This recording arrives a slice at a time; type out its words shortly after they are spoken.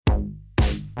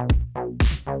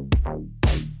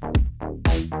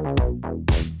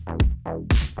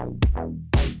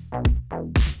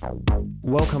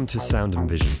Welcome to Sound and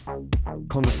Vision,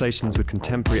 conversations with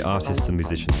contemporary artists and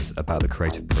musicians about the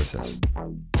creative process.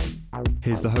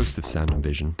 Here's the host of Sound and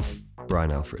Vision,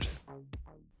 Brian Alfred.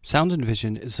 Sound and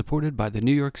Vision is supported by the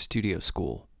New York Studio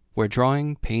School, where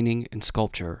drawing, painting, and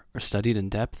sculpture are studied in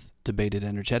depth, debated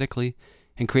energetically,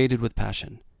 and created with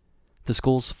passion. The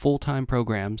school's full-time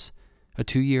programs, a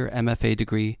 2-year MFA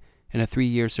degree, and a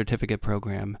 3-year certificate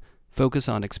program focus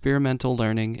on experimental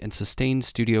learning and sustained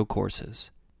studio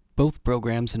courses. Both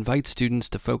programs invite students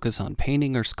to focus on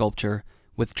painting or sculpture,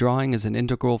 with drawing as an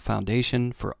integral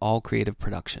foundation for all creative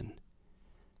production.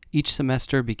 Each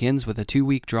semester begins with a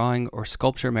 2-week drawing or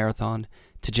sculpture marathon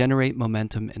to generate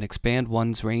momentum and expand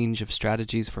one's range of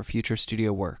strategies for future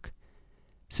studio work.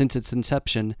 Since its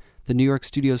inception, the New York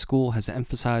Studio School has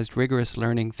emphasized rigorous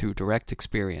learning through direct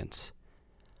experience.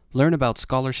 Learn about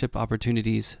scholarship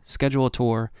opportunities, schedule a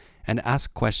tour, and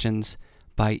ask questions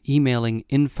by emailing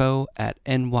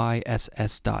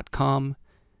info@nyss.com.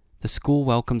 The school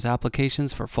welcomes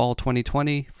applications for fall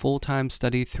 2020 full-time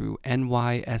study through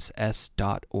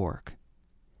nyss.org.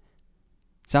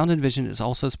 Sound and Vision is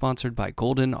also sponsored by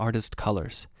Golden Artist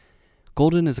Colors.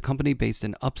 Golden is a company based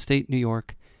in upstate New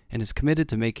York and is committed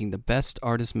to making the best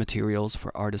artist materials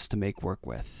for artists to make work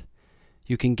with.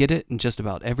 You can get it in just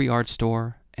about every art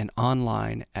store and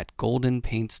online at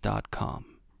goldenpaints.com.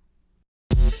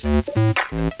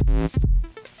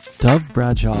 Dove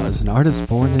Bradshaw is an artist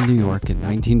born in New York in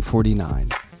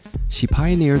 1949. She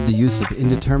pioneered the use of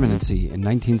indeterminacy in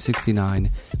 1969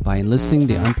 by enlisting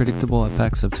the unpredictable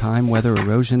effects of time, weather,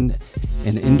 erosion,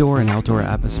 and indoor and outdoor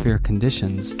atmospheric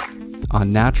conditions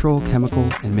on natural, chemical,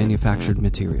 and manufactured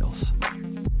materials.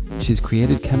 She's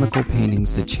created chemical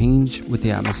paintings that change with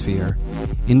the atmosphere,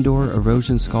 indoor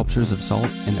erosion sculptures of salt,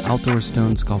 and outdoor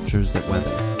stone sculptures that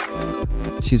weather.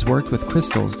 She's worked with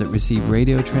crystals that receive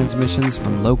radio transmissions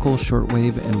from local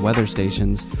shortwave and weather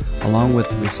stations, along with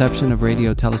reception of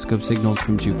radio telescope signals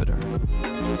from Jupiter.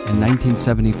 In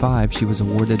 1975, she was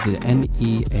awarded the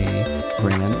NEA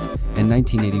grant, in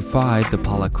 1985, the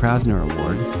Pollock-Krasner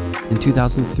Award, in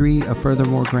 2003, a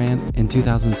Furthermore grant, in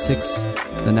 2006,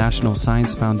 the National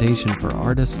Science Foundation for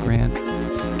Artists grant,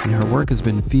 and her work has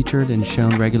been featured and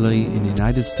shown regularly in the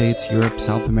United States, Europe,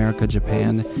 South America,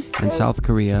 Japan, and South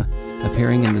Korea,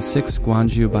 appearing in the 6th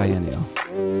Gwangju Biennale.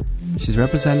 She's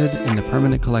represented in the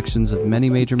permanent collections of many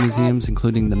major museums,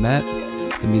 including the Met,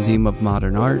 the Museum of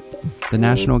Modern Art, the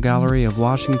National Gallery of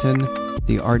Washington,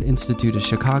 the Art Institute of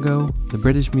Chicago, the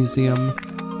British Museum,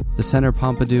 the Centre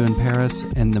Pompidou in Paris,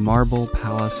 and the Marble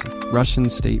Palace Russian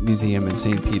State Museum in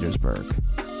St. Petersburg.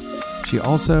 She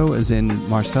also is in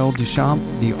Marcel Duchamp,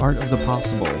 The Art of the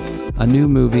Possible, a new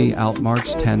movie out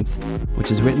March 10th,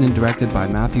 which is written and directed by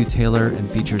Matthew Taylor and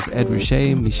features Ed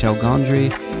Ruscha, Michel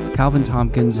Gondry, Calvin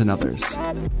Tompkins, and others.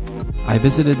 I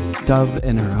visited Dove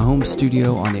in her home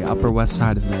studio on the Upper West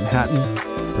Side of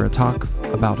Manhattan for a talk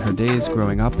about her days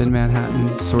growing up in Manhattan,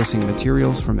 sourcing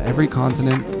materials from every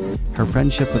continent, her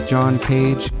friendship with John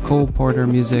Cage, Cole Porter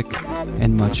music,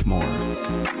 and much more.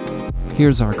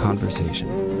 Here's our conversation.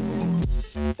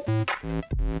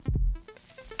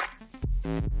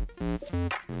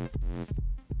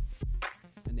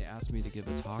 And they asked me to give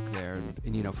a talk there,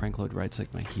 and you know, Frank Lloyd Wright's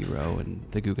like my hero, and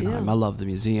the Guggenheim. Yeah. I love the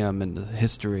museum and the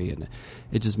history, and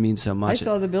it just means so much. I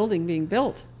saw the building being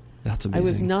built. That's amazing. I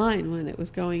was 9 when it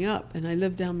was going up, and I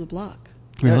lived down the block.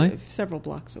 Really? Several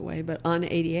blocks away, but on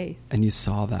 88th. And you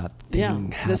saw that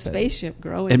thing happen. The spaceship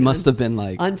growing. It must have been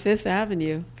like on 5th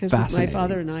Avenue, because my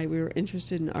father and I, we were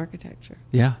interested in architecture.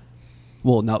 Yeah.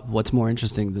 Well, now what's more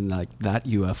interesting than like that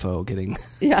UFO getting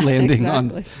landing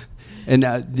exactly. on? And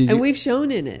we've shown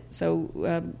in it. So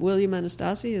William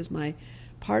Anastasi is my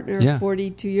partner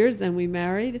 42 years. Then we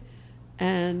married,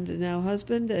 and now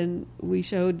husband. And we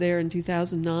showed there in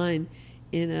 2009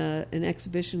 in an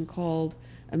exhibition called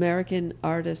American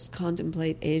Artists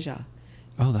Contemplate Asia.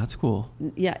 Oh, that's cool.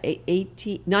 Yeah,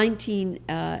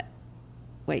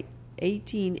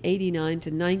 1889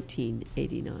 to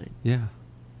 1989. Yeah.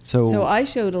 So I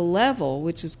showed a level,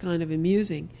 which is kind of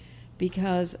amusing,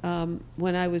 because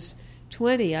when I was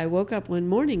 20, I woke up one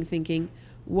morning thinking,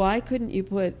 why couldn't you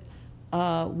put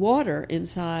water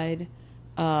inside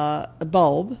a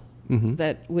bulb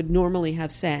that would normally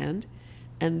have sand,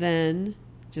 and then,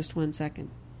 just 1 second,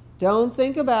 don't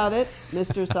think about it,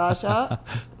 Mr. Sasha.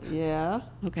 Yeah,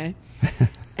 okay.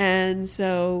 And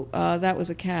so that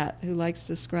was a cat who likes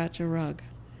to scratch a rug,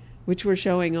 which we're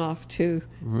showing off to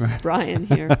Brian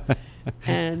here.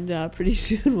 And pretty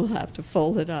soon we'll have to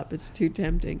fold it up. It's too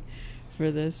tempting for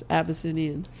this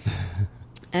Abyssinian.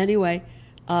 Anyway,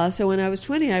 so when I was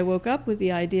 20, I woke up with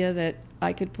the idea that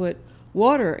I could put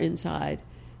water inside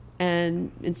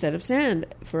and instead of sand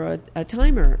for a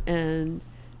timer. And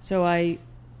so I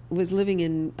was living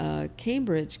in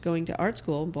Cambridge, going to art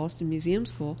school, Boston Museum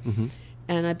School,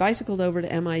 and I bicycled over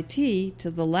to MIT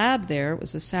to the lab there. It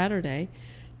was a Saturday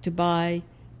to buy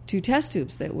 2 test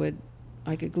tubes that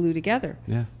I could glue together.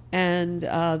 Yeah. And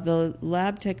the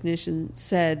lab technician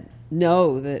said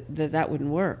no, that wouldn't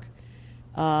work.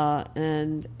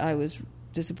 And I was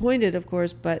disappointed, of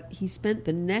course, but he spent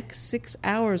the next 6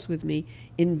 hours with me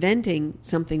inventing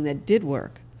something that did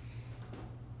work.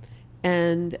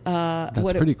 And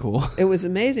that's pretty cool. It was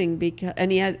amazing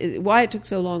why it took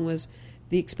so long was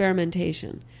the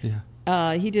experimentation.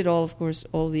 Yeah. He did all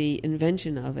the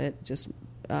invention of it.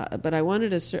 But I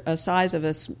wanted a size of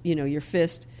your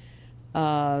fist,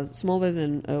 smaller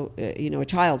than a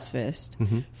child's fist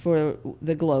for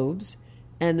the globes,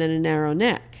 and then a narrow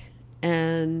neck.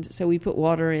 And so we put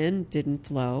water in, didn't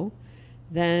flow.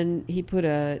 Then he put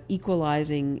a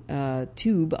equalizing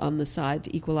tube on the side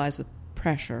to equalize the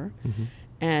pressure,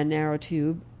 and narrow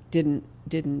tube didn't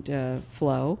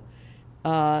flow.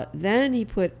 Then he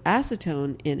put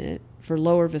acetone in it for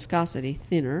lower viscosity,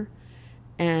 thinner,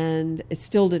 and it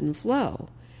still didn't flow.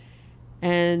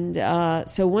 And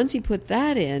so once he put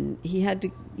that in, he had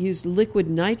to use liquid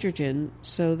nitrogen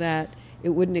so that it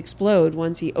wouldn't explode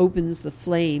once he opens the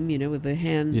flame, with the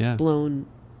hand-blown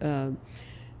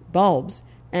bulbs.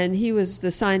 And he was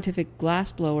the scientific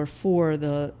glassblower for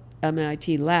the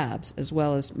MIT labs, as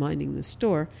well as minding the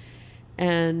store.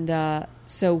 And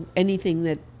so anything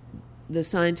that the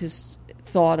scientists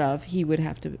thought of, he would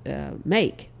have to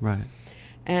make. Right.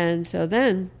 And so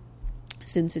then,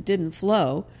 since it didn't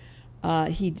flow,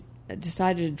 he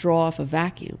decided to draw off a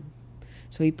vacuum.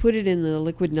 So he put it in the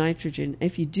liquid nitrogen.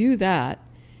 If you do that,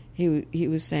 he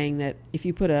was saying that if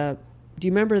you put do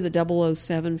you remember the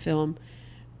 007 film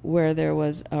where there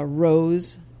was a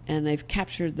rose and they've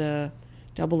captured the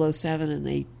 007 and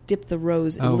they dip the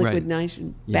rose in liquid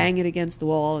nitrogen, bang it against the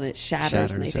wall, and it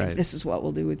shatters and they say, this is what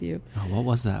we'll do with you. Oh, what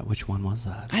was that? Which one was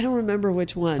that? I don't remember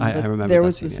which one, but I remember there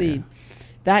was the scene.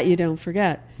 scene. That you don't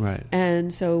forget. Right.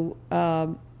 And so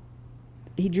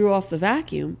he drew off the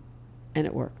vacuum, and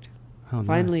it worked. Oh,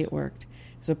 Finally, nice. It worked.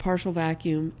 It was a partial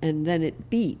vacuum, and then it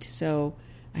beat. So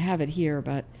I have it here,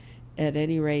 but at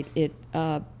any rate, it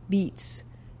beats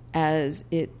as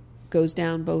it goes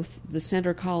down both the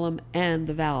center column and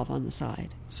the valve on the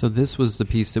side. So this was the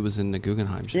piece that was in the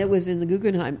Guggenheim show? It was in the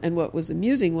Guggenheim, and what was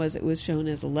amusing was it was shown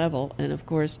as a level, and of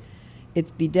course,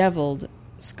 it's bedeviled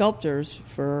sculptors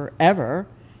forever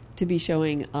to be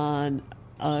showing on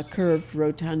a curved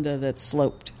rotunda that's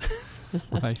sloped.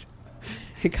 Right.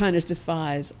 It kind of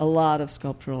defies a lot of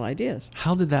sculptural ideas.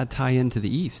 How did that tie into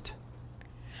the East?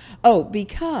 Oh,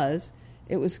 because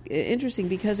it was interesting,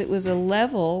 because it was a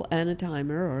level and a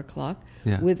timer or a clock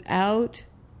without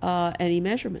any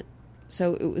measurement.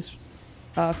 So it was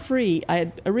free. I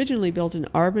had originally built an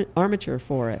armature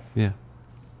for it,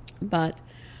 but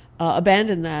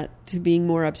abandoned that to being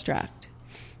more abstract.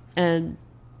 And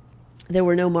there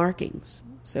were no markings.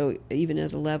 So even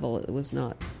as a level, it was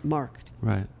not marked.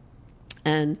 Right.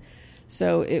 And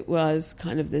so it was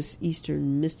kind of this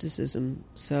Eastern mysticism.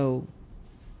 So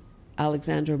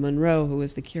Alexandra Monroe, who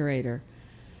was the curator,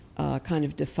 kind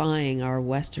of defying our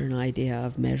Western idea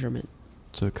of measurement.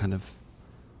 So kind of,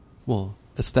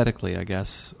 aesthetically, I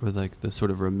guess, or like the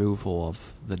sort of removal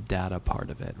of the data part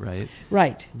of it, right?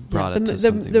 Right. Brought it to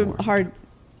something more. The hard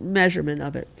measurement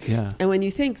of it. Yeah. And when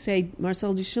you think, say,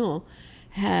 Marcel Duchamp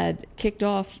had kicked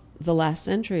off the last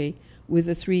century with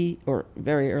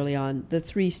very early on, the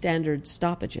 3 standard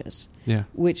stoppages,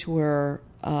 which were,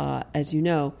 as you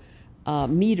know,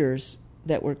 meters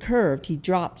that were curved. He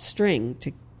dropped string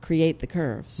to create the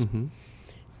curves. Mm-hmm.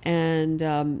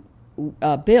 And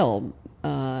Bill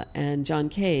and John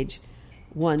Cage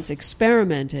once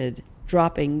experimented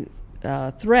dropping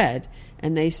thread,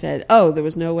 and they said, there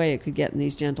was no way it could get in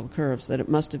these gentle curves, that it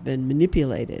must have been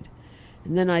manipulated.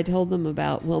 And then I told them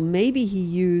about, maybe he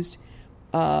used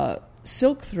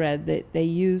silk thread that they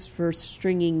used for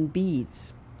stringing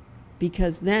beads,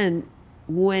 because then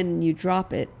when you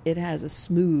drop it, it has a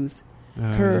smooth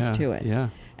curve to it. Yeah.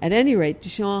 At any rate,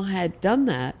 Duchamp had done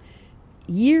that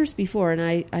years before, and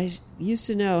I used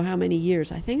to know how many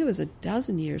years. I think it was a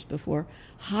dozen years before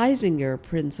Heisinger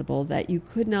principle that you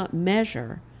could not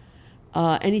measure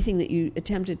anything that you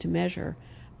attempted to measure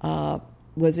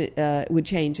would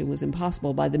change and was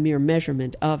impossible by the mere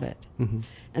measurement of it. Mm-hmm.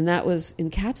 And that was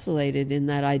encapsulated in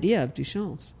that idea of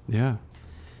Duchamp's. Yeah.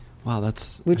 Wow,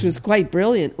 which was quite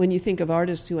brilliant when you think of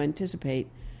artists who anticipate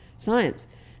science.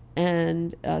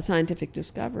 and scientific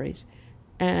discoveries.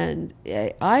 And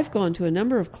I've gone to a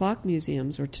number of clock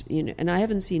museums, and I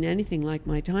haven't seen anything like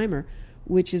my timer,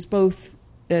 which is both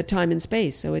time and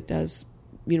space. So it does,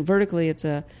 vertically it's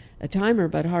a timer,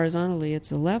 but horizontally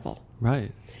it's a level.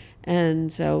 Right.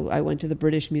 And so I went to the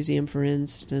British Museum, for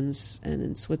instance, and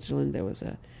in Switzerland there was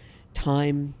a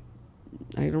time,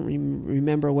 I don't even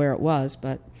remember where it was,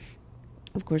 but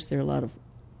of course there are a lot of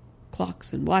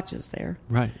clocks and watches there.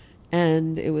 Right.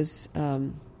 And it was, I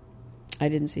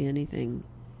didn't see anything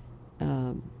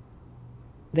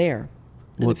there.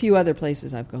 And a few other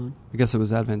places I've gone. I guess it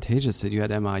was advantageous that you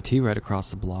had MIT right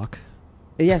across the block.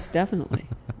 Yes, definitely.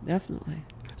 Definitely.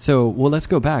 So, let's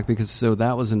go back because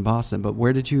that was in Boston, but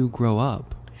where did you grow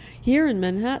up? Here in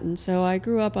Manhattan. So I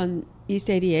grew up on East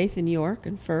 88th in York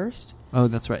and First. Oh,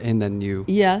 that's right. And then you...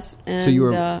 Yes. And, so you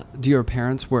were... do your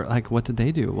parents were... what did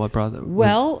they do? What brought them...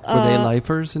 Well... Were they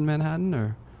lifers in Manhattan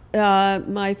or...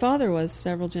 My father was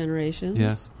several generations.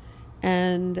 Yeah.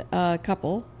 And a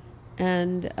couple.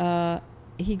 And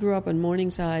he grew up in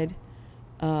Morningside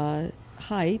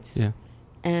Heights. Yeah.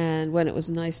 And when it was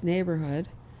a nice neighborhood.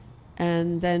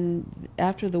 And then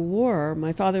after the war,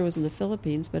 my father was in the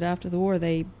Philippines, but after the war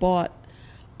they bought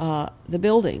the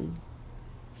building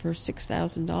for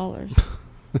 $6,000.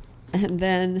 And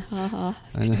then,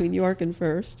 between York and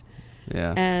First.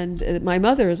 Yeah. And my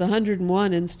mother is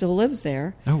 101 and still lives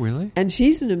there. Oh, really? And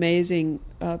she's an amazing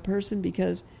person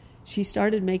because she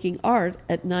started making art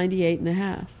at 98 and a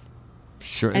half.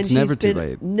 Sure, and it's never too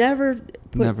late. Never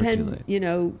put Never pen, too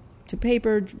late. To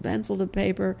paper, pencil to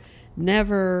paper.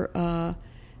 Never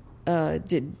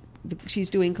did. She's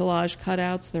doing collage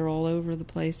cutouts. They're all over the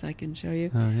place. I can show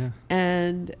you. Oh, yeah.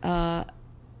 And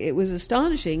it was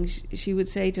astonishing. She would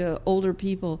say to older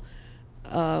people,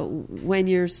 when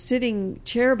you're sitting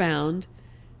chair-bound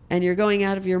and you're going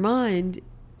out of your mind,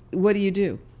 what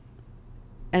do?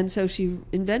 And so she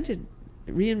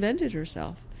reinvented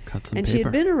herself. Cut some and paper. She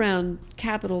had been around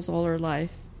capitals all her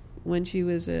life. When she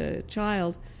was a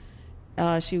child,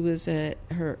 she was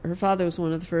her father was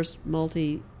one of the first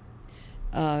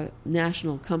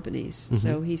national companies. Mm-hmm.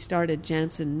 So he started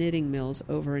Janssen knitting mills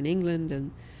over in England,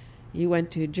 and he went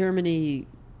to Germany,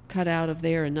 cut out of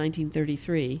there in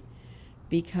 1933,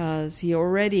 because he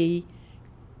already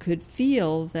could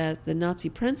feel that the Nazi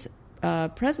presence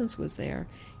was there.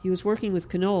 He was working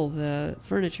with Knoll, the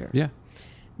furniture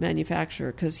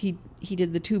manufacturer, because he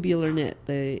did the tubular knit.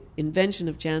 The invention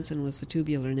of Janssen was the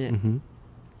tubular knit. Mm-hmm.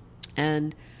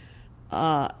 And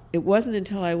it wasn't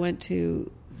until I went to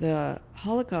the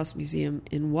Holocaust Museum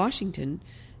in Washington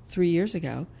 3 years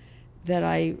ago that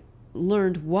I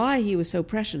learned why he was so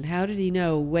prescient. How did he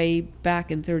know way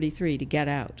back in 1933 to get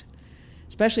out?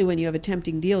 Especially when you have a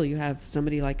tempting deal. You have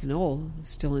somebody like Knoll,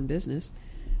 still in business,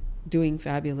 doing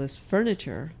fabulous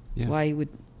furniture. Yeah. Why he would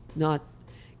not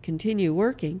continue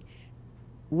working.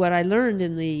 What I learned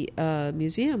in the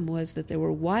museum was that there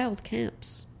were wild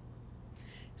camps.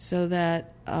 So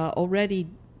that already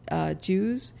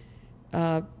Jews,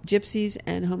 gypsies,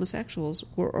 and homosexuals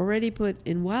were already put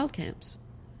in wild camps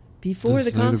before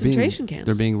the concentration camps.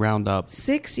 They're being round up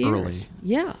 6 years. early.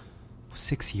 Yeah.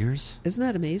 6 years? Isn't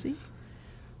that amazing?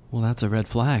 Well, that's a red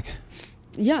flag.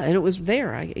 Yeah, and it was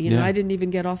there. I didn't even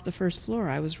get off the first floor.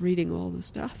 I was reading all the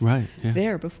stuff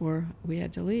there before we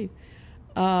had to leave.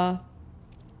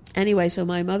 Anyway, so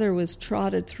my mother was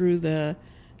trotted through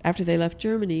after they left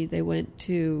Germany, they went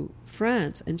to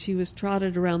France, and she was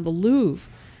trotted around the Louvre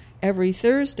every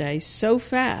Thursday so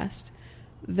fast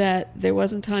that there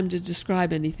wasn't time to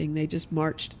describe anything. They just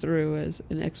marched through as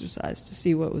an exercise to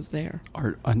see what was there.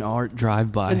 An art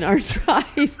drive-by. An art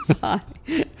drive-by.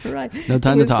 Right. No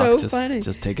time to talk. So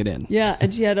just take it in. Yeah,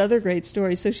 and she had other great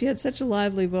stories. So she had such a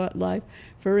lively life.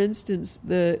 For instance,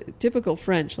 the typical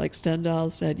French, like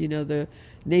Stendhal said, the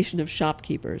nation of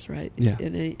shopkeepers, right? Yeah.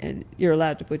 And you're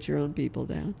allowed to put your own people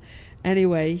down.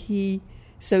 Anyway,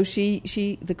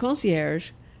 the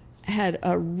concierge had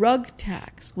a rug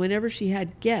tax. Whenever she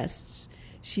had guests,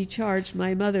 she charged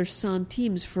my mother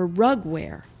centimes for rug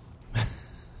wear.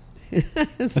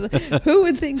 Who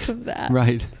would think of that?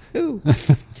 Right. Who?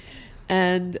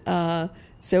 And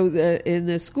so in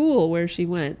the school where she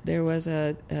went, there was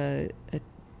the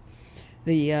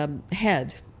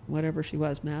head, whatever she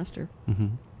was, master. Mm-hmm.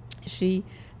 She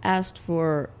asked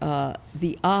for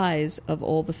the eyes of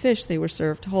all the fish. They were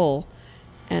served whole,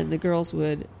 and the girls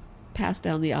would pass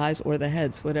down the eyes or the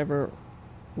heads, whatever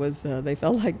was they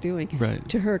felt like doing,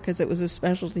 to her, because it was a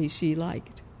specialty she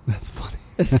liked. That's funny.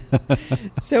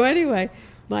 So anyway,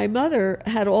 my mother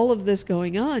had all of this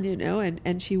going on,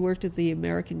 and she worked at the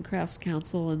American Crafts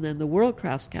Council and then the World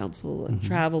Crafts Council and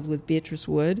traveled with Beatrice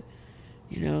Wood,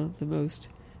 the most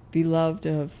beloved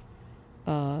of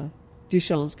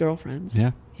Duchamp's girlfriends.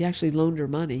 Yeah. He actually loaned her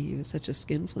money. He was such a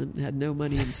skinflint and had no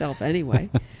money himself anyway,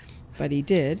 but he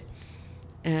did,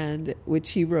 and which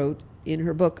she wrote in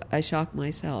her book, I Shock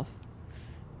Myself,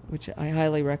 which I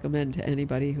highly recommend to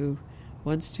anybody who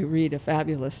wants to read a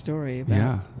fabulous story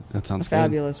about that sounds a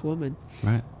fabulous woman.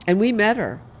 Right. And we met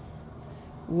her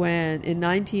when, in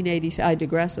 1980, I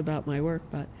digress about my work,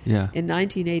 but in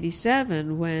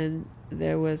 1987, when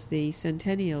there was the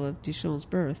centennial of Duchamp's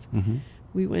birth,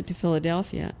 we went to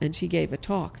Philadelphia, and she gave a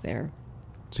talk there.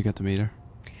 So you got to meet her?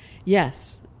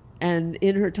 Yes. And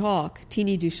in her talk,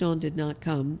 Teenie Duchamp did not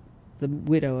come, the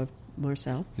widow of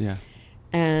Marcel. Yeah.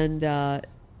 And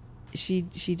she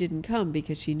didn't come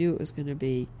because she knew it was going to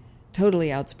be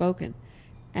totally outspoken.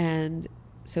 And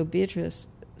so Beatrice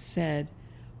said,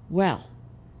 well,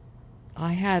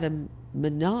 I had a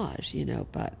menage,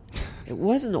 but it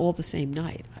wasn't all the same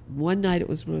night. One night it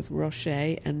was with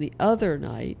Rocher, and the other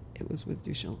night it was with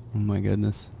Duchamp. Oh, my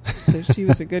goodness. So she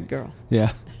was a good girl.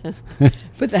 Yeah.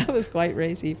 But that was quite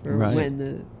racy for when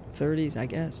the 30s, I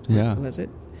guess. Yeah. Was it?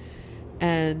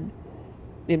 And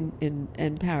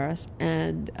in Paris.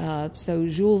 And so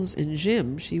Jules and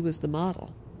Jim, she was the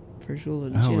model for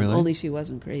Jules and Jim. Really? Only she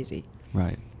wasn't crazy.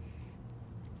 Right.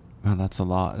 Well, that's a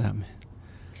lot.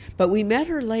 But we met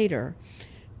her later,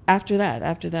 after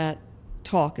that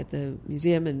talk at the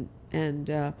museum,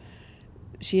 and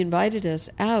she invited us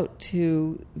out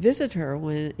to visit her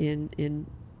when in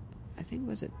I think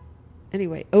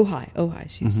Ojai.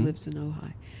 She lives in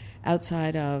Ojai,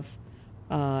 outside of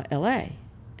L.A.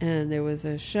 And there was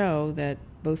a show that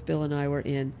both Bill and I were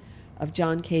in of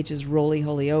John Cage's Roly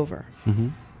Holy Over,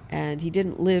 and he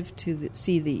didn't live to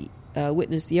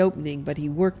witness the opening, but he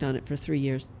worked on it for 3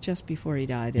 years just before he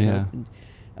died. It opened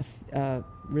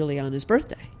really on his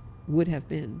birthday, would have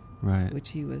been,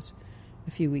 which he was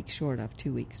a few weeks short of,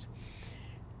 2 weeks.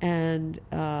 And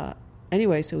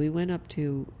anyway, so we went up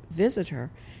to visit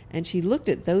her, and she looked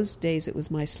at those days, it was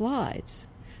my slides.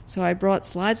 So I brought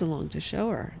slides along to show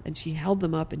her, and she held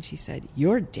them up and she said,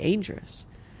 "You're dangerous."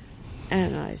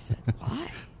 And I said,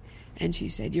 "Why?" And she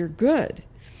said, "You're good.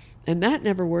 And that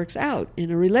never works out in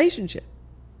a relationship."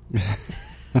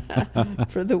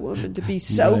 For the woman to be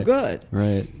so good.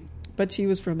 Right. But she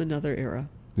was from another era.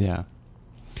 Yeah.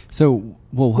 So,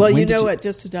 well, what,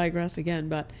 just to digress again,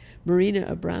 but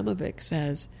Marina Abramovic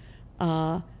says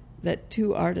that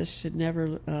two artists should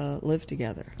never live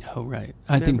together. Oh, right.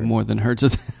 I think more than her.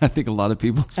 I think a lot of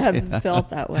people have felt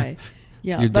that way.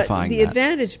 Yeah, You're but defying the that.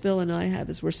 advantage Bill and I have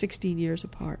is we're 16 years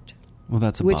apart. Well,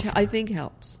 that's a which buffer. I think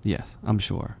helps. Yes, I'm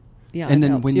sure. Yeah, and it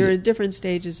then helps. when You're at different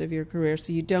stages of your career,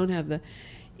 so you don't have the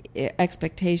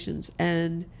expectations.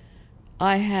 And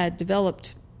I had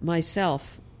developed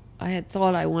myself. I had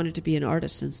thought I wanted to be an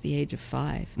artist since the age of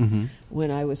 5.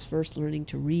 When I was first learning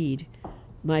to read.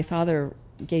 My father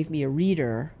gave me a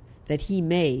reader that he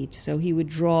made, so he would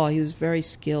draw. He was very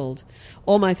skilled.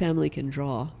 All my family can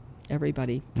draw,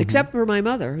 everybody, except for my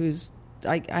mother,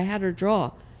 I had her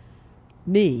draw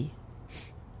me.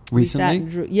 Recently? We sat and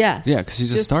drew. Yes. Yeah, because she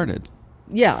just started.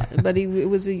 Yeah, but it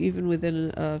was even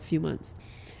within a few months.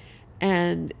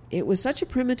 And it was such a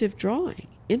primitive drawing.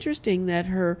 Interesting that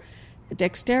her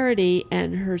dexterity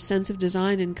and her sense of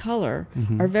design and color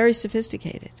are very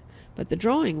sophisticated. But the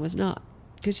drawing was not,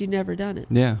 because she'd never done it.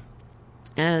 Yeah.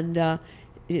 And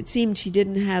it seemed she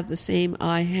didn't have the same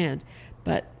eye hand.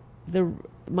 But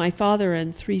my father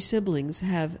and 3 siblings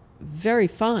have very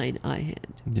fine eye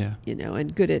hand. Yeah.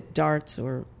 And good at darts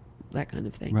or that kind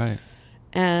of thing. Right.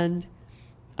 And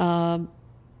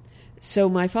so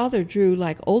my father drew,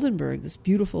 like Oldenburg, this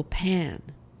beautiful pan,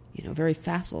 very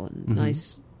facile and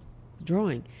nice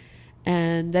drawing.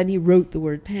 And then he wrote the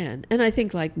word pan. And I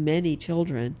think, like many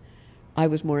children, I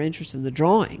was more interested in the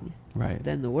drawing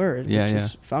than the word, which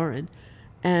is foreign.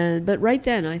 But right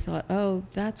then I thought, oh,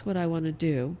 that's what I want to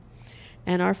do.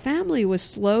 And our family was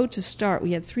slow to start.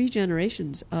 We had 3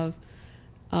 generations of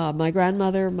my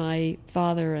grandmother, my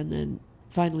father, and then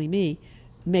finally me,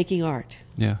 making art.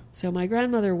 Yeah. So my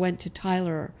grandmother went to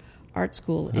Tyler Art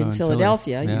School in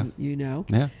Philadelphia, you know.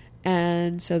 Yeah.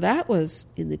 And so that was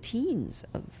in the teens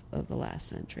of the last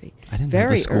century. I didn't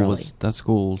Very know early. That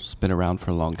school's been around for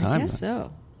a long time. I guess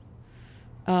so.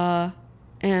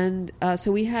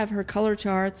 So we have her color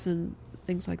charts and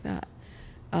things like that,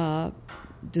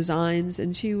 designs,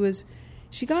 and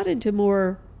she got into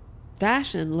more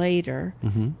fashion later,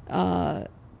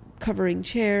 covering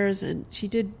chairs, and she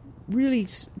did really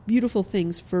beautiful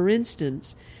things. For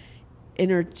instance, in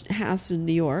her house in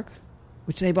New York,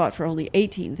 which they bought for only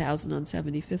 $18,000 on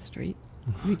 75th Street.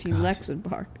 reaching Lexington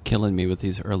Park. Killing me with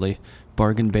these early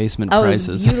bargain basement Oh, prices.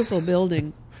 it was a beautiful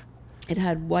building. It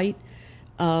had white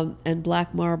and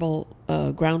black marble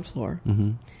ground floor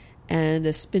and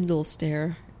a spindle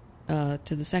stair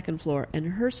to the second floor.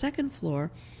 And her second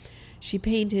floor, she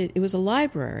painted, it was a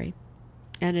library,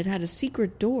 and it had a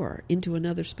secret door into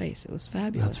another space. It was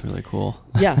fabulous. That's really cool.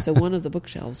 Yeah, so one of the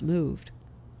bookshelves moved.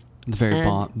 It's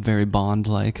very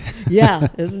Bond-like. Yeah,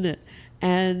 isn't it?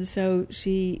 And so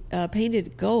she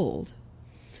painted gold,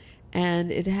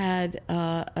 and it had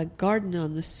a garden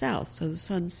on the south, so the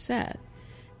sun set,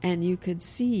 and you could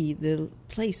see the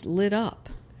place lit up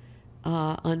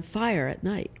on fire at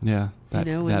night. Yeah, that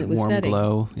when it was warm setting.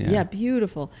 glow. Yeah,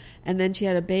 beautiful. And then she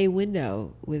had a bay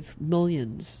window with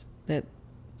mullions that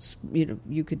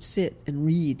you could sit and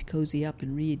read, cozy up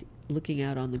and read, looking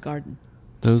out on the garden.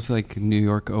 Those like New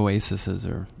York oases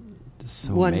are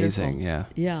so Wonderful. Amazing. Yeah.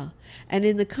 Yeah. And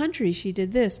in the country, she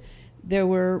did this. There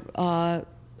were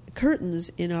curtains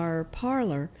in our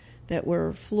parlor that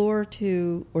were floor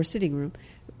to, or sitting room,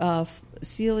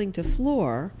 ceiling to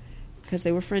floor, because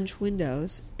they were French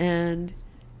windows, and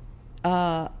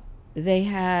they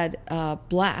had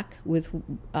black with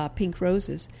pink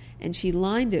roses, and she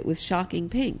lined it with shocking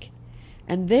pink.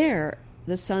 And there,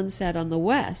 the sun set on the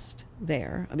west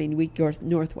there, we go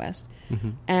northwest,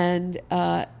 and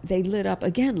they lit up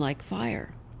again like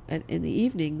fire. And in the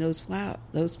evening, those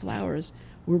flowers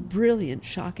were brilliant,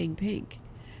 shocking pink.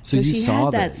 So you she saw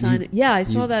had that sign. I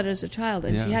saw you- that as a child,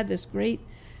 and she had this great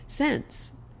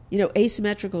sense.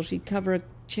 Asymmetrical. She'd cover a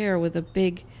chair with a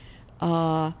big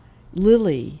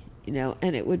lily,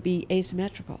 and it would be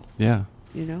asymmetrical. Yeah.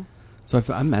 So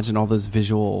I imagine all those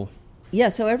visual. Yeah,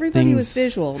 so everybody was things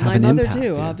visual. have My an mother impact,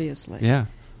 too, yeah. obviously. Yeah.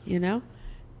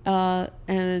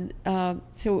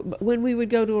 So when we would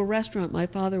go to a restaurant, my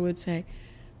father would say,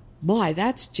 "My,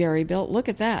 that's jerry built. Look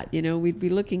at that." We'd be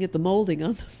looking at the molding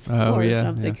on the floor or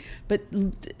something. Yeah. But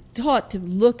taught to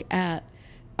look at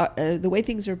the way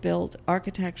things are built,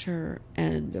 architecture,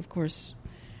 and of course,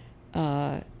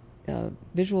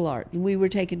 visual art. And we were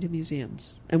taken to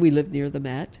museums, and we lived near the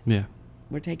Met. Yeah.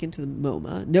 We're taken to the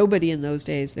MoMA. Nobody in those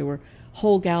days. There were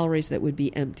whole galleries that would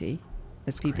be empty,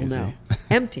 as people know.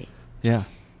 Empty. Yeah.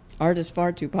 Art is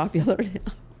far too popular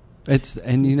now. It's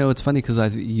funny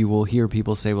because you will hear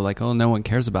people say, well, like, oh, no one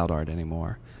cares about art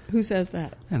anymore. Who says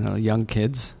that? I don't know, young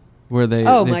kids. Where they?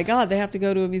 Oh my God! They have to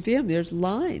go to a museum. There's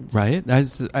lines. Right.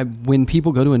 When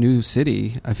people go to a new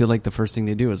city, I feel like the first thing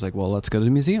they do is like, well, let's go to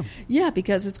the museum. Yeah,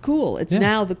 because it's cool. It's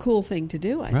now the cool thing to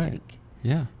do. I think.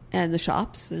 Yeah. And the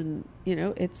shops, and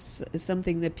it's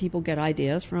something that people get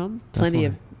ideas from. Plenty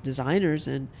of designers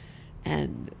and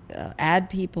ad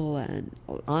people and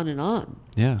on.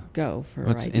 Yeah. Go for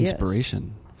It's ideas.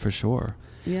 inspiration for sure.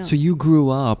 Yeah. So you grew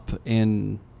up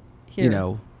in,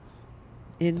 Here.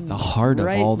 in the heart of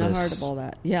all this in the heart of all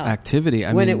that. Yeah. activity.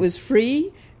 When it was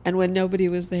free and when nobody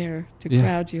was there to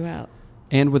crowd you out.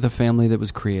 And with a family that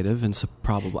was creative and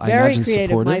probably, Very I imagine, creative.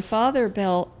 supportive. My father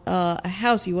built a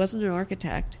house. He wasn't an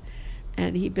architect,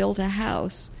 and he built a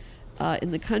house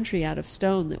in the country out of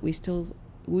stone that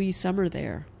we summer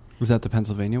there. Was that the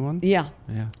Pennsylvania one? Yeah.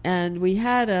 Yeah. And we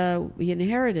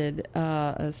inherited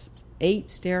a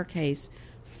 8-staircase,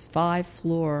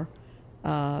 5-floor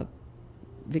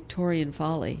Victorian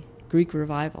folly, Greek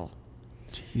revival.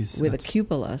 Jeez, with a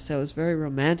cupola, so it was very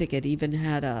romantic. It even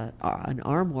had an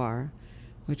armoire,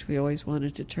 which we always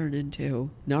wanted to turn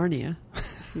into Narnia.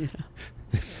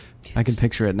 I can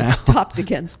picture it now. Stopped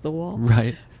against the wall.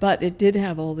 Right. But it did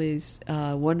have all these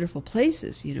wonderful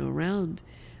places, around.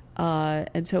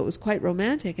 And so it was quite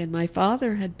romantic. And my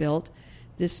father had built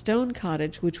this stone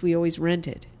cottage, which we always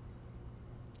rented.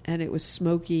 And it was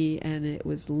smoky and it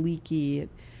was leaky.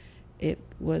 It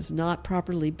was not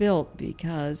properly built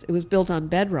because it was built on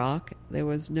bedrock. There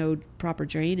was no proper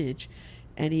drainage.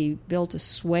 And he built a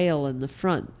swale in the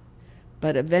front.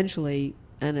 But eventually,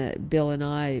 Bill and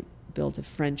I built a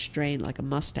French drain, like a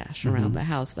mustache, around the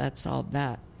house. That solved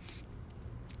that.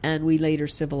 And we later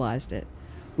civilized it.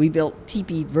 We built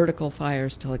teepee vertical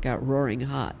fires till it got roaring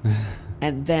hot.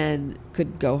 And then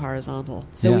could go horizontal.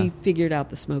 So we figured out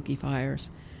the smoky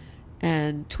fires.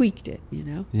 And tweaked it,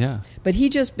 Yeah. But he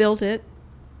just built it.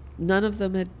 None of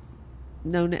them had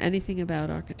known anything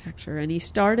about architecture. And he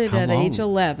started at age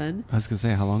 11. I was going to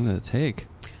say, how long did it take?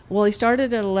 Well, he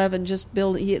started at 11 just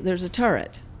building. There's a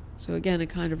turret. So again, a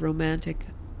kind of romantic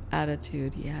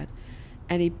attitude he had.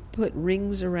 And he put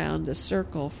rings around a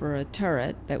circle for a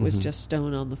turret that was just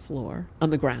stone on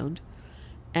the ground.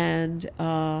 And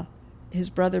his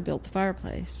brother built the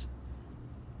fireplace.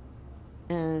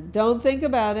 And don't think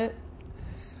about it.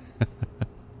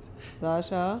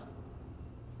 Sasha.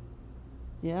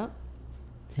 Yeah.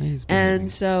 He's And been-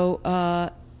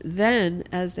 so then,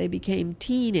 as they became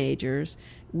teenagers,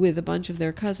 with a bunch of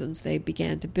their cousins, they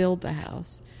began to build the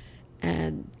house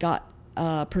and got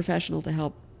a professional to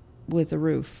help with the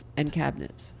roof and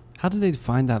cabinets. how did they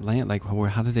find that land? Like,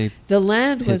 how did they? The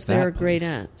land hit was their that great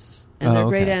place? aunts. And Oh, their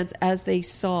great okay. aunts, as they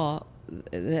saw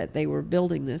that they were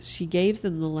building this, she gave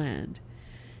them the land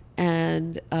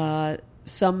and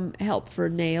some help for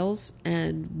nails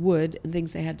and wood and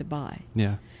things they had to buy.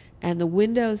 Yeah. And the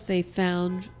windows they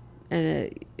found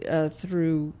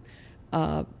through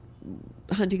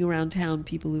hunting around town,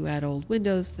 people who had old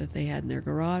windows that they had in their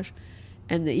garage.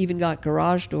 And they even got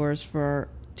garage doors for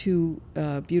two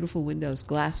beautiful windows,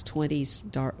 glass 20s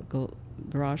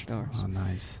garage doors. Oh,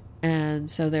 nice. And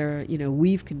so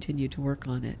we've continued to work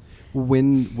on it.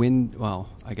 Well,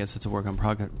 I guess it's a work on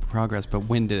progress, but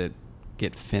when did it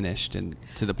get finished and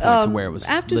to the point to where it was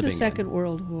after living the in? Second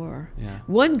World War. Yeah.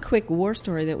 One quick war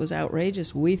story that was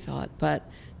outrageous, we thought, but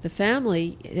the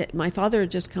family, my father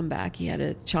had just come back. He had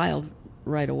a child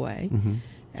right away,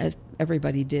 as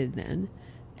everybody did then.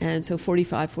 And so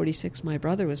 45, 46, my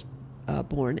brother was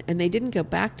born, and they didn't go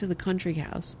back to the country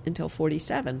house until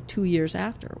 47, 2 years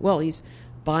after. Well, he's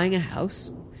buying a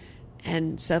house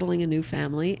and settling a new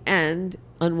family and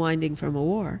unwinding from a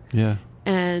war. Yeah.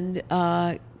 And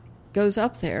goes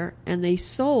up there, and they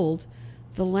sold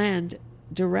the land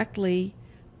directly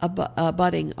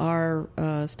abutting our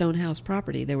Stonehouse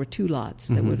property. There were two lots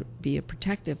that would be a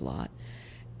protective lot,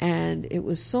 and it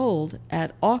was sold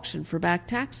at auction for back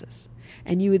taxes.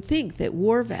 And you would think that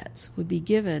war vets would be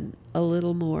given a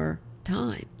little more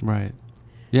time. Right.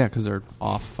 Yeah, because they're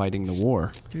off fighting the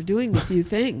war. They're doing the few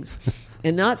things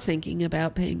and not thinking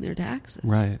about paying their taxes.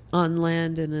 Right. On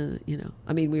land in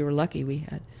we were lucky we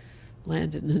had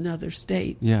land in another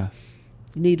state. Yeah.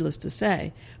 Needless to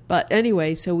say. But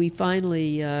anyway, so we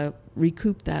finally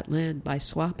recouped that land by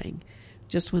swapping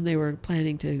just when they were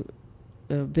planning to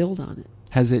build on it.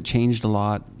 Has it changed a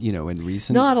lot, in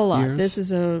recent Not a lot. years? This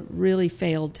is a really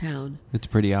failed town, It's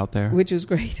pretty out there. which was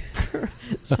great for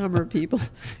summer people.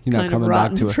 You're not kind coming of back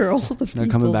rotten to a- for all the people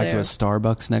Not coming back to there. a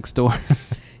Starbucks next door.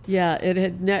 Yeah, it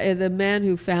had. The man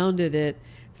who founded it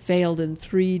failed in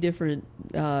 3 different.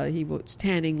 He was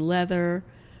tanning leather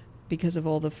because of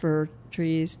all the fir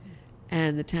trees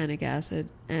and the tannic acid,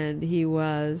 and he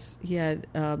had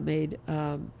made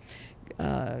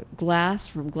glass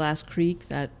from Glass Creek.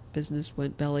 That business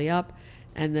went belly up,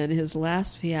 and then his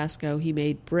last fiasco, he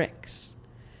made bricks,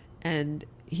 and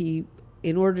he,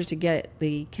 in order to get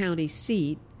the county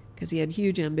seat, because he had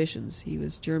huge ambitions, he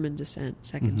was German descent,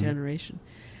 second generation.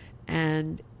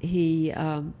 And he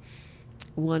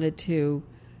wanted to.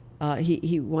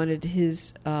 He wanted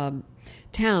his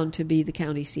town to be the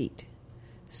county seat,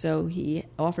 so he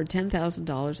offered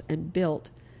 $10,000 and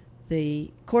built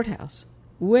the courthouse,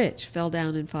 which fell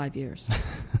down in 5 years.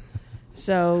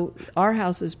 So our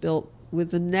house is built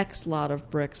with the next lot of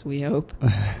bricks, we hope,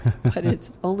 but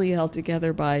it's only held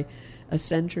together by a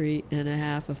century and a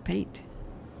half of paint.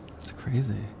 That's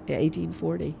crazy.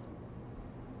 1840.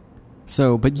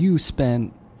 So, but you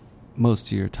spent most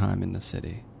of your time in the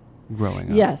city growing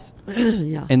up. Yes.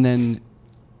 Yeah. And then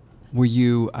were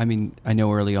you, I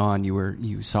know early on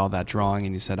you saw that drawing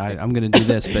and you said, I'm going to do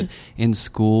this, but in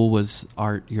school was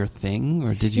art your thing,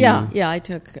 or did you? Yeah, I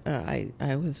took, I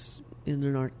was in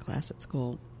an art class at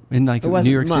school. In like It New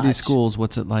wasn't York City much. schools,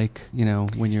 what's it like,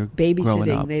 when you're growing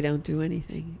Babysitting, up? they don't do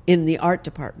anything. In the art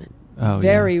department. Oh,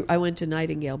 I went to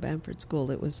Nightingale Bamford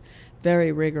School. It was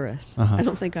very rigorous. Uh-huh. I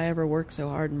don't think I ever worked so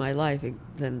hard in my life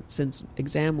since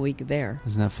exam week there.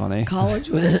 Isn't that funny? College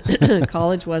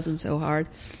wasn't so hard.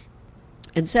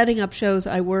 And setting up shows,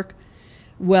 I work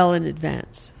well in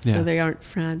advance. Yeah. So they aren't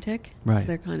frantic. Right.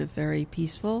 They're kind of very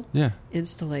peaceful Yeah.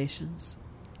 installations.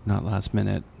 Not last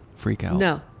minute freak out.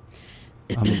 No.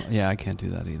 I can't do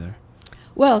that either.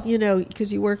 Well,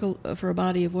 because you work for a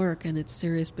body of work and it's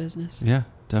serious business. Yeah,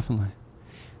 definitely.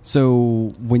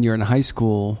 So when you're in high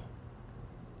school,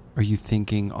 are you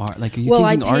thinking art? Like, are you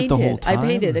thinking art the whole time? I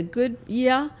painted a good,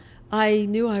 I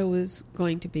knew I was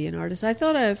going to be an artist. I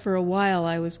thought for a while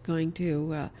I was going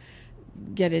to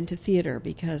get into theater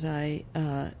because I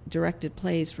directed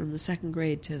plays from the 2nd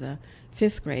grade to the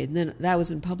 5th grade. And then that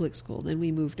was in public school. Then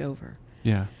we moved over.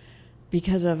 Yeah.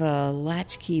 Because of a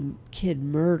latchkey kid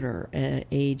murder at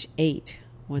age 8.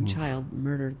 One child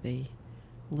murdered the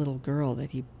little girl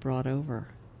that he brought over.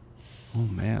 Oh,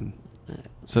 man.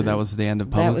 So that was the end of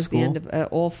public school? That was the end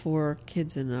of all 4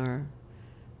 kids in our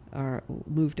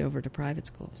moved over to private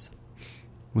schools.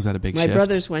 Was that a big My shift?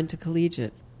 brothers went to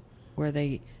collegiate, where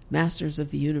they masters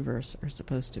of the universe are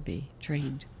supposed to be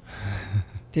trained.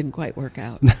 Didn't quite work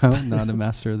out. No, not a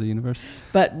master of the universe.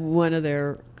 But one of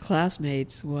their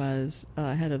classmates was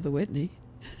head of the Whitney.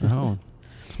 Oh,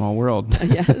 small world.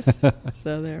 Yes.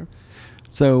 So there.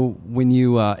 So when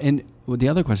you and the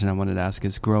other question I wanted to ask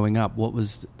is, growing up, what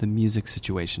was the music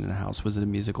situation in the house? Was it a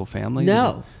musical family?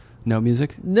 No. No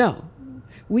music? No.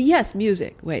 Yes,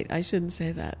 music. Wait, I shouldn't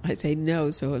say that. I say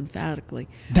no so emphatically.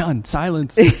 None.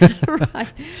 Silence. Right.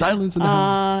 Silence in the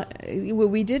house. Well,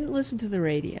 we didn't listen to the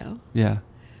radio. Yeah.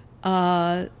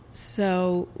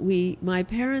 So my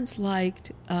parents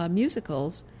liked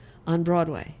musicals on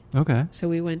Broadway. Okay. So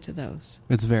we went to those.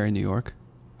 It's very New York.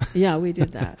 Yeah, we did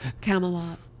that.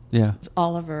 Camelot. Yeah.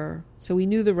 Oliver. So we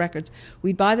knew the records.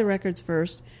 We'd buy the records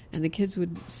first, and the kids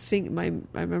would sing.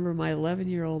 I remember my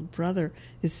 11-year-old brother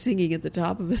is singing at the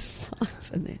top of his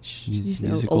lungs, and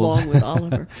along with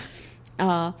Oliver.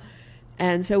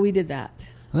 And so we did that.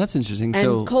 Well, that's interesting.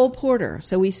 And Cole Porter.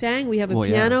 So we sang. We have a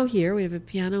piano here. We have a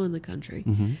piano in the country.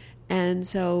 Mm-hmm. And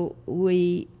so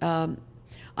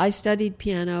I studied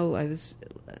piano. I was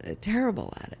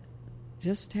terrible at it.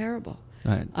 Just terrible.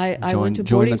 Right. I went to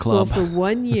boarding school for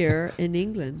 1 year in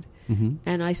England, mm-hmm.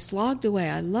 and I slogged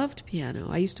away. I loved piano.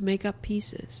 I used to make up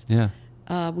pieces. Yeah.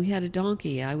 We had a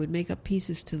donkey. I would make up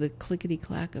pieces to the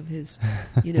clickety-clack of his,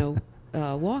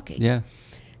 walking. Yeah.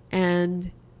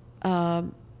 And I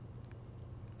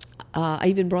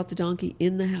even brought the donkey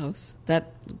in the house,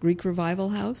 that Greek Revival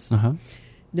house. Uh-huh.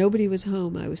 Nobody was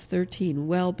home. I was 13,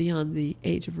 well beyond the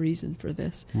age of reason for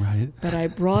this. Right. But I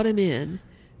brought him in.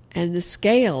 And the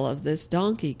scale of this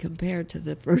donkey compared to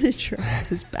the furniture,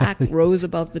 his back rose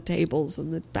above the tables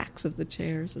and the backs of the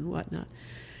chairs and whatnot.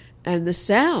 And the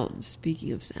sound,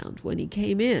 speaking of sound, when he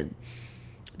came in,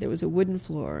 there was a wooden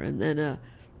floor and then a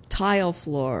tile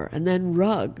floor and then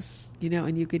rugs,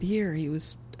 and you could hear he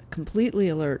was completely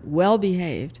alert,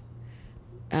 well-behaved,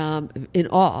 in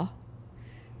awe.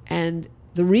 And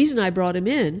the reason I brought him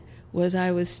in was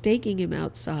I was staking him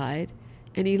outside,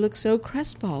 and he looked so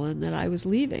crestfallen that I was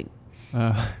leaving.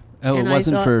 It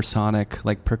wasn't for sonic,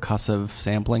 percussive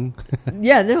sampling?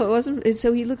 Yeah, no, it wasn't.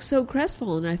 So he looked so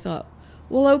crestfallen, I thought,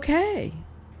 well, okay,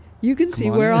 you can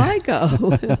see where I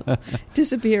go.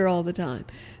 Disappear all the time.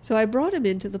 So I brought him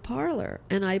into the parlor,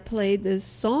 and I played this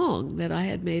song that I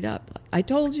had made up. I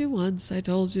told you once, I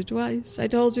told you twice, I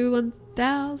told you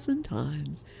 1,000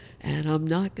 times, and I'm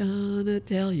not gonna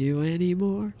tell you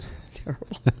anymore.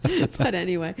 Terrible. But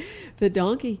anyway, the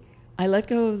donkey, I let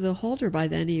go of the halter. By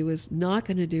then he was not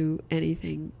going to do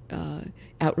anything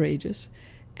outrageous.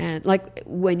 And like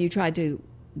when you tried to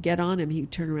get on him, he'd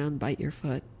turn around and bite your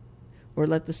foot, or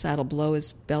let the saddle blow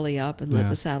his belly up and let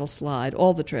the saddle slide.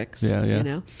 All the tricks,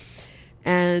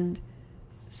 And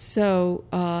so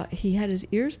he had his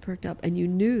ears perked up, and you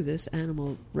knew this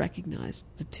animal recognized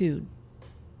the tune.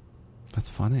 That's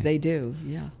funny. They do,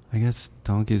 yeah. I guess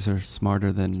donkeys are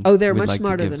smarter than... Oh, they're much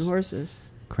smarter than horses.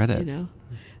 Credit.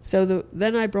 So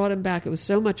then I brought him back. It was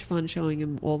so much fun showing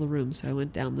him all the rooms. So I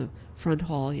went down the front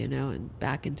hall, and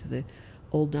back into the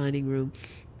old dining room.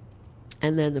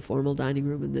 And then the formal dining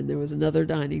room. And then there was another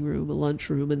dining room, a lunch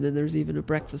room. And then there's even a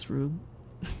breakfast room.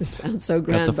 This sounds so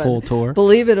grand. Got the full tour.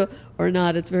 Believe it or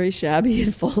not, it's very shabby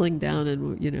and falling down.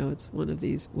 And, it's one of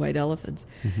these white elephants.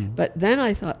 Mm-hmm. But then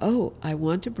I thought, I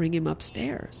want to bring him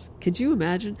upstairs. Could you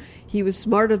imagine? He was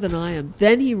smarter than I am.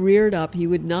 Then he reared up. He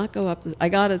would not go up. I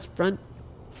got his front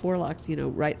forelocks,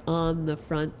 right on the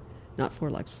front, not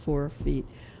forelocks, 4 feet,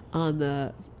 on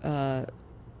the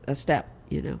a step,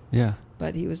 Yeah.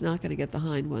 But he was not going to get the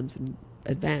hind ones and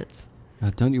advance.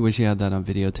 Don't you wish you had that on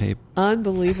videotape?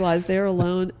 Unbelievable. I was there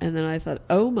alone, and then I thought,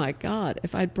 oh, my God,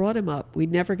 if I'd brought him up,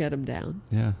 we'd never get him down.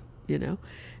 Yeah.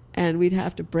 And we'd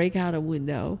have to break out a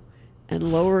window and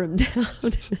lower him down.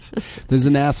 There's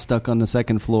an ass stuck on the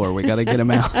second floor. We got to get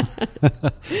him out.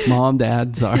 Mom,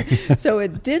 Dad, sorry. So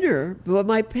at dinner,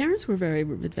 my parents were very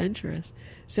adventurous.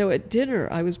 So at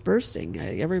dinner, I was bursting.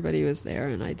 Everybody was there,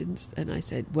 and I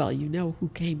said, well, who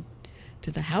came to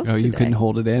the house today. You couldn't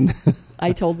hold it in?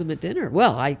 I told them at dinner.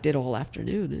 Well, I did all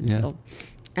afternoon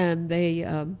and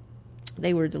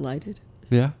they were delighted.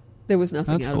 Yeah. There was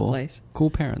nothing That's out cool. of place. Cool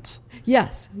parents.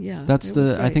 Yes, yeah.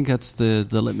 I think that's the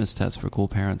litmus test for cool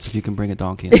parents. If you can bring a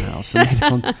donkey in the house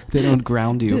and they don't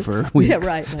ground you for weeks. Yeah,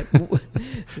 right.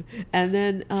 And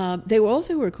then they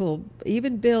were cool.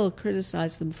 Even Bill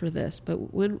criticized them for this.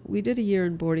 But when we did a year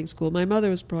in boarding school, my mother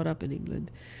was brought up in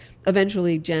England.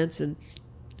 Eventually, Jansen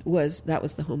was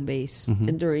the home base. Mm-hmm.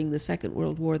 And during the Second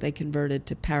World War, they converted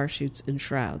to parachutes and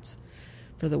shrouds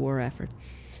for the war effort.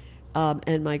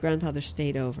 And my grandfather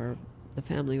stayed over. The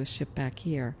family was shipped back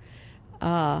here.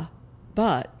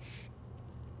 But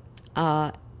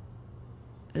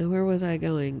Where was I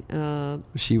going?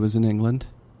 She was in England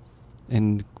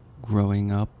and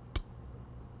growing up.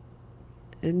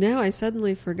 And now I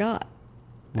suddenly forgot.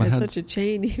 I had such a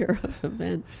chain here of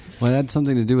events. Well, it had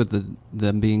something to do with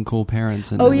them being cool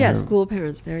parents. And Cool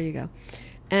parents. There you go.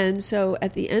 And so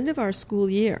at the end of our school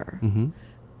year,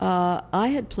 I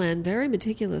had planned very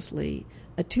meticulously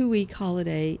a 2-week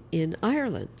holiday in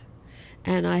Ireland.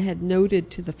 And I had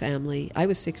noted to the family, I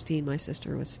was 16, my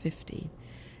sister was 15.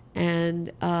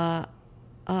 And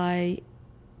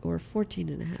or 14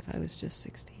 and a half, I was just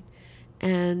 16.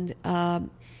 And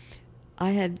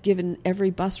I had given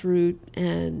every bus route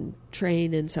and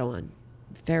train and so on,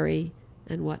 ferry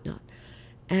and whatnot.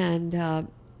 And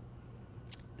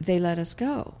they let us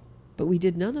go. But we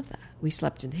did none of that. We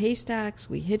slept in haystacks,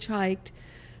 we hitchhiked.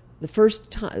 The first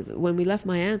time, when we left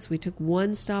my aunt's, we took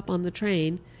one stop on the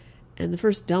train, and the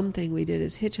first dumb thing we did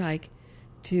is hitchhike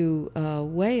to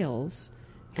Wales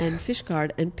and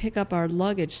Fishguard and pick up our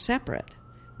luggage separate,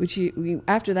 which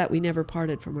after that we never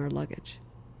parted from our luggage.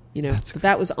 But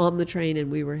that was on the train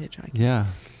and we were hitchhiking. Yeah.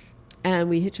 And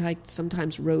we hitchhiked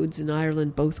sometimes roads in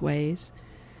Ireland both ways,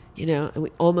 and we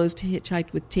almost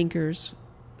hitchhiked with tinkers,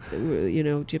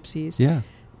 gypsies. Yeah.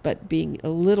 But being a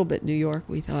little bit New York,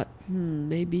 we thought,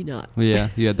 maybe not. Well, yeah,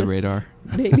 you had the radar.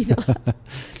 Maybe not.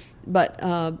 But,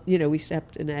 we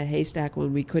stepped in a haystack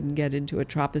when we couldn't get into a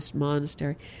Trappist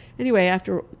monastery. Anyway,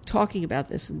 after talking about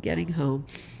this and getting home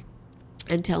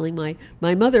and telling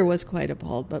my mother was quite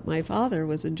appalled, but my father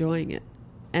was enjoying it.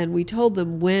 And we told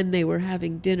them when they were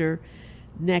having dinner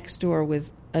next door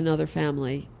with another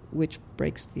family, which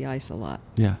breaks the ice a lot.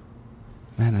 Yeah.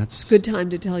 Man, it's a good time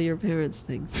to tell your parents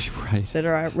things that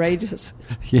are outrageous.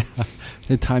 Yeah.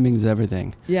 The timing's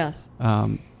everything. Yes.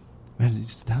 Man,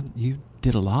 you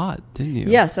did a lot, didn't you?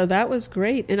 Yeah, so that was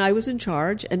great. And I was in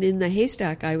charge. And in the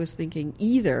haystack, I was thinking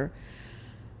either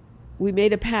we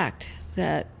made a pact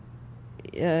that,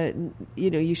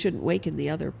 you shouldn't waken the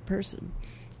other person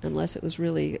unless it was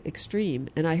really extreme.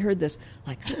 And I heard this,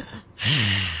 like,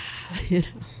 and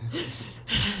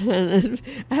then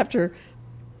after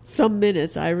some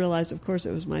minutes, I realized, of course,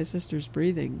 it was my sister's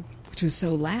breathing, which was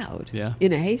so loud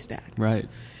in a haystack. Right.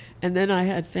 And then I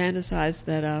had fantasized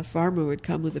that a farmer would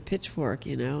come with a pitchfork,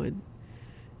 and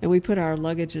we put our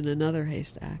luggage in another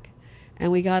haystack.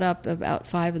 And we got up about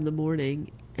 5 a.m.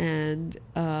 and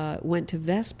went to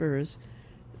Vespers.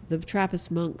 The Trappist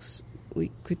monks,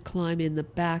 we could climb in the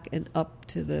back and up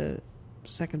to the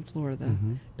second floor of the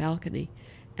balcony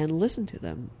and listen to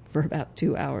them for about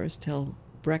 2 hours till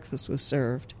breakfast was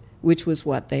served, which was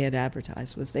what they had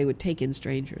advertised, was they would take in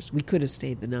strangers. We could have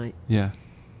stayed the night. Yeah.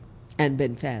 And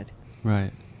been fed.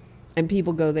 Right. And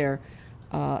people go there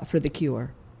for the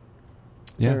cure.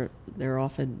 Yeah. There are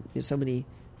often so many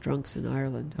drunks in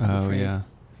Ireland. Oh, yeah.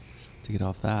 To get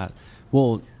off that.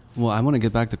 Well, I want to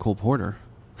get back to Cole Porter.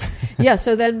 Yeah,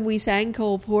 so then we sang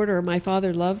Cole Porter. My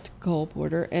father loved Cole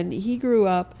Porter, and he grew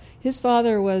up. His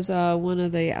father was one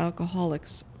of the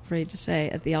alcoholics, afraid to say,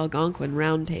 at the Algonquin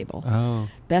Round Table. Oh.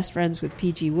 Best friends with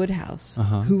P.G. Woodhouse,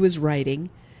 who was writing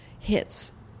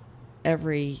hits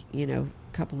every,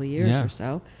 couple of years or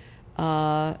so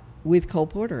with Cole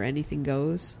Porter. Anything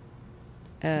Goes.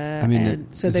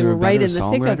 And so they were right in the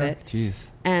thick of it. Jeez.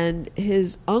 And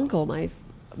his uncle, my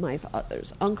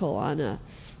father's uncle on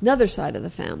another side of the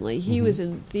family, he was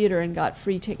in theater and got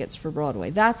free tickets for Broadway.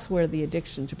 That's where the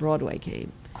addiction to Broadway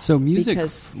came. So music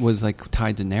was like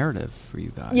tied to narrative for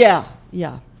you guys. Yeah,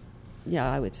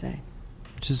 I would say.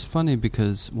 Which is funny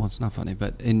because, well, it's not funny,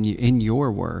 but in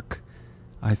your work,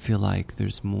 I feel like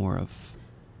there's more of...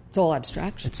 It's all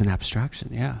abstraction. It's an abstraction,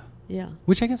 yeah. Yeah.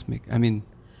 Which I guess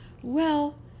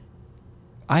Well...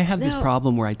 I have this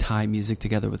problem where I tie music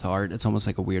together with art. It's almost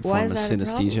like a weird form of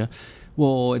synesthesia.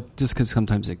 Well, just because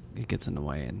sometimes it gets in the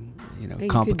way and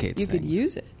complicates things. You could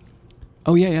use it.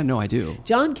 Oh, yeah, no, I do.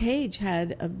 John Cage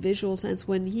had a visual sense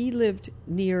when he lived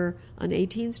on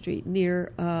 18th Street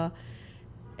near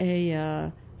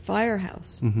a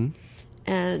firehouse. Mm-hmm.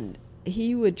 And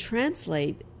he would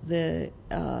translate the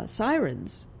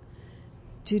sirens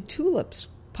to tulips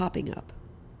popping up.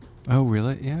 Oh,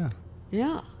 really? Yeah.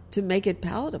 Yeah, to make it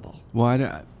palatable.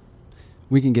 Well,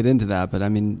 we can get into that, but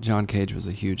John Cage was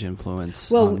a huge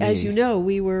influence on me. As you know,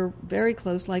 we were very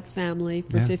close, like family,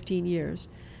 for 15 years.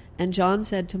 And John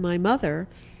said to my mother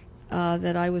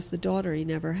that I was the daughter he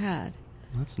never had.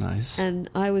 That's nice. And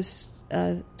I was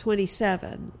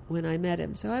 27 when I met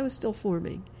him, so I was still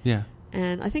forming. Yeah.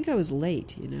 And I think I was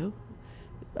late,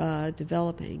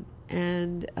 developing.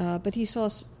 And but he saw...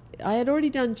 I had already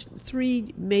done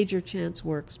 3 major chance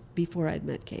works before I'd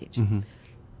met Cage and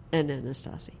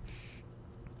Anastasia.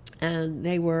 And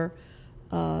they were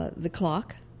the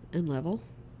clock and level,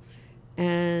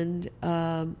 and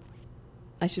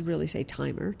I should really say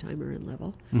timer and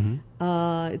level. Mm-hmm.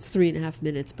 It's 3.5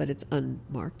 minutes, but it's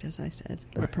unmarked, as I said,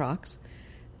 but Right. approx.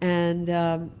 And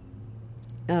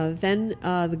then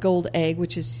the gold egg,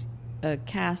 which is a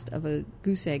cast of a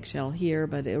goose egg shell here,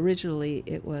 but originally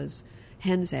it was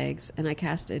hen's eggs, and I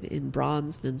cast it in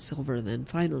bronze, then silver, then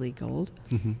finally gold,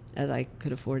 Mm-hmm. as I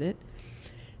could afford it.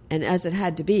 And as it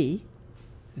had to be,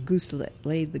 a goose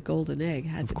laid the golden egg,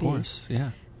 had to Of be. course,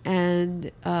 yeah.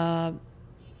 And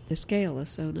the scale is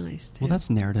so nice, too. Well, that's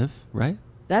narrative, right?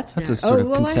 That's a sort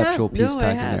of conceptual piece I tied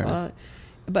to have. narrative.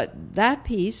 But that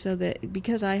piece, so that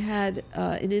because I had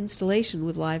an installation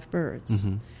with live birds,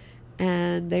 Mm-hmm.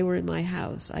 and they were in my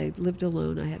house. I lived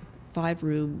alone. I had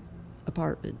 5-room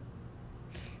apartment,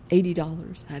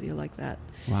 $80. How do you like that?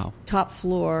 Wow. Top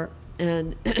floor,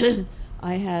 and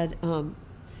I had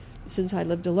since I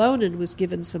lived alone and was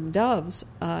given some doves,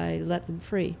 I let them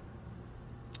free,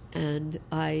 and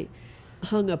I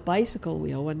hung a bicycle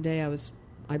wheel. One day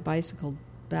I bicycled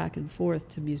back and forth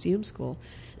to museum school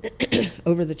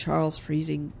over the Charles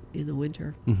freezing in the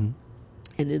winter Mm-hmm.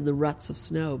 and in the ruts of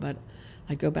snow, but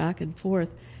I'd go back and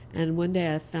forth, and one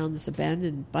day I found this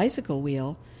abandoned bicycle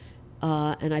wheel,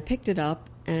 and I picked it up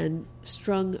and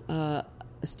strung a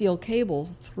steel cable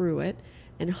through it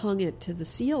and hung it to the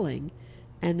ceiling,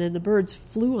 and then the birds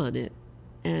flew on it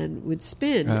and would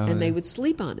spin, and they would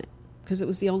sleep on it because it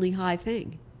was the only high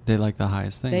thing. They like the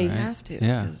highest thing, They right? have to,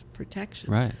 Yeah. because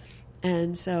protection. Right.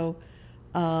 And so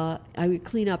I would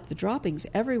clean up the droppings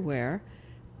everywhere,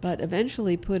 but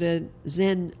eventually put a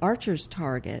Zen archer's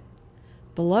target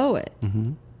below it,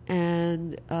 Mm-hmm.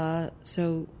 and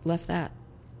so left that.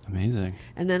 Amazing.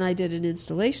 And then I did an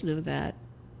installation of that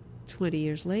 20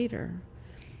 years later.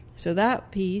 So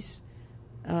that piece,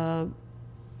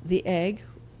 the egg,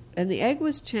 and the egg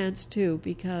was chance too,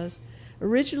 because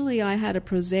originally I had a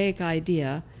prosaic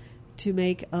idea to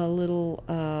make a little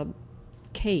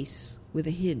case with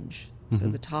a hinge, so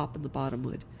Mhm. the top and the bottom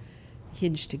would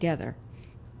hinge together.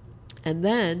 And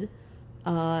then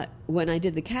when I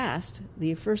did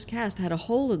the first cast had a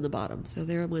hole in the bottom, so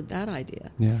there went that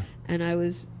idea. Yeah. And I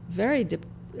was very,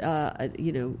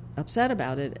 upset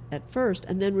about it at first,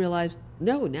 and then realized,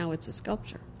 no, now it's a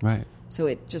sculpture. Right. So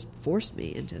it just forced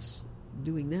me into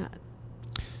doing that.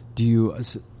 Do you,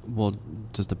 well,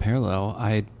 just a parallel,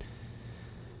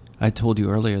 I told you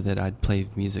earlier that I'd play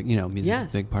music, music Yes.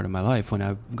 is a big part of my life. When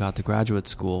I got to graduate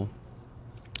school,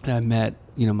 and I met,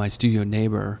 my studio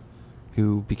neighbor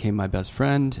who became my best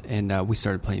friend, and we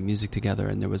started playing music together,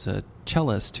 and there was a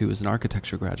cellist who was an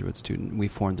architecture graduate student. We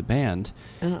formed a band,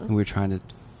 and we were trying to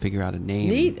figure out a name.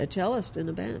 Neat, a cellist in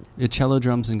a band. Cello,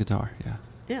 drums, and guitar, yeah.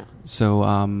 Yeah.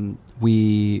 So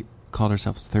we called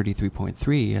ourselves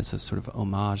 33.3 as a sort of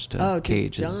homage to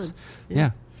Cage's. John.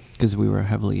 Yeah, because we were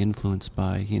heavily influenced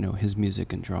by, his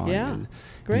music and drawing and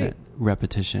great. that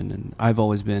repetition. And I've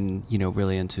always been,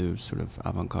 really into sort of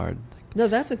avant-garde. No,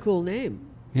 that's a cool name.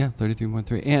 Yeah,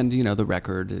 33.3. And, the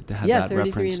record, it had that 33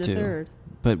 reference and a too. third.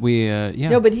 But we, yeah.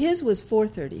 No, but his was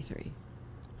 433.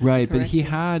 Right, but correct he you.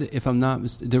 had, if I'm not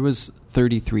mistaken, there was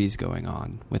 33s going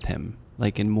on with him,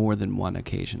 like in more than one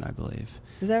occasion, I believe.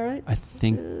 Is that right? I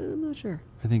think I'm not sure.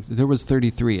 there was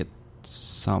 33 at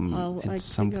some. I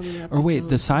some think I'm gonna have or to wait, tell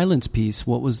the him. silence piece.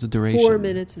 What was the duration? 4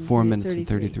 minutes and 4 minutes and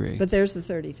 33. But there's the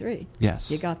 33. Yes,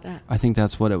 You got that. I think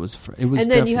that's what it was. It was, And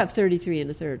then you have 33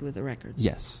 and a third with the records.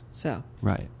 Yes, So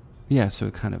right. Yeah, so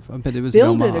it kind of. But it was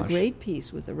Bill an did a homage. great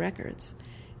piece with the records,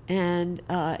 and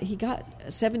he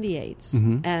got 78s,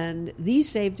 Mhm. and these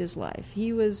saved his life. He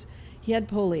had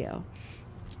polio,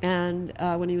 and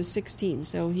when he was 16,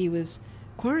 so he was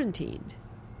quarantined.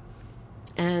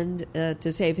 And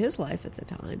to save his life at the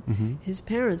time, Mhm. his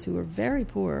parents, who were very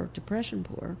poor, depression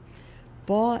poor,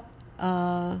 bought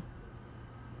a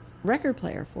record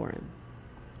player for him.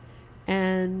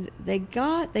 And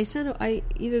they sent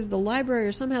either the library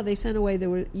or somehow they sent away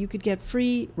you could get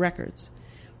free records,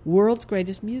 world's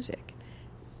greatest music.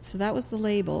 So that was the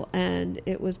label, and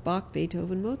it was Bach,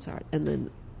 Beethoven, Mozart, and then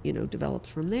developed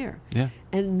from there. Yeah,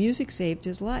 And music saved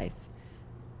his life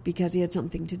because he had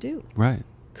something to do, right.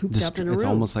 cooped up in a room. It's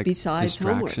almost like besides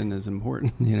distraction homework. is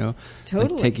important,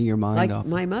 Totally. like taking your mind like off.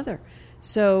 my mother.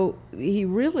 So he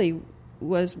really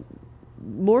was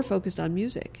more focused on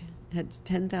music. Had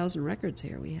 10,000 records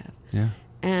here we have. Yeah.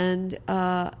 And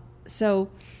so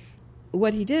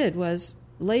what he did was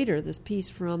later, this piece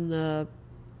from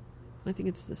I think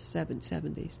it's the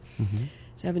 70s, Mm-hmm.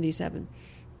 77.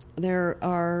 There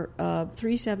are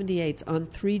 3 78s on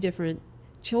 3 different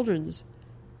children's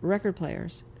record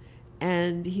players.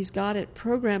 and he's got it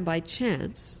programmed by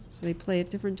chance, so they play at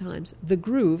different times, the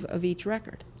groove of each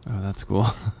record. Oh, that's cool.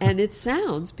 And it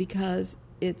sounds, because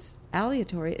it's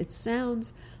aleatory, it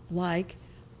sounds like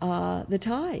the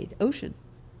tide, ocean,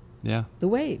 Yeah. the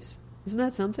waves. Isn't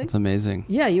that something? It's amazing.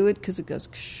 Yeah, you would, because it goes,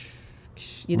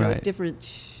 Right.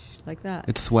 different like that.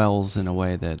 It swells in a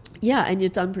way that, Yeah, and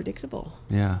it's unpredictable.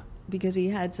 yeah. Because he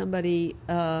had somebody,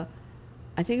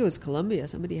 I think it was Columbia,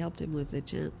 somebody helped him with the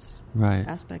chance Right.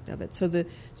 aspect of it. So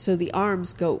the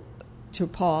arms go to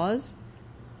pause,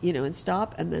 and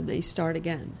stop, and then they start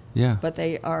again. Yeah. But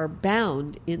they are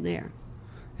bound in there.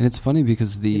 And it's funny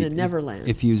because In a Neverland.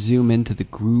 if you zoom into the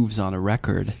grooves on a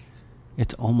record,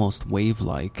 it's almost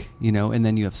wave-like, and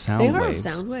then you have sound They waves. are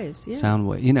sound waves, yeah. Sound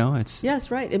wave, it's...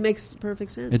 Yes, right. It makes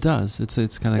perfect sense. It does. It's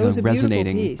kind It of was a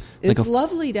resonating. beautiful piece. Like It's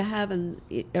lovely to have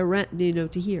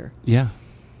to hear. Yeah,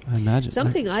 I imagine.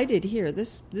 Something I did here,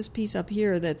 this piece up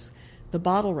here, that's the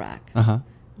bottle rack Uh-huh.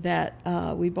 that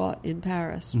we bought in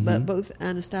Paris. Mm-hmm. But both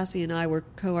Anastasia and I were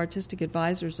co-artistic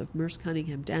advisors of Merce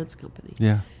Cunningham Dance Company.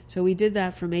 Yeah. So we did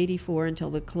that from 1984 until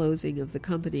the closing of the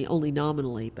company, only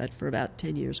nominally, but for about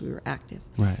 10 years we were active.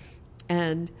 Right.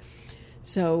 And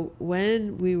so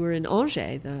when we were in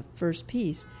Angers, the first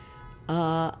piece,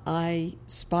 I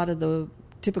spotted the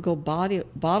typical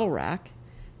bottle rack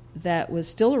that was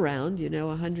still around,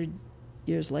 100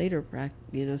 years later,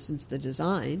 since the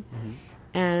design. Mm-hmm.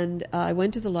 And I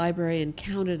went to the library and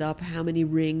counted up how many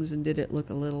rings, and did it look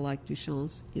a little like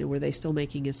Duchamp's? Were they still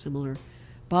making a similar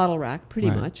bottle rack? Pretty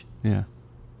Right. much. Yeah.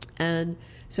 And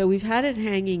so we've had it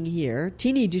hanging here.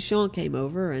 Teenie Duchamp came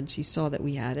over, and she saw that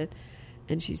we had it.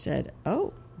 And she said,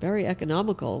 "Oh, very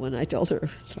economical," when I told her it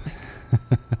was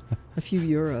like a few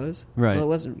euros. Right. Well, it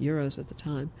wasn't euros at the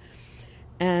time.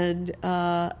 And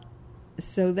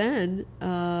so then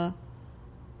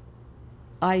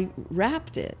I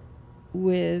wrapped it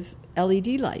with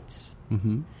LED lights.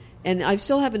 Mm-hmm. And I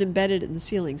still have it embedded in the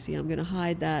ceiling. See, I'm going to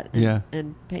hide that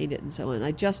and paint it and so on.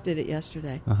 I just did it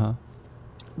yesterday. Uh-huh.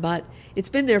 But it's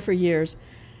been there for years,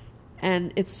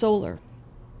 and it's solar.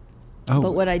 Oh.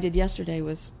 But what I did yesterday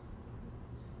was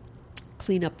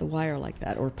clean up the wire like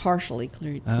that, or partially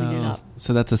clean it up.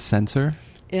 So that's a sensor?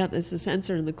 Yeah, it's the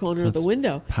sensor in the corner So of the it's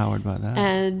window. Powered by that.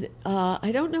 And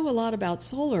I don't know a lot about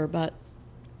solar, but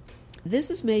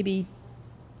this is maybe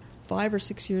 5 or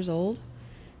 6 years old.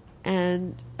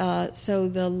 And so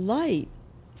the light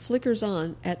flickers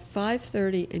on at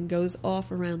 5:30 and goes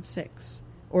off around 6,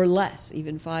 or less,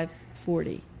 even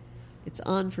 5:40. It's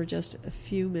on for just a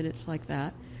few minutes like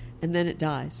that, and then it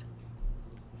dies.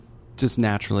 Just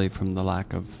naturally from the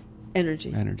lack of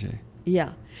Energy.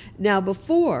 Yeah. Now,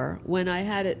 before, when I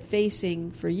had it facing,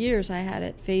 for years, I had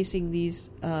it facing these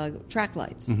track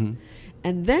lights. Mm-hmm.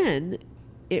 And then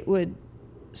it would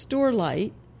store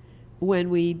light when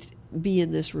we'd be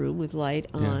in this room with light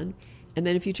on. Yeah. And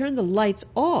then if you turn the lights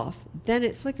off, then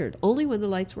it flickered. Only when the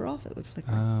lights were off it would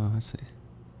flicker. Oh, I see.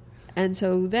 And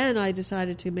so then I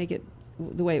decided to make it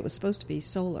the way it was supposed to be,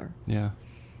 solar. Yeah.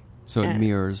 So it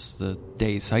mirrors the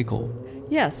day cycle.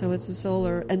 Yeah, so it's a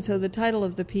solar. And so the title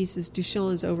of the piece is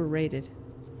Duchamp is Overrated.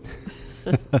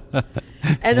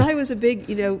 And I was a big,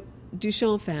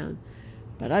 Duchamp fan.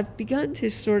 But I've begun to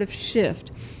sort of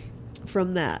shift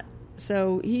from that.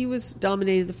 So he was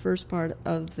dominated the first part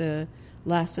of the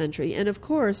last century. And of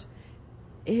course,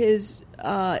 his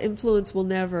influence will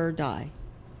never die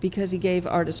because he gave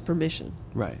artists permission.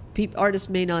 Right. Artists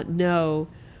may not know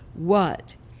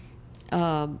what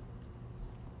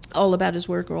all about his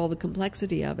work or all the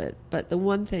complexity of it, but the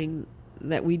one thing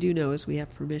that we do know is we have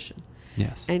permission.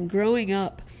 Yes. And growing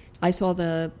up, I saw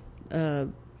the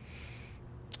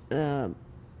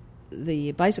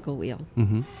bicycle wheel.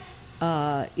 Mm-hmm.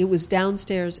 It was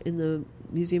downstairs in the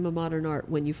Museum of Modern Art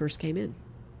when you first came in.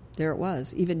 There it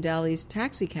was. Even Dali's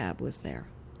taxi cab was there.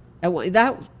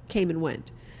 That came and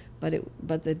went, but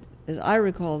as I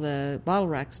recall, the bottle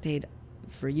rack stayed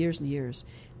for years and years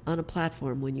on a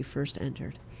platform when you first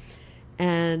entered.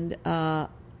 And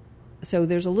so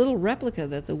there's a little replica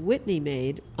that the Whitney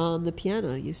made on the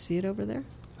piano. You see it over there?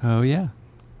 Oh, yeah.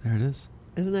 There it is.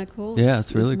 Isn't that cool? Yeah,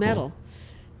 it's really cool. metal.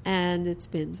 And it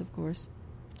spins, of course.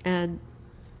 And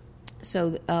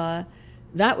so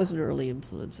that was an early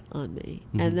influence on me.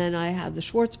 Mm-hmm. And then I have the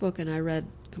Schwartz book, and I read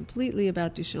completely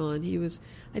about Duchamp.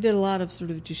 I did a lot of sort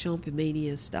of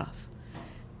Duchamp-mania stuff.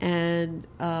 And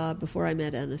before I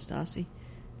met Anastasia,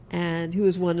 and who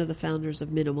was one of the founders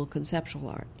of minimal conceptual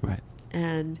art. Right.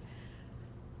 And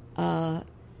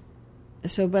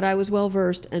but I was well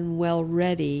versed and well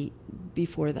ready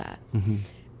before that. Mm-hmm.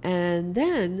 And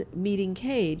then meeting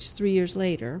Cage 3 years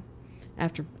later,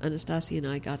 after Anastasia and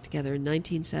I got together in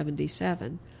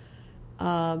 1977,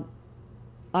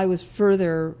 I was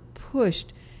further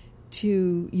pushed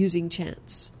to using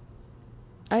chance.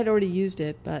 I had already used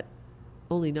it, but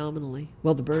only nominally.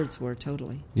 Well, the birds were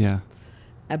totally. Yeah.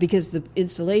 Because the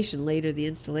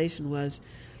installation was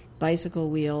bicycle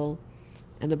wheel,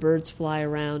 and the birds fly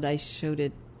around. I showed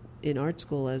it in art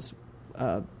school as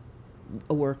a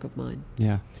work of mine.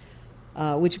 Yeah.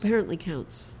 Which apparently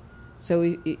counts. So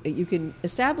you can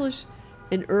establish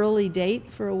an early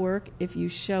date for a work if you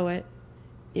show it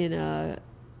in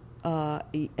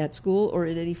at school or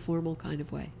in any formal kind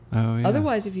of way. Oh, yeah.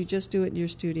 Otherwise, if you just do it in your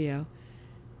studio,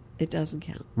 it doesn't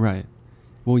count. Right.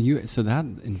 Well, so that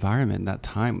environment, that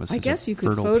time was such I guess a you could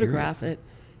fertile photograph period. it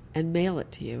and mail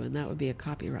it to you, and that would be a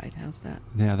copyright. How's that?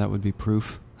 Yeah, that would be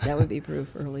proof. That would be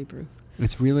proof, early proof.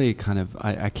 It's really kind of,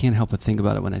 I can't help but think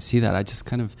about it when I see that. I just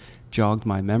kind of jogged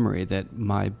my memory that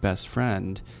my best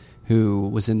friend, who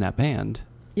was in that band,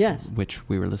 yes, which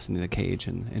we were listening to Cage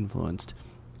and influenced,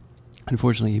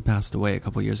 unfortunately he passed away a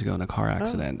couple of years ago in a car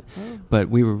accident. Oh. But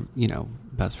we were,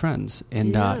 best friends.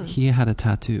 And he had a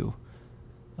tattoo.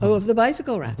 Of the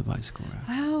bicycle rack. Of the bicycle rack.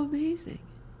 How amazing.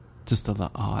 Just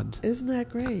the odd. Isn't that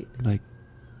great?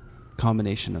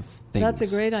 Combination of things. That's a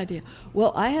great idea.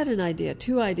 Well, I had an idea,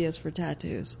 2 ideas for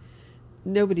tattoos.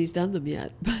 Nobody's done them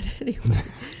yet, but anyway.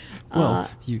 Well,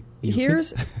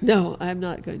 No, I'm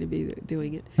not going to be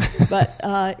doing it.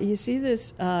 But you see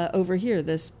this over here,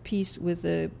 this piece with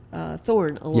the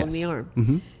thorn along the arm.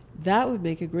 Mm-hmm. That would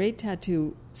make a great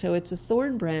tattoo. So it's a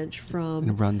thorn branch from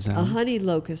it runs down. a honey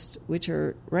locust, which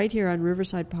are right here on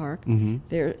Riverside Park. Mm-hmm.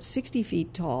 They're 60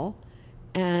 feet tall,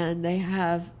 and they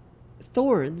have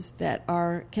thorns that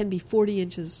can be 40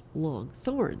 inches long.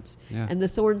 Thorns. Yeah. And the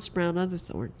thorns sprout other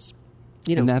thorns.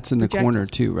 And that's in the corner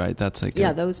too, right? That's like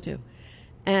those two.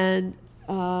 And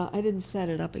I didn't set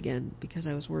it up again because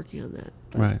I was working on that.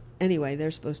 But right. Anyway,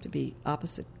 they're supposed to be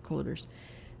opposite corners.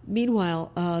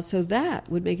 Meanwhile, so that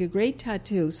would make a great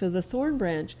tattoo. So the thorn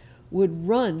branch would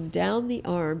run down the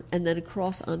arm and then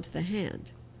across onto the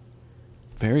hand.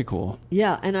 Very cool.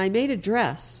 Yeah, and I made a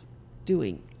dress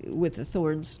with the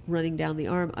thorns running down the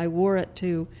arm. I wore it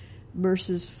to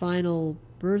Merce's final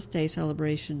birthday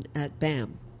celebration at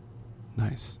BAM.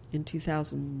 Nice. In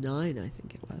 2009, I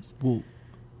think it was. Well,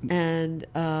 and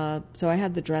so I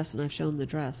had the dress, and I've shown the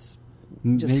dress.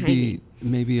 Just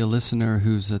maybe a listener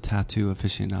who's a tattoo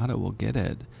aficionado will get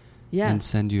it and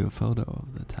send you a photo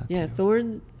of the tattoo. Yeah,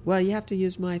 thorn. Well, you have to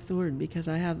use my thorn because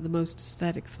I have the most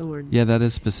aesthetic thorn. Yeah, that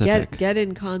is specific. Get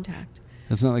in contact.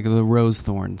 It's not like the rose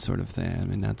thorn sort of thing. I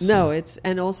mean, that's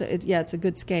it's a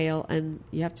good scale, and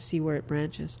you have to see where it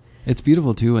branches. It's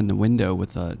beautiful too in the window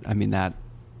with that.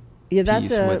 Yeah,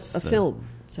 that's a film.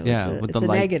 So it's a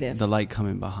light, negative. The light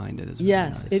coming behind it is really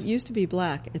nice. It used to be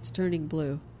black. It's turning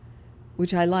blue,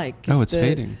 which I like. Oh, it's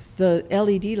fading. The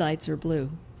LED lights are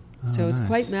blue. So it's nice.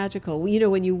 quite magical.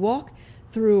 When you walk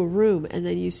through a room and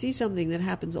then you see something that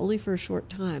happens only for a short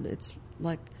time, it's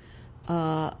like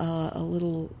a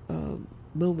little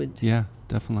moment. Yeah,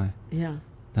 definitely. Yeah.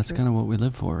 That's kind of what we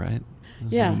live for, right?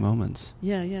 Those little moments.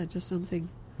 Yeah, just something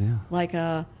like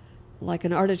an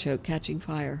artichoke catching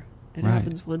fire. It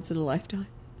happens once in a lifetime.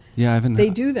 Yeah, They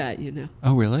do that,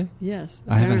 Oh, really? Yes.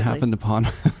 I haven't happened upon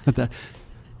that.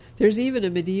 There's even a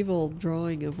medieval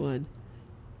drawing of one.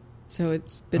 So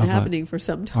it's been happening for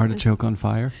some time. Artichoke on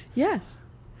fire? Yes.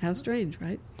 How strange,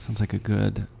 right? Sounds like a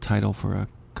good title for a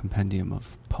compendium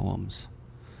of poems.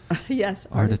 Yes,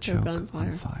 Artichoke on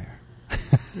Fire.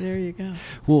 There you go.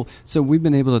 Well, so we've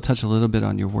been able to touch a little bit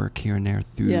on your work here and there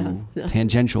through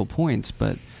tangential points,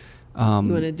 but you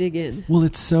want to dig in? Well,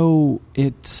 it's so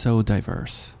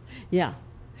diverse. Yeah.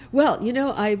 Well,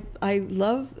 I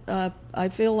love. I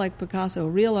feel like Picasso, a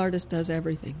real artist, does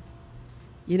everything.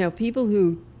 People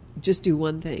who just do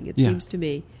one thing, it seems to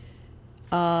me,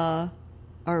 are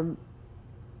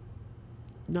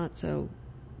not so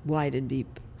wide and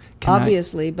deep.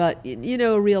 Obviously, but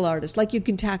a real artist, like you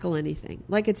can tackle anything,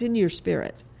 like it's in your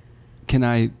spirit. Can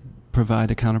I provide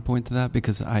a counterpoint to that?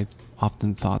 Because I've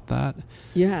often thought that.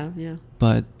 Yeah.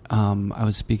 But I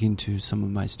was speaking to some of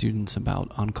my students about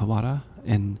Ankawara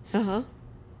and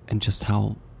just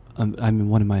how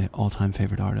one of my all-time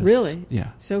favorite artists. Really?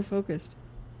 Yeah. So focused.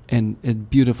 And it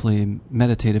beautifully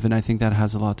meditative, and I think that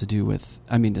has a lot to do with,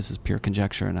 this is pure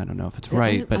conjecture, and I don't know if it's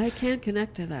right, but I can't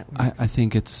connect to that word. I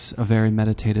think it's a very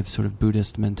meditative sort of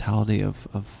Buddhist mentality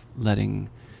of letting,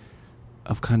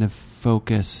 of kind of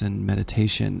focus and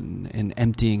meditation and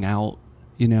emptying out,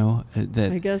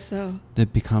 that I guess so.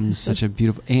 That becomes such a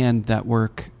beautiful, and that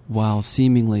work, while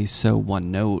seemingly so one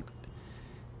note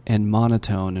and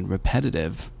monotone and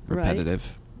repetitive, a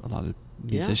lot of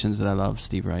musicians that I love,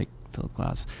 Steve Reich, Philip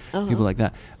Glass, people like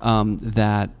that,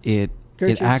 that it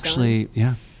Gertrude actually,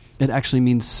 it actually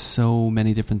means so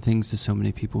many different things to so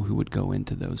many people who would go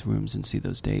into those rooms and see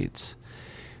those dates,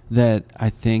 that I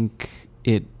think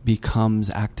it becomes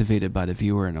activated by the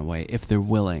viewer in a way, if they're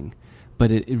willing.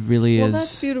 But it really is... Well,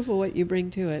 that's beautiful what you bring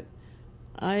to it.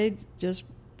 I just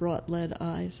brought lead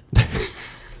eyes.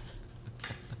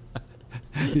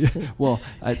 Well,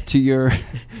 to your...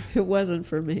 It wasn't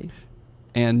for me.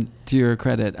 And to your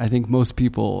credit, I think most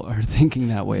people are thinking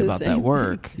that way about that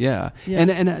work. Yeah.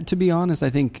 And to be honest, I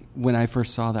think when I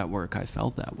first saw that work, I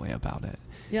felt that way about it.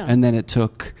 Yeah. And then it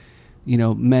took,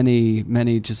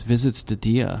 many just visits to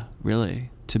Dia, really,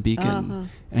 to Beacon,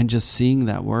 and just seeing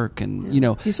that work. And,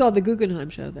 You saw the Guggenheim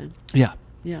show then? Yeah.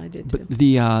 Yeah, I did too. But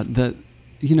the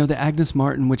Agnes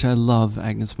Martin, which I love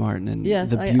Agnes Martin, and yes,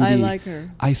 the beauty. I like her.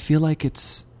 I feel like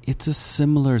it's a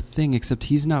similar thing, except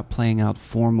he's not playing out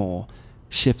formal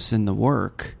shifts in the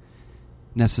work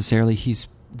necessarily. He's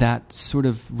that sort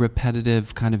of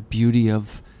repetitive kind of beauty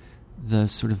of the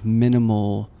sort of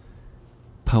minimal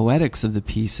poetics of the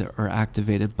piece are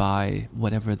activated by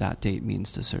whatever that date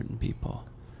means to certain people.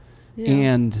 Yeah.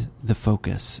 And the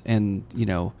focus and,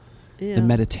 the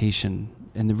meditation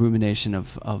and the rumination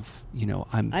of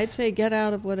I'd say get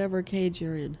out of whatever cage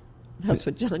you're in. That's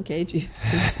what John Cage used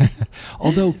to say.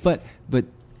 Although, but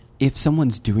if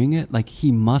someone's doing it, like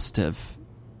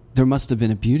there must have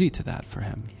been a beauty to that for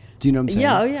him. Do you know what I'm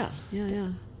saying?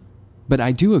 Yeah. But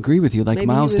I do agree with you. Like, maybe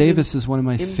Miles Davis is one of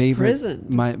my favorite. Imprisoned.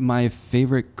 My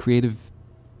favorite creative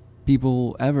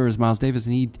people ever is Miles Davis,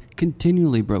 and he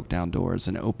continually broke down doors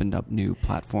and opened up new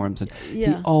platforms, and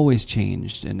he always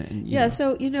changed. And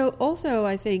so also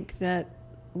I think that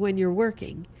when you're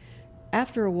working,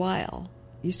 after a while,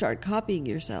 you start copying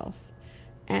yourself,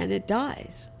 and it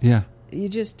dies. Yeah, you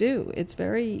just do. It's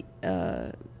very.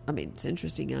 It's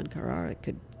interesting on Carrara. It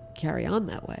could carry on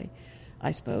that way,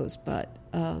 I suppose, but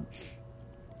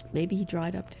maybe he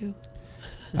dried up too.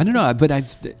 I don't know, but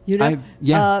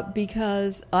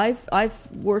because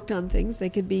I've worked on things. They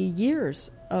could be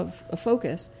years of a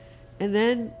focus, and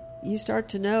then you start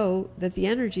to know that the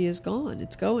energy is gone.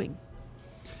 It's going,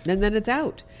 and then it's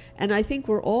out. And I think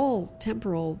we're all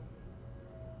temporal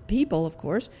people, of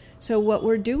course. So what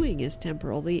we're doing is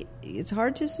temporal. It's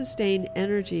hard to sustain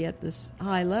energy at this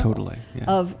high level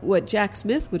of what Jack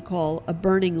Smith would call a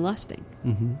burning lusting,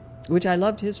 which I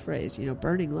loved his phrase,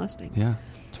 burning lusting. Yeah,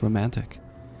 it's romantic.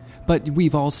 But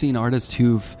we've all seen artists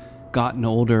who've gotten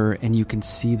older and you can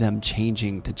see them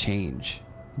changing to change.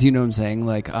 Do you know what I'm saying?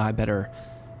 Like, I better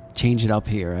change it up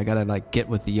here. I got to get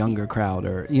with the younger crowd,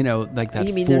 or, like that.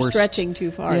 You mean forced, they're stretching too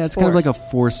far? Yeah, it's kind of like a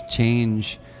forced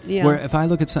change. Yeah. Where if I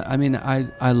look at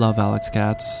I love Alex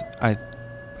Katz. I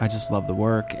just love the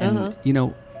work. And,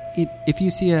 if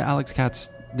you see Alex Katz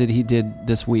that he did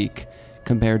this week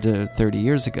compared to 30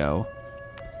 years ago.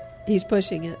 He's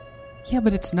pushing it. Yeah,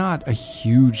 but it's not a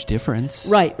huge difference.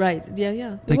 Right.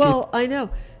 Yeah. I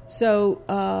know.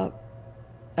 So,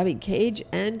 Cage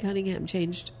and Cunningham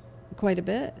changed quite a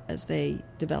bit as they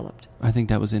developed. I think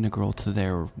that was integral to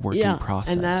their working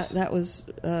process. And that was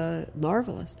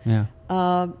marvelous.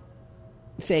 Yeah.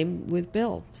 Same with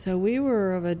Bill. So we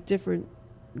were of a different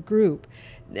group.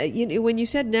 When you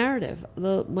said narrative,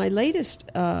 my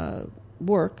latest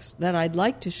works that I'd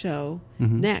like to show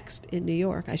next in New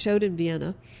York, I showed in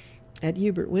Vienna at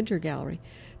Hubert Winter Gallery,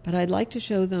 but I'd like to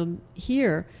show them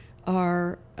here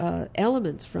are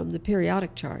elements from the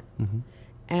periodic chart.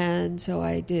 And so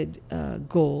I did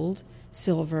gold,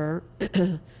 silver,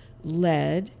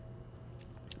 lead,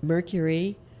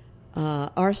 mercury,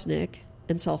 arsenic,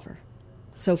 and sulfur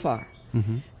so far.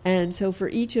 And so for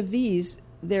each of these,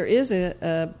 there is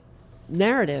a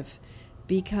narrative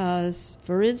because,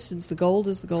 for instance, the gold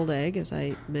is the gold egg, as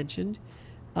I mentioned.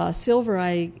 Silver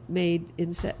I made in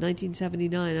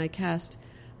 1979. I cast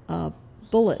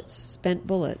bullets, spent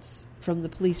bullets from the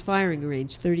police firing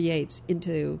range, 38s,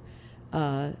 into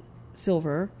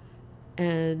silver,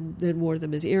 and then wore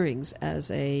them as earrings as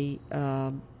a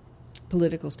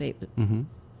political statement.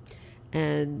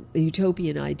 And the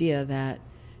utopian idea that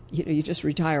you just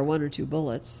retire one or two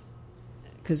bullets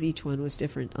because each one was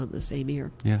different on the same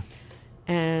ear. Yeah.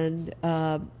 And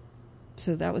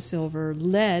so that was silver.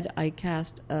 Lead, I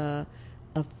cast a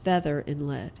feather in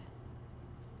lead.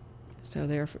 So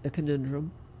there's a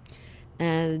conundrum.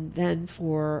 And then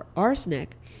for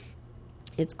arsenic,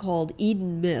 it's called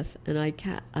Eden Myth, and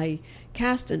I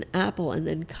cast an apple and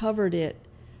then covered it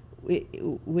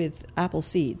with apple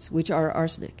seeds, which are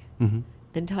arsenic,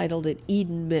 and titled it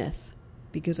Eden Myth,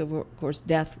 because of course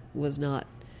death was not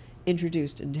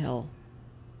introduced until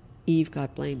Eve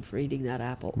got blamed for eating that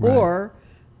apple. Right. Or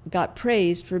got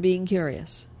praised for being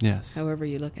curious. Yes. However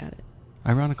you look at it.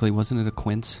 Ironically, wasn't it a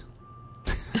quince?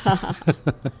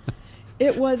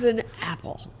 It was an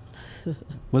apple.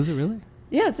 Was it really?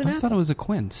 Yeah, it's an I apple. thought it was a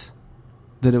quince.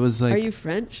 That it was like... Are you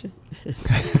French?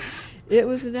 It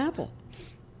was an apple.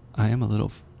 I am a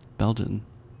little Belgian.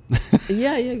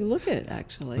 Yeah, you look it,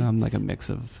 actually. I'm like a mix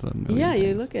of a million Yeah,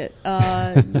 you things. look it.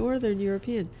 Northern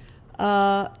European.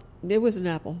 It was an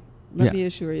apple, let me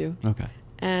assure you. Okay.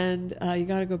 And you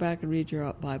got to go back and read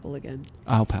your Bible again.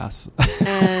 I'll pass.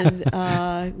 And,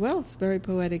 well, it's a very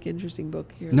poetic, interesting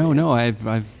book here. No, I've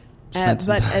spent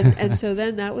some time. And so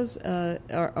then that was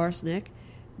arsenic.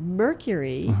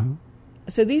 Mercury. Uh-huh.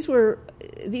 So these were,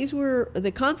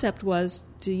 the concept was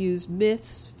to use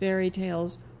myths, fairy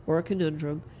tales, or a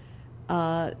conundrum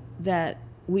that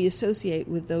we associate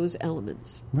with those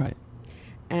elements. Right.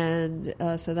 And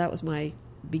so that was my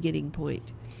beginning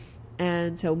point.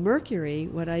 And so Mercury,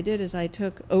 what I did is I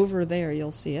took over there,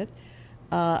 you'll see it,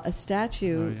 a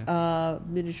statue,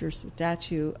 miniature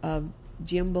statue of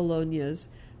Giambologna's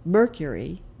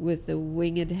Mercury with the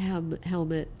winged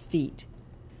helmet feet.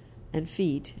 And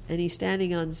he's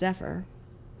standing on Zephyr,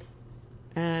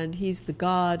 and he's the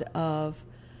god of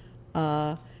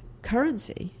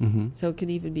currency, so it can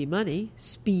even be money,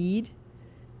 speed,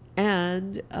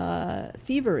 and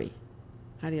thievery.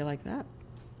 How do you like that?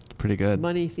 Pretty good.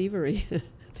 Money, thievery,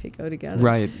 they go together.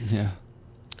 Right, yeah.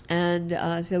 And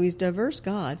so he's diverse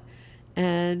god.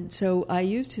 And so I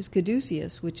used his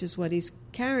caduceus, which is what he's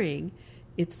carrying.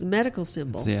 It's the medical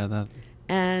symbol. Yeah, that...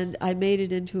 And I made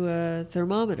it into a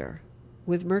thermometer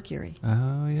with mercury.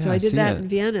 Oh, yeah. So I did see that it. in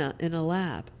Vienna in a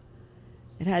lab.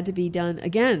 It had to be done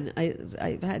again.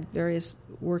 I've had various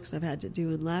works I've had to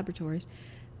do in laboratories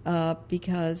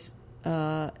because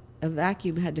a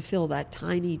vacuum had to fill that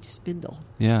tiny spindle.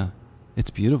 Yeah, it's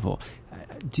beautiful.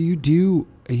 You do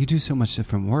so much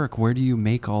different work. Where do you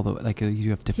make all the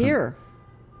you have different Here,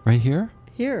 right here?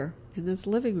 Here in this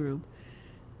living room,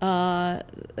 and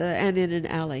in an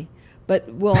alley. But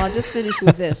I'll just finish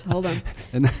with this. Hold on,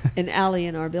 an alley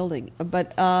in our building.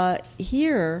 But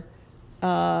here.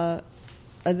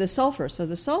 The sulfur. So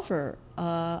the sulfur,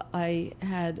 I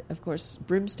had, of course,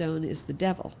 brimstone is the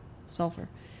devil, sulfur.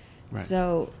 Right.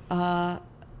 So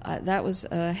that was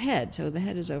a head. So the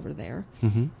head is over there.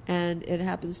 Mm-hmm. And it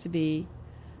happens to be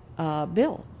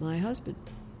Bill, my husband.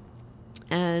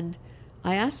 And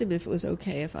I asked him if it was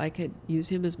okay if I could use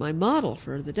him as my model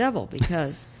for the devil,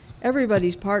 because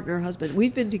everybody's partner, husband,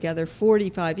 we've been together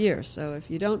 45 years. So if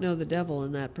you don't know the devil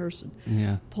in that person.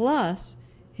 Yeah. Plus...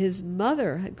 his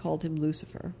mother had called him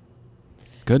Lucifer.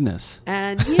 Goodness.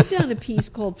 And he had done a piece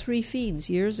called Three Fiends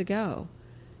years ago.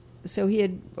 So he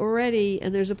had already,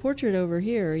 and there's a portrait over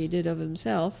here he did of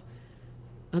himself.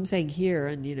 I'm saying here,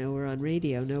 and we're on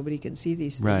radio, nobody can see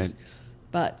these things. Right.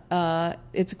 But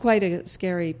it's quite a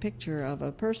scary picture of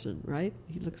a person, right?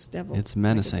 He looks devil. It's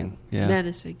menacing, yeah.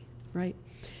 Menacing, right.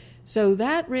 So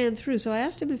that ran through. So I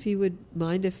asked him if he would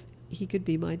mind if he could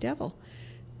be my devil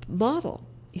model.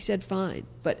 He said fine.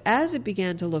 But as it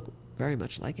began to look very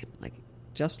much like him,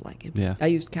 just like him, yeah. I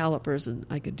used calipers and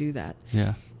I could do that.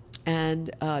 Yeah. And,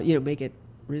 make it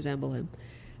resemble him.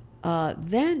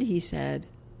 Then he said,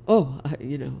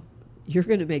 you're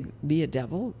going to make me a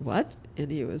devil? What? And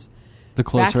he was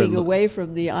backing away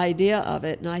from the idea of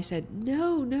it. And I said,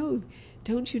 no,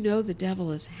 don't you know the devil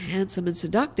is handsome and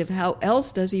seductive? How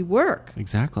else does he work?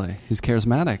 Exactly. He's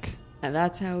charismatic. And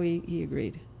that's how he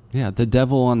agreed. Yeah, the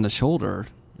devil on the shoulder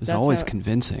is always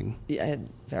convincing. Yeah, and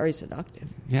very seductive.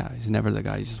 Yeah, he's never the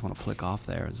guy you just want to flick off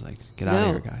there. It's like, get out of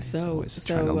here, guy. He's always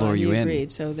trying to lure you in.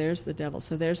 Agreed. So there's the devil.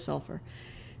 So there's sulfur.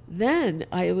 Then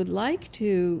I would like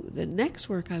to, the next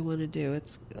work I want to do,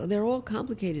 they're all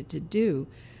complicated to do,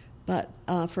 but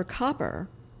for copper,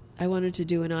 I wanted to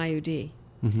do an IUD.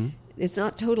 Mm-hmm. It's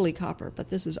not totally copper, but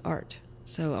this is art.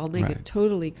 So I'll make a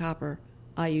totally copper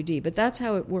IUD. But that's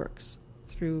how it works,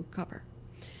 through copper.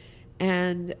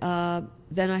 And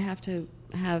then I have to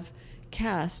have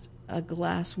cast a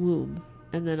glass womb,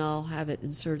 and then I'll have it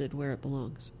inserted where it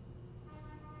belongs.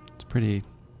 It's pretty...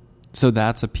 So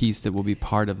that's a piece that will be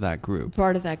part of that group.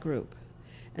 Part of that group.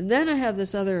 And then I have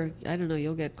this other, I don't know,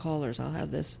 you'll get callers. I'll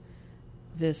have this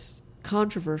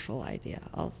controversial idea.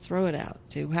 I'll throw it out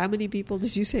to, how many people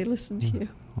did you say listen to you?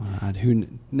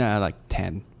 Like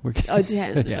 10.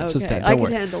 10. Yeah, okay. just 10. I could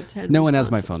handle 10 No one has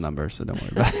my responses. phone number, so don't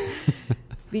worry about it.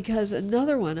 Because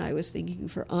another one I was thinking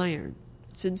for iron,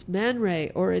 since Man Ray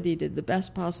already did the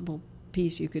best possible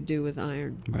piece you could do with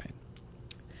iron. Right.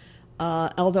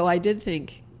 Although I did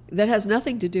think, that has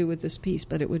nothing to do with this piece,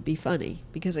 but it would be funny,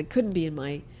 because it couldn't be in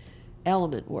my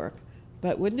element work.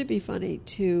 But wouldn't it be funny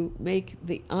to make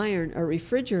the iron a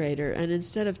refrigerator, and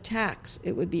instead of tacks,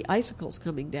 it would be icicles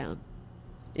coming down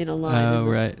in a line? Oh,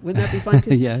 right. Wouldn't that be fun?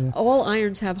 Because Yeah. all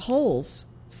irons have holes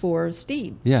for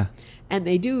steam. Yeah, And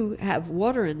they do have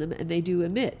water in them, and they do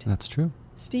emit that's true.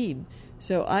 steam.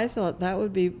 So I thought that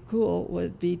would be cool,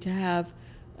 would be to have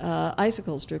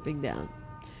icicles dripping down.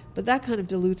 But that kind of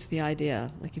dilutes the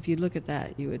idea. Like if you look at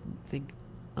that, you would think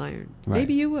iron. Right.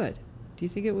 Maybe you would. Do you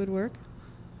think it would work?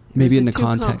 Or Maybe is in it the too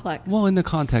context. complex? Well, in the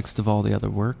context of all the other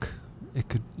work, it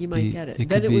could. You might get it.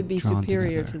 Then it would be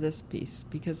superior to this piece,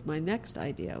 because my next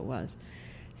idea was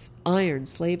iron,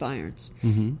 slave irons.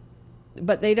 Mm-hmm.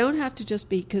 But they don't have to just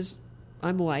be, because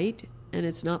I'm white and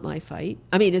it's not my fight.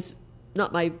 I mean, it's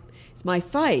my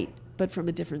fight, but from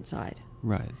a different side.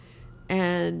 Right.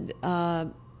 And,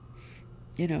 not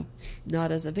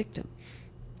as a victim.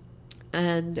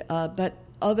 And, but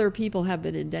other people have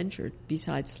been indentured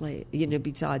besides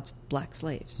black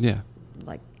slaves. Yeah.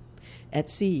 Like at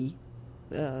sea,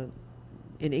 in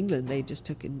England, they just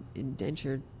took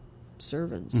indentured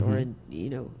servants,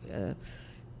 Mm-hmm.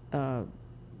 or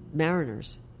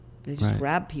mariners. They just Right.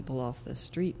 grab people off the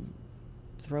street and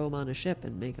throw them on a ship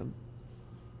and make them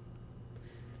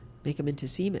into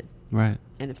seamen. Right.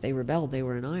 And if they rebelled, they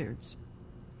were in irons.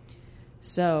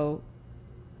 So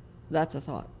that's a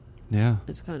thought. Yeah.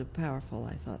 It's kind of powerful,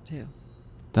 I thought, too.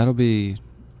 That'll be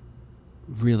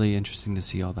really interesting to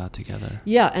see all that together.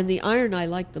 Yeah, and the iron I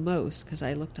liked the most, because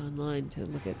I looked online to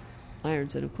look at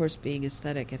irons, and of course, being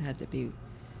aesthetic, it had to be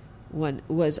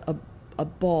was a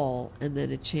ball, and then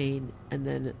a chain, and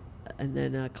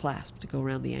then a clasp to go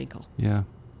around the ankle. Yeah.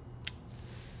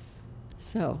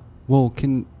 So, Well,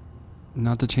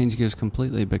 not to change gears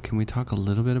completely, but can we talk a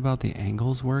little bit about the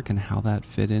angles work and how that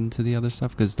fit into the other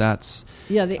stuff? Because that's...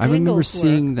 yeah, the I remember angles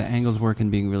seeing work. the angles work and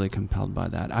being really compelled by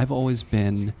that. I've always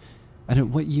been... I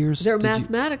don't... What years They're did you...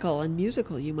 mathematical and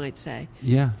musical, you might say.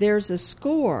 Yeah. There's a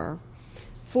score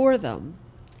for them,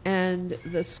 and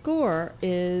the score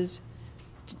is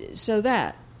so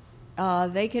that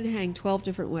they can hang 12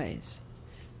 different ways.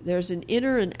 There's an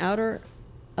inner and outer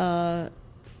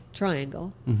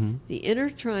triangle. Mm-hmm. The inner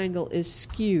triangle is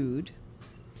skewed.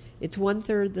 It's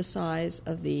 1/3 the size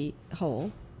of the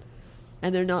hole,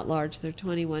 and they're not large. They're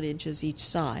 21 inches each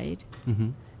side.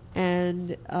 Mm-hmm.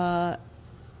 And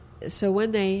so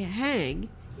when they hang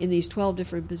in these 12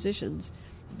 different positions,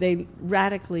 they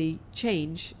radically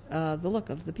change the look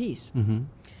of the piece. Mm-hmm.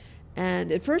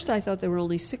 And at first I thought there were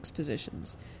only 6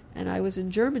 positions. And I was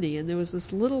in Germany, and there was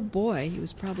this little boy. He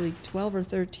was probably 12 or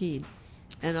 13.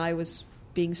 And I was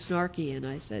being snarky, and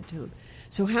I said to him,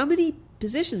 "So how many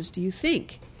positions do you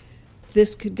think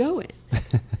this could go in?"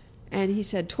 And he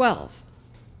said, 12.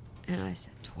 And I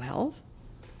said, 12?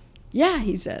 Yeah,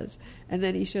 he says. And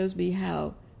then he shows me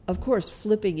how, of course,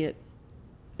 flipping it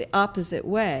the opposite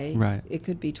way, right. It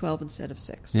could be 12 instead of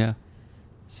 6. Yeah.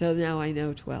 So now I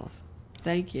know 12.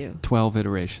 Thank you. 12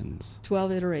 iterations.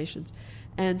 12 iterations.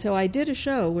 And so I did a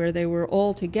show where they were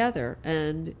all together,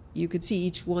 and you could see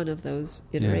each one of those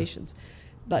iterations. Yeah.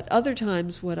 But other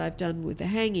times what I've done with the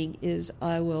hanging is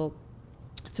I will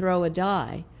throw a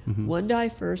die, mm-hmm. 1 die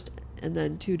first, and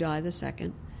then 2 die the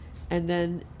second. And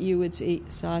then you would see,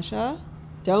 Sasha,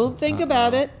 don't think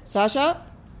about it. Sasha,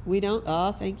 we don't.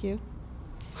 Thank you.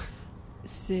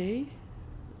 See?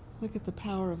 Look at the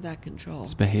power of that control.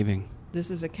 It's behaving.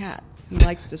 This is a cat who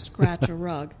likes to scratch a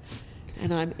rug,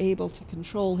 and I'm able to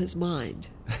control his mind.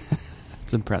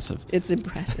 It's impressive. It's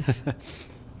impressive.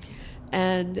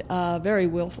 And very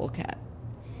willful cat.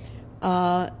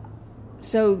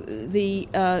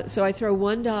 So I throw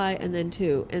 1 die and then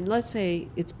 2. And let's say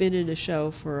it's been in a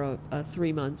show for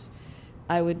 3 months.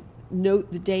 I would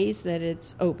note the days that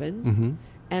it's open, mm-hmm.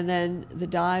 and then the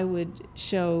die would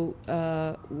show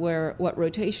what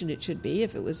rotation it should be.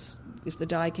 If the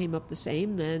die came up the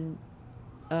same, then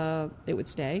it would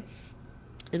stay,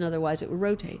 and otherwise it would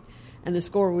rotate. And the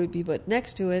score would be put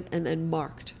next to it and then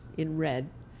marked in red.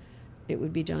 It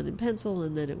would be done in pencil,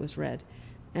 and then it was red.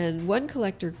 And one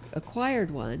collector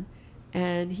acquired one,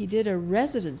 and he did a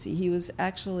residency. He was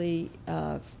actually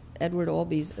Edward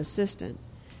Albee's assistant,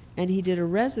 and he did a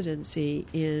residency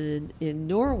in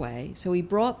Norway. So he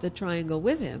brought the triangle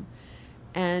with him,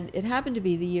 and it happened to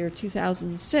be the year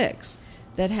 2006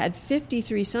 that had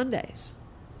 53 Sundays.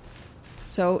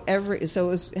 So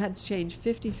it had to change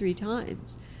 53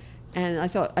 times, and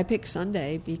I picked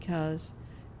Sunday because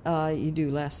you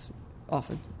do less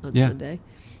often on Sunday.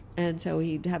 And so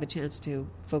he'd have a chance to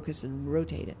focus and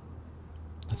rotate it.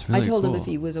 That's really I told cool. him if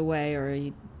he was away or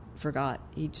he forgot,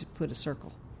 he'd put a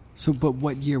circle. So, but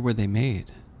what year were they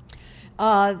made?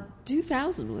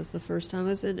 2000 was the first time. I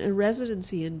was in a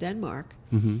residency in Denmark,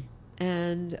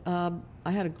 and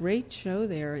I had a great show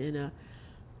there in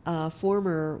a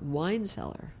former wine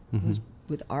cellar. It was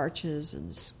with arches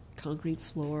and concrete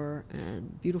floor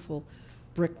and beautiful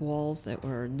brick walls that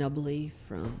were nubbly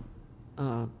from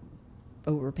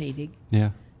overpainting.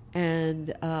 Yeah.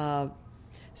 And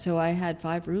so I had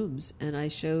 5 rooms, and I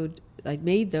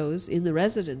made those in the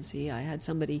residency. I had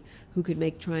somebody who could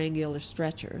make triangular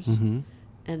stretchers, and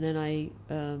then I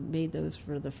made those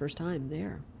for the first time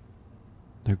there.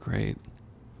 They're great.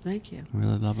 Thank you. I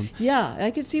really love them. Yeah,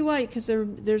 I can see why, because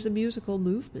there's a musical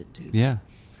movement to them. Yeah.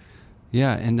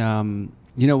 Yeah, and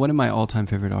one of my all-time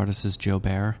favorite artists is Joe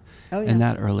Baer. Oh, yeah. And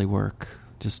that early work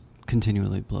just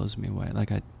continually blows me away.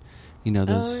 Like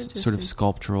those sort of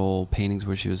sculptural paintings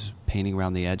where she was painting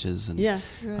around the edges. And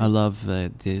yes, right. I love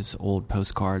these old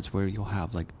postcards where you'll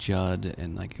have like Judd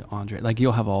and like Andre. Like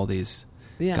you'll have all these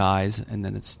guys, and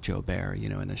then it's Joe Baer,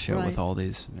 in a show with all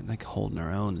these, like holding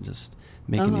her own and just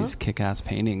making these kick-ass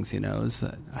paintings,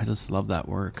 I just love that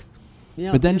work.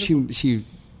 Yeah, but then beautiful. she,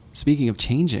 speaking of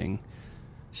changing,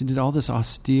 she did all this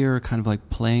austere kind of like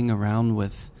playing around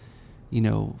with,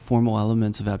 formal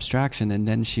elements of abstraction. And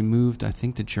then she moved, I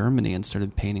think, to Germany and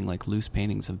started painting like loose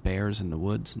paintings of bears in the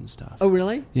woods and stuff. Oh,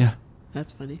 really? Yeah.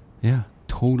 That's funny. Yeah.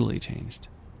 Totally changed.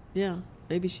 Yeah.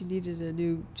 Maybe she needed a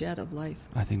new jet of life.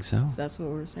 I think so. That's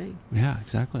what we're saying. Yeah,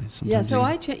 exactly. Sometimes so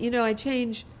I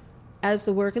change as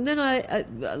the work. And then I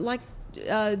like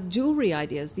jewelry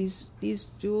ideas. These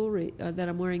jewelry that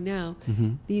I'm wearing now,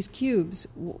 these cubes.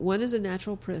 One is a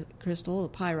natural crystal, a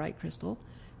pyrite crystal,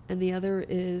 and the other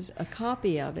is a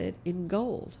copy of it in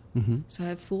gold. So I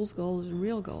have fool's gold and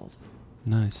real gold.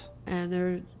 Nice. And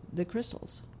they're the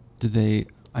crystals. Do they?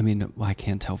 I mean, I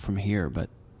can't tell from here, but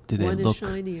do they look?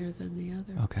 One is shinier than the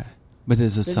other. Okay, but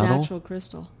is it subtle? The natural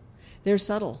crystal. They're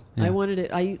subtle. Yeah. I wanted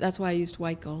it. That's why I used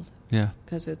white gold. Yeah.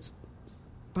 Because it's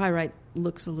pyrite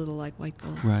looks a little like white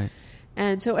gold. Right.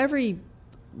 And so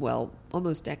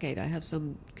almost decade, I have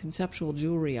some conceptual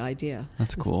jewelry idea.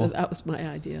 That's cool. So that was my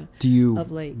idea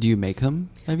of late. Do you make them?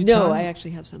 No, I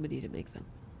actually have somebody to make them.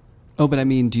 Oh, but I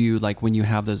mean, do you, like, when you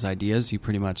have those ideas, you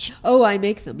pretty much... Oh, I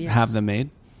make them, yes. Have them made?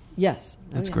 Yes.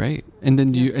 That's great. And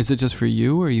then is it just for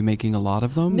you, or are you making a lot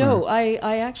of them? No,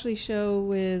 I actually show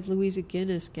with Louisa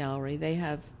Guinness Gallery. They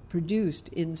have produced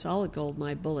in solid gold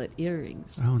my bullet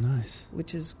earrings. Oh, nice.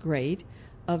 Which is great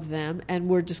of them. And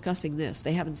we're discussing this.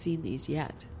 They haven't seen these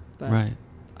yet. But right.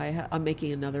 I'm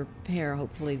making another pair.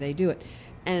 Hopefully they do it.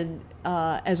 And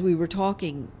as we were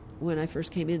talking when I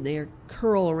first came in, they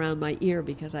curl around my ear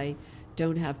because I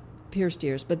don't have pierced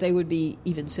ears. But they would be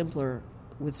even simpler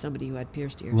with somebody who had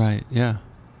pierced ears. Right, yeah.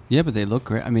 Yeah, but they look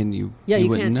great. I mean, you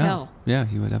wouldn't can't know. tell. Yeah,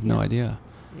 you would have no idea.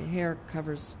 The hair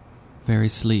covers. Very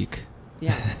sleek.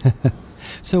 Yeah.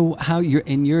 So how you're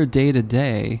in your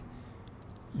day-to-day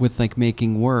with like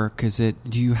making work,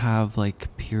 do you have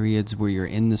like periods where you're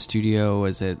in the studio?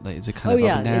 Is it kind of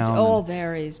up and down? It all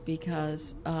varies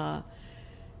because I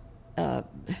do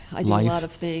a lot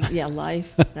of things. Yeah,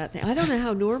 life, that thing. I don't know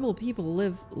how normal people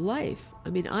live life. I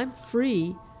mean, I'm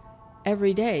free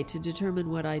every day to determine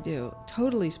what I do.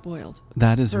 Totally spoiled.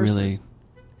 That is really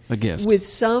a gift. With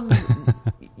some,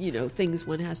 things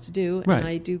one has to do. Right. And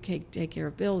I do take care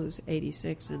of Bill, who's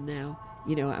 86, and now,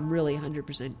 I'm really 100%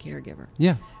 caregiver.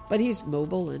 Yeah. But he's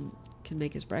mobile and can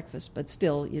make his breakfast. But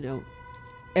still,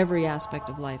 every aspect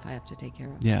of life I have to take care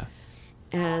of. Yeah.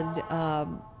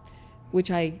 And,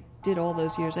 which I did all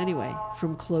those years anyway,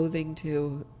 from clothing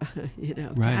to,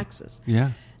 taxes.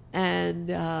 Yeah.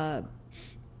 And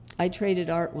I traded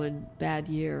art one bad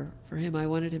year for him. I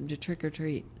wanted him to trick or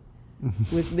treat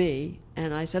with me,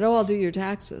 and I said, I'll do your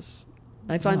taxes.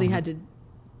 I finally had to,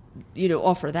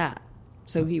 offer that,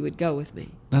 so he would go with me.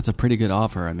 That's a pretty good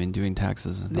offer. I mean, doing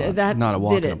taxes is not a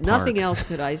walk did in it. a park. Nothing else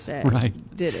could I say. Right.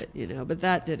 Did it, but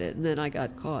that did it, and then I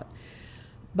got caught.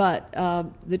 But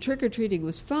the trick-or-treating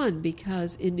was fun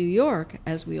because in New York,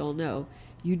 as we all know,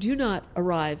 you do not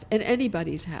arrive at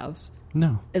anybody's house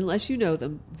unless you know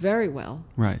them very well,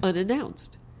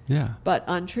 unannounced. Yeah. But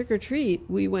on trick-or-treat,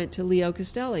 we went to Leo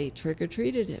Castelli,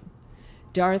 trick-or-treated him.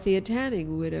 Dorothea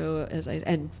Tanning, widow,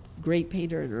 and great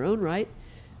painter in her own right,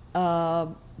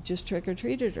 just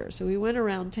trick-or-treated her. So we went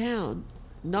around town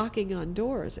knocking on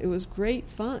doors. It was great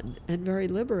fun and very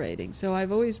liberating. So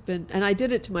I've always been, and I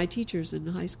did it to my teachers in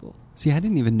high school. See, I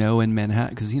didn't even know in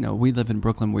Manhattan, because, we live in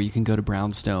Brooklyn where you can go to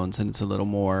brownstones and it's a little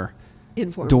more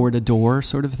informal, door-to-door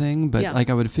sort of thing. But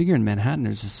I would figure in Manhattan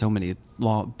there's just so many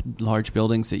large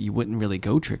buildings that you wouldn't really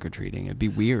go trick-or-treating. It'd be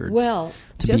weird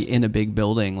to be in a big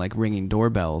building, like ringing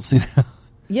doorbells,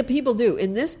 Yeah, people do.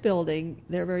 In this building,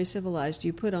 they're very civilized.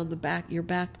 You put on your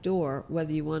back door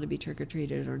whether you want to be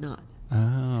trick-or-treated or not.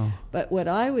 Oh. But what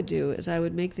I would do is I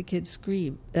would make the kids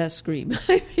scream. Scream.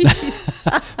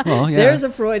 Well, yeah. There's a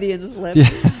Freudian slip. Yeah.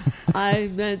 I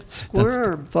meant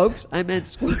squirm, folks. I meant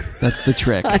squirm. That's the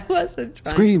trick. I wasn't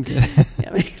trying Scream.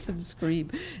 to make them scream.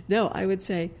 No, I would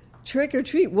say, trick or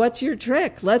treat. What's your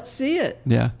trick? Let's see it.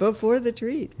 Yeah. Before the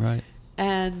treat. Right.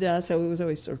 And so it was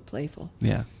always sort of playful.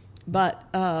 Yeah. But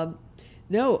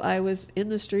no, I was in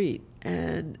the street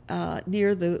and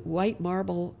near the white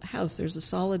marble house. There's a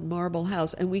solid marble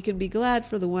house, and we can be glad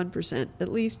for the 1%,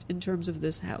 at least in terms of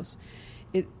this house.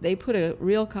 They put a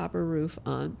real copper roof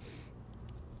on,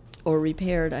 or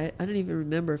repaired. I don't even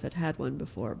remember if it had one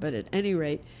before, but at any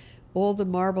rate, all the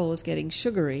marble was getting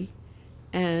sugary,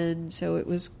 and so it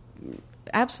was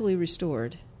absolutely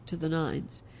restored to the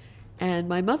nines. And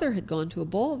my mother had gone to a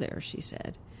ball there, she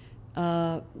said,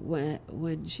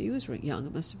 when she was young.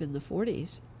 It must have been the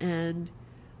 40s. And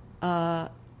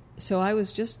so I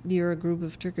was just near a group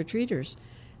of trick-or-treaters,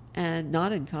 and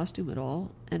not in costume at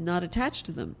all, and not attached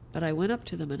to them. But I went up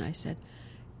to them and I said,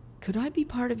 could I be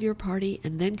part of your party,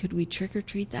 and then could we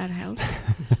trick-or-treat that house?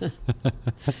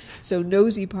 So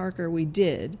Nosy Parker we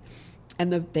did,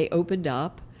 and they opened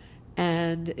up,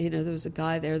 and, there was a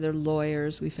guy there, they're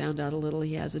lawyers. We found out a little,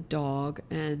 he has a dog,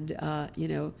 and,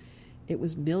 it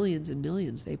was millions and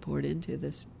millions they poured into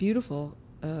this beautiful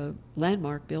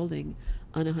landmark building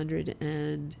on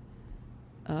 107th,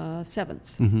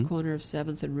 corner of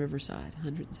 7th and Riverside,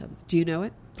 107th. Do you know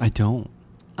it? I don't.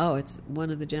 Oh, it's one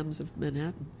of the gems of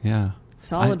Manhattan. Yeah.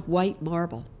 Solid white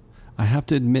marble. I have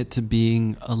to admit to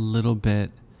being a little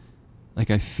bit,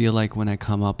 I feel like when I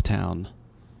come uptown,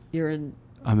 I'm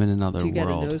in another world. Do you get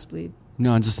a nosebleed?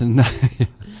 No, I'm just in.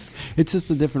 It's just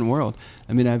a different world.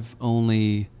 I mean, I've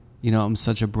only, I'm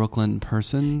such a Brooklyn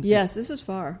person. Yes, this is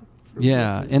far.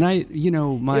 Yeah,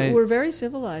 Brooklyn. and we're very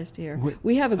civilized here.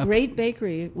 We have a great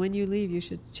bakery. When you leave, you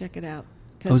should check it out.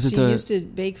 Because she used to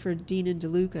bake for Dean and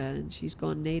DeLuca, and she's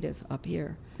gone native up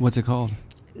here. What's it called?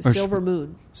 Silver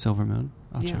Moon. Silver Moon?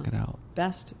 I'll check it out.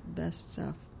 Best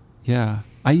stuff. Yeah.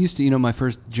 I used to, my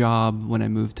first job when I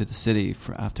moved to the city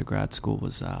after grad school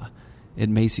was at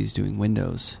Macy's doing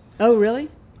windows. Oh, really?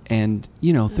 And,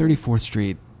 34th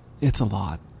Street, it's a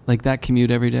lot. That commute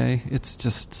every day, it's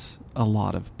just a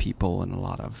lot of people and a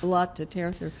lot to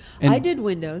tear through. And I did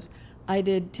windows. I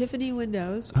did Tiffany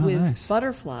windows with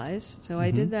butterflies. So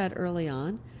I did that early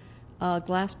on,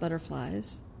 glass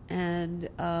butterflies. And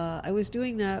I was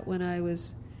doing that when I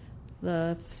was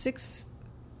the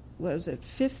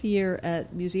fifth year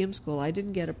at museum school. I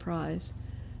didn't get a prize.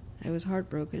 I was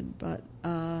heartbroken, but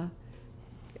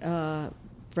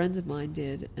friends of mine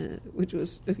did, which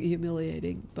was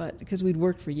humiliating. But because we'd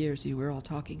worked for years, we were all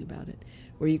talking about it,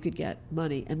 where you could get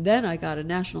money. And then I got a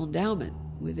National Endowment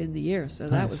within the year, so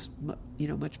that was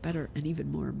much better and even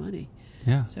more money.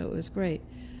 Yeah. So it was great.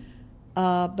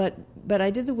 But I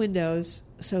did the windows.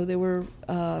 So they were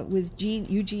with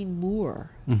Eugene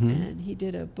Moore, and he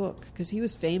did a book because he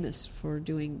was famous for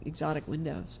doing exotic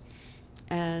windows,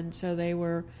 and so they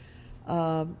were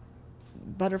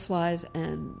butterflies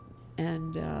and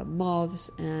moths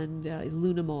and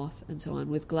Luna moth and so on,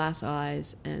 with glass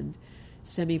eyes and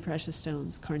semi-precious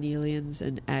stones, carnelians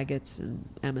and agates and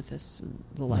amethysts and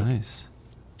the like. Nice.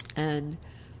 And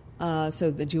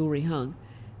so the jewelry hung.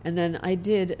 And then I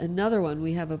did another one.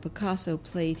 We have a Picasso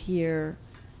plate here,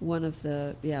 one of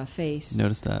the face.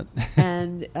 Noticed that.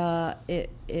 And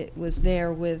it was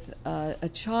there with a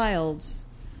child's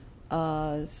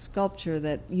sculpture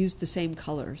that used the same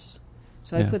colors.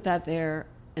 So I put that there,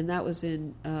 and that was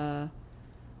in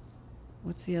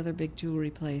what's the other big jewelry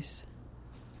place?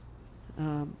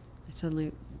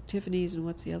 Suddenly Tiffany's, and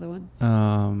what's the other one?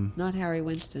 Not Harry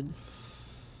Winston.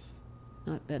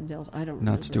 Not Bendel's. I don't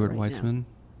remember. Not Stuart right Weitzman. Now.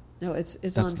 No,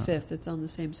 it's on Fifth. It's on the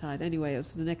same side. Anyway, it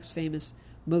was the next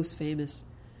most famous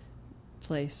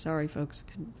place. Sorry, folks,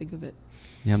 couldn't think of it.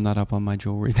 Yeah, I'm not up on my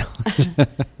jewelry.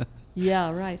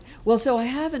 Yeah, right. Well, so I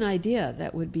have an idea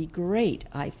that would be great,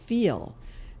 I feel.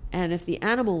 And if the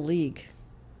Animal League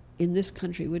in this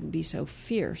country wouldn't be so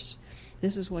fierce,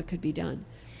 this is what could be done.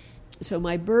 So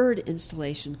my bird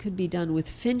installation could be done with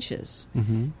finches,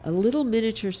 a little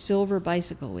miniature silver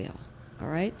bicycle wheel, all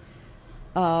right?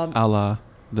 A la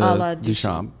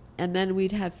Duchamp. And then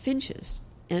we'd have finches,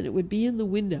 and it would be in the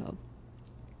window,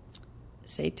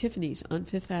 say Tiffany's on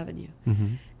Fifth Avenue.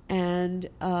 And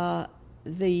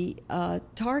the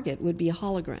target would be a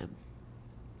hologram.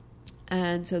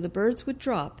 And so the birds would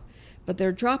drop, but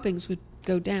their droppings would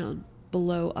go down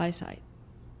below eyesight.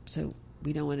 So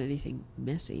we don't want anything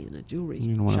messy in a jewelry shop.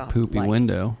 You don't want a poopy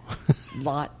window.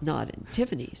 not in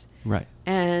Tiffany's. Right.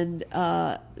 And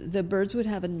the birds would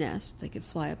have a nest. They could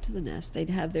fly up to the nest. They'd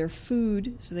have their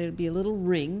food, so there would be a little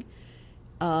ring.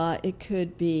 It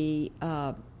could be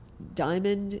a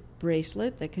diamond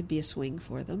bracelet that could be a swing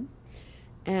for them.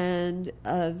 And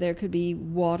there could be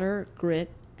water, grit,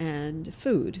 and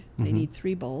food. They need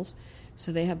 3 bowls.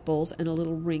 So they have bowls and a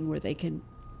little ring where they can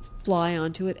fly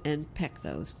onto it and peck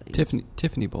those things.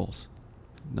 Tiffany bowls,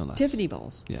 no less. Tiffany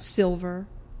bowls. Yeah. Silver.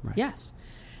 Right. Yes.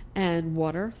 And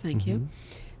water, thank you.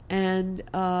 And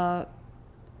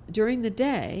during the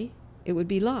day, it would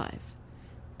be live.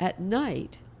 At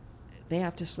night, they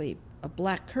have to sleep. A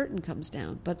black curtain comes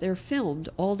down, but they're filmed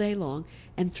all day long,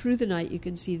 and through the night you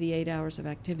can see the 8 hours of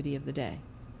activity of the day.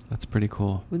 That's pretty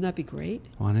cool. Wouldn't that be great?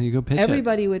 Why don't you go pitch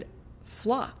Everybody would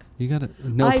flock. You got it.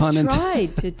 No I've pun intended.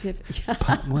 tried to tip.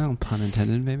 Well, pun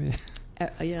intended, maybe.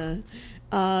 Yeah.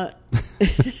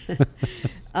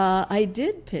 I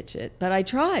did pitch it, but I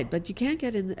tried. But you can't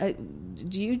get in.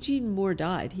 Eugene Moore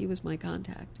died. He was my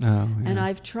contact. Oh, yeah. And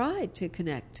I've tried to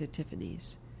connect to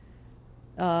Tiffany's.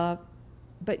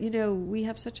 But, we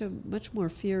have such a much more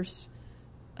fierce...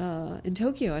 in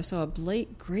Tokyo, I saw a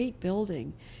great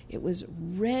building. It was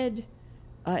red,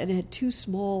 and it had 2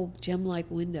 small gem-like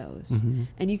windows.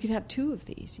 And you could have 2 of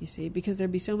these, you see, because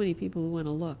there'd be so many people who want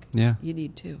to look. Yeah. You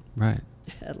need 2. Right.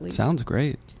 At least. Sounds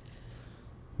great.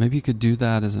 Maybe you could do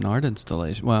that as an art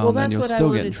installation. Well, then that's you'll what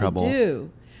still I get in wanted trouble. to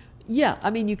do. Yeah, I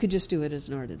mean, you could just do it as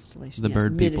an art installation. The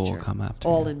bird people will miniature. come after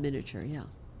All you. in miniature, yeah.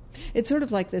 It's sort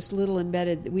of like this little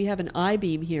embedded... We have an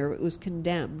I-beam here. It was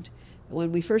condemned.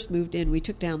 When we first moved in, we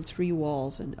took down 3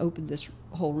 walls and opened this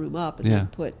whole room up and then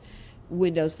put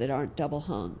windows that aren't double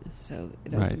hung. So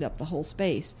it opened up the whole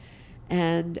space.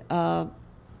 And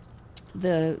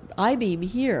the I-beam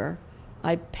here,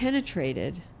 I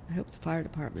penetrated... I hope the fire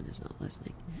department is not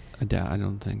listening. I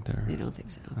don't think they're... They don't think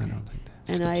so. Okay. I don't think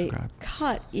they're... And I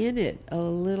cut in it a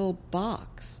little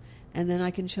box, and then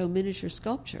I can show miniature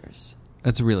sculptures.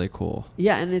 That's really cool.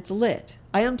 Yeah, and it's lit.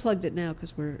 I unplugged it now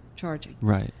because we're charging.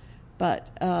 Right.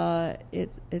 But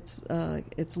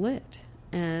it's lit,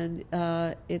 and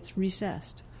it's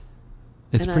recessed.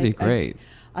 It's pretty great.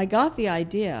 I got the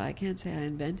idea. I can't say I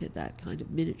invented that kind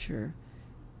of miniature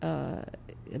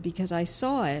because I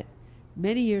saw it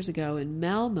many years ago in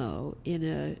Malmo in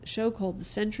a show called The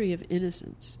Century of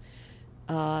Innocence,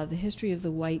 the history of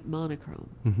the white monochrome.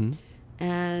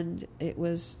 And it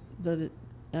was the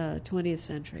 20th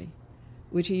century,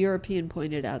 which a European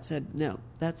pointed out, said, no,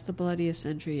 that's the bloodiest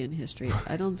century in history.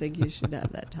 I don't think you should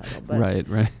have that title. But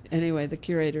right. Anyway, the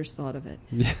curators thought of it.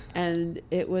 Yeah. And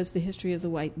it was the history of the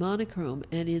white monochrome.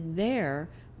 And in there,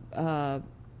 now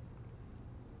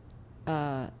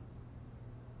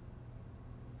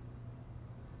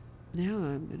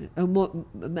I'm going to...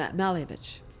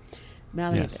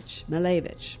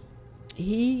 Malevich.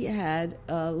 He had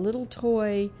little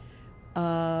toy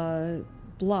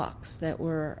blocks that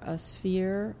were a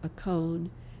sphere, a cone,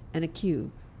 and a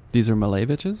cube. These are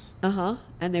Malevich's?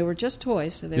 And they were just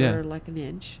toys, so they were like an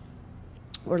inch,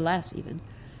 or less even,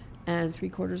 and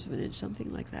 3/4 of an inch,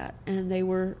 something like that. And they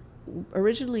were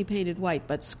originally painted white,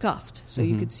 but scuffed, so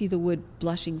you could see the wood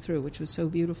blushing through, which was so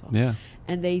beautiful. Yeah.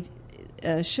 And they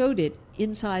showed it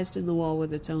incised in the wall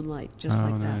with its own light, just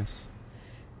like that. Nice.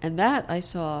 And that I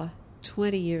saw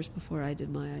 20 years before I did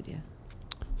my idea.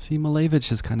 See,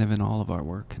 Malevich is kind of in all of our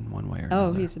work in one way or another.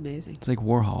 Oh, he's amazing. It's like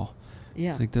Warhol.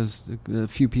 Yeah. It's like those a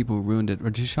few people who ruined it,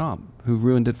 or Duchamp, who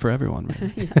ruined it for everyone.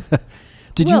 Really.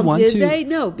 Did they?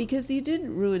 No, because they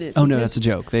didn't ruin it. Oh, no, that's a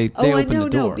joke. They opened the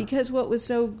door. No, because what's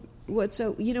so,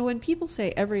 when people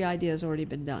say every idea has already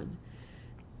been done,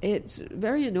 it's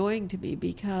very annoying to me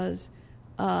because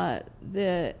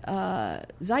the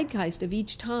zeitgeist of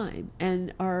each time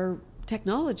and our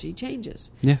technology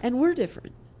changes. Yeah. And we're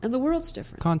different. And the world's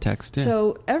different. Context, yeah.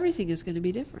 So everything is going to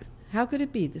be different. How could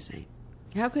it be the same?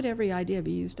 How could every idea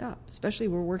be used up? Especially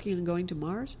we're working on going to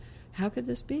Mars. How could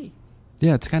this be?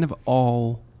 Yeah, it's kind of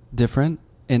all different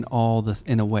in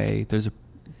a way. There's a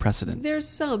precedent. There's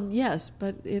some, yes,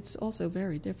 but it's also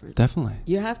very different. Definitely.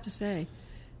 You have to say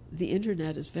the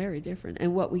internet is very different,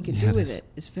 and what we can do with it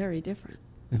is very different.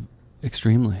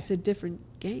 Extremely. It's a different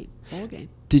ball game.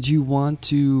 Did you want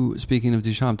to, speaking of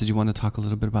Duchamp, did you want to talk a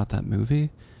little bit about that movie?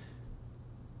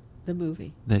 The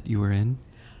movie. That you were in?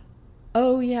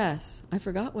 Oh, yes. I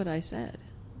forgot what I said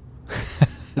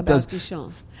about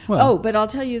Duchamp. Well, but I'll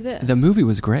tell you this. The movie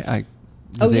was great. I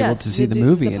was able to see the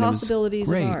movie. The Possibilities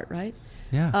of Art, right?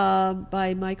 Yeah.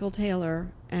 By Michael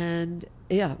Taylor. And,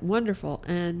 yeah, wonderful.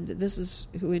 And this is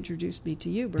who introduced me to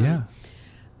you, Brian.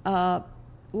 Yeah.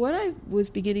 What I was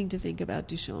beginning to think about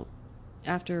Duchamp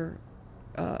after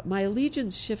my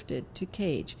allegiance shifted to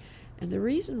Cage. And the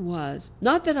reason was,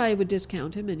 not that I would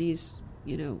discount him, and he's,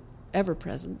 ever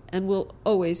present, and will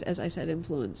always, as I said,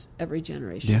 influence every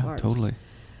generation of artists. Totally.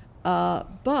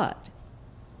 But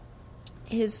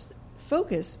his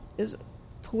focus is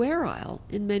puerile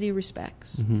in many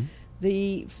respects. Mm-hmm.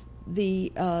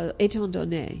 The étant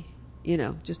donné,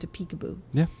 just a peekaboo.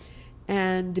 Yeah.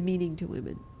 And demeaning to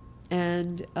women.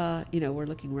 And, we're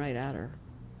looking right at her.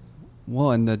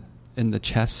 Well, in the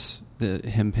chess,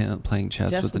 him playing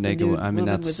chess with the naked woman. I mean,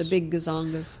 that's with the big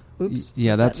gazongas. Oops.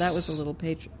 Yeah, that was a little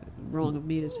wrong of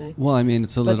me to say. Well, I mean,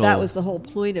 it's a little. But that was the whole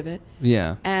point of it.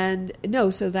 Yeah. And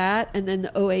so that, and then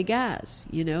the OA gas,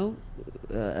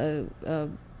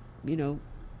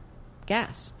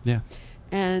 gas. Yeah.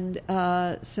 And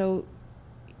so,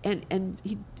 and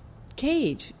he,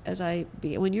 Cage,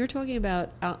 when you're talking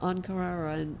about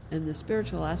Ankara and the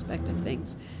spiritual aspect of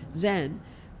things, Zen,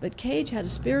 but Cage had a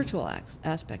spiritual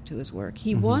aspect to his work.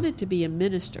 He wanted to be a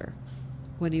minister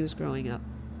when he was growing up.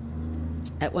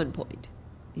 At one point,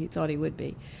 he thought he would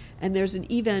be, and there's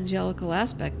an evangelical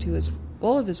aspect to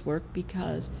all of his work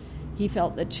because he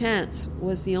felt that chance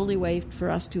was the only way for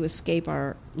us to escape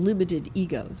our limited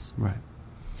egos. Right.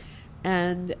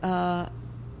 And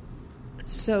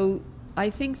so I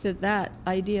think that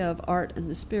idea of art and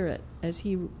the spirit, as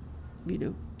he,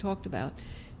 talked about,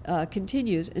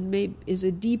 continues and is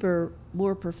a deeper,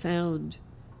 more profound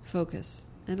focus.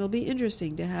 And it'll be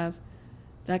interesting to have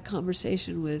that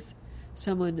conversation with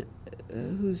someone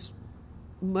who's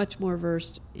much more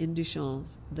versed in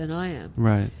Duchamp than I am.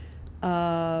 Right.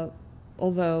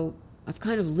 Although I've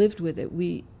kind of lived with it.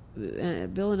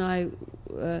 Bill and I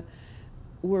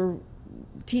were...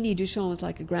 Teeny Duchamp was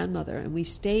like a grandmother, and we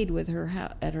stayed with her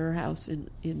at her house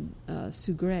in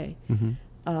Sougray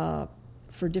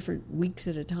for different weeks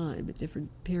at a time, at different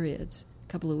periods, a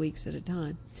couple of weeks at a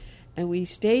time. And we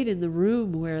stayed in the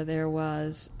room where there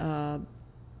was,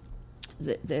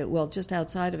 just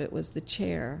outside of it was the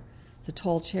chair, the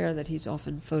tall chair that he's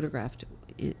often photographed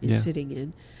sitting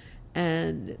in.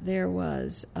 And there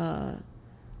was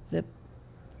the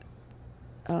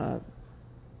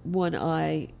one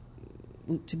eye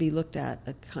to be looked at,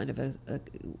 a kind of a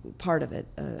part of it,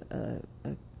 a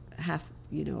half,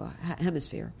 a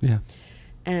hemisphere. Yeah.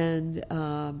 And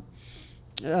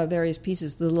various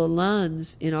pieces. The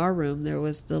Lalanne's in our room, there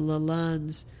was the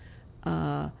Lalanne's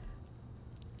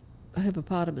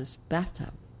hippopotamus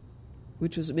bathtub,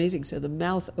 which was amazing. So the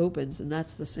mouth opens, and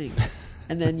that's the sink.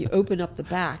 And then you open up the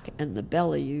back and the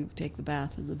belly, you take the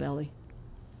bath in the belly.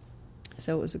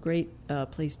 So it was a great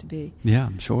place to be. Yeah,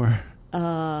 I'm sure.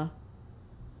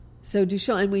 So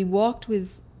Duchamp, and we walked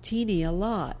with Teeny a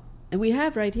lot. And we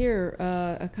have right here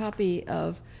a copy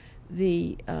of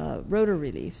the rotor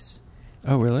reliefs.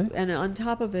 Oh, really? And on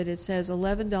top of it, it says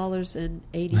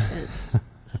 $11.80,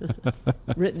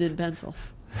 written in pencil.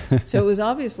 So it was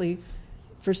obviously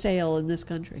for sale in this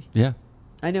country. Yeah.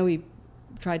 I know he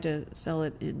tried to sell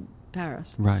it in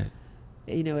Paris. Right.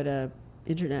 At an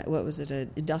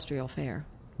industrial fair.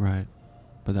 Right.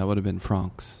 But that would have been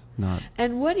francs, not...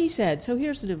 And what he said, so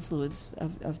here's an influence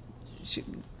of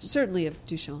certainly of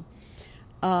Duchamp.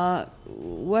 What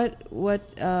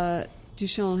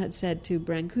Duchamp had said to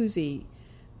Brancusi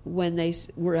when they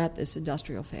were at this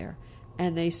industrial fair,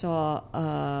 and they saw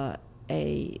a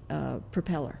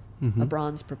propeller, a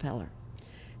bronze propeller.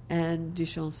 And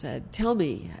Duchamp said, "Tell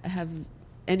me, have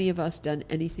any of us done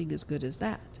anything as good as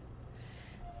that?"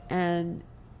 And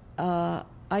I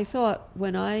thought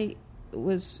when I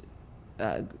was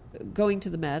going to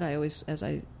the Met, I always, as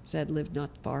I said, lived not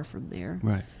far from there.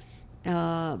 Right.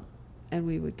 And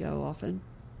we would go often.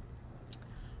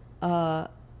 I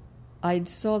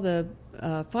saw the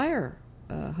fire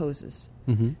hoses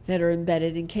that are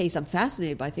embedded in case. I'm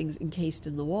fascinated by things encased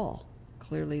in the wall.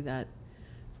 Clearly that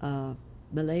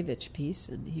Malevich piece,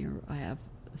 and here I have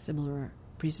a similar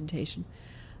presentation.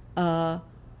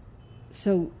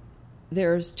 So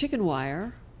there's chicken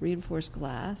wire, reinforced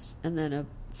glass, and then a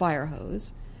fire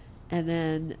hose. And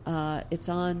then it's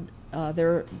on, there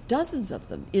are dozens of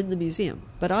them in the museum.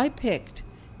 But I picked,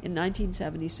 in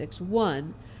 1976,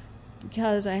 one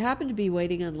because I happened to be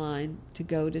waiting in line to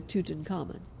go to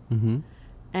Tutankhamun. Mm-hmm.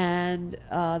 And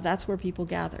that's where people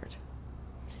gathered.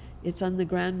 It's on the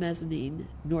Grand Mezzanine,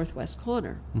 northwest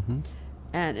corner. Mm-hmm.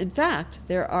 And in fact,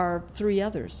 there are 3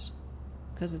 others,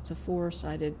 because it's a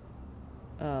 4-sided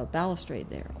balustrade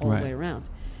there all the way around.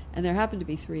 And there happen to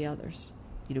be 3 others,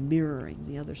 mirroring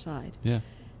the other side. Yeah.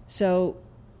 So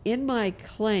in my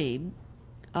claim,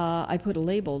 I put a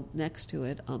label next to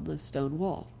it on the stone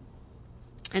wall.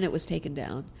 And it was taken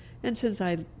down. And since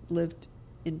I lived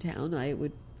in town, I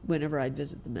would whenever I'd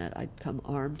visit the Met, I'd come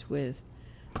armed with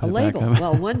Put a it back label. up.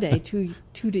 Well, one day, two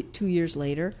years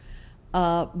later,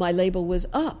 my label was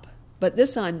up. But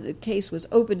this time the case was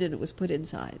opened and it was put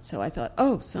inside. So I thought,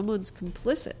 oh, someone's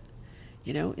complicit,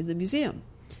 in the museum.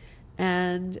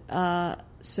 And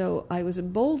so I was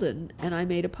emboldened, and I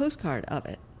made a postcard of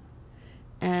it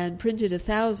and printed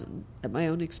 1,000 at my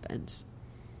own expense.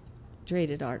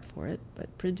 Traded art for it,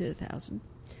 but printed 1,000.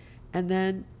 And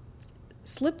then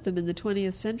slipped them in the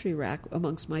 20th century rack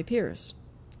amongst my peers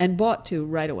and bought 2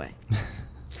 right away.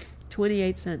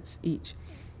 28 cents each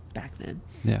back then.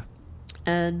 Yeah.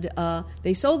 And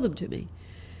they sold them to me.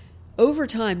 Over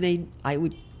time, I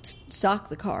would stock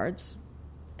the cards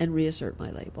and reassert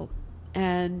my label.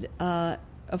 And,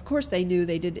 of course, they knew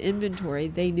they did inventory.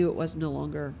 They knew it was no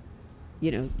longer,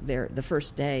 the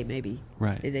first day maybe.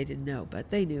 Right. They didn't know, but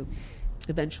they knew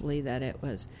eventually that it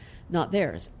was not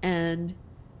theirs. And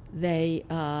they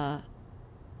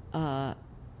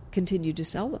continued to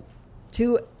sell them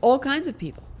to all kinds of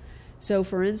people. So,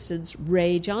 for instance,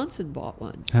 Ray Johnson bought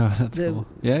one. Oh, that's cool.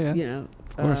 Yeah.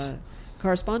 Of course.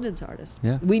 Correspondence artist.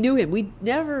 Yeah. We knew him. We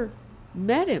never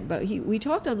met him, but we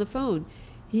talked on the phone.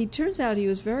 Turns out he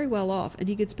was very well off, and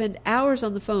he could spend hours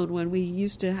on the phone when we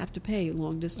used to have to pay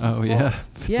long-distance calls. Yeah.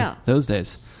 Yeah. Those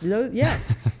days. Yeah.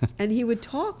 And he would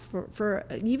talk for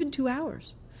even 2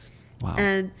 hours. Wow.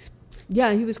 And,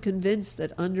 yeah, he was convinced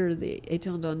that under the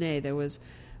Étang Donné there was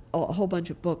a whole bunch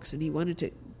of books, and he wanted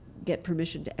to get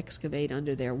permission to excavate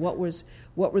under there. What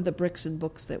were the bricks and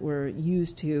books that were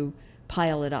used to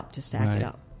pile it up, to stack it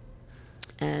up?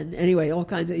 And anyway, all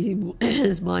kinds of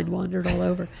his mind wandered all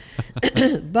over.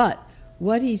 But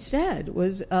what he said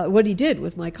was what he did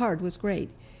with my card was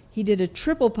great. He did a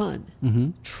triple pun.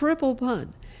 Mm-hmm. Triple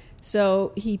pun.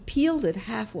 So he peeled it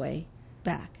halfway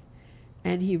back,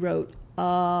 and he wrote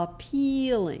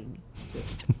appealing.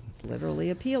 It's literally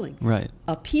appealing. Right.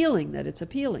 Appealing that it's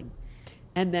appealing.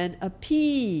 And then a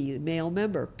P, male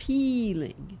member,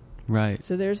 peeling. Right.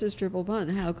 So there's his triple pun.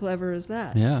 How clever is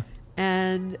that? Yeah.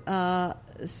 And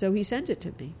so he sent it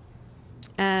to me.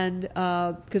 And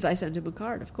because I sent him a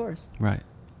card, of course. Right.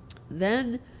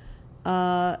 Then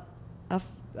Saul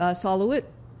LeWitt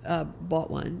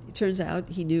bought one. It turns out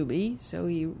he knew me, so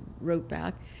he wrote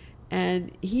back.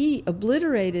 And he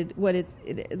obliterated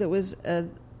there was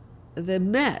the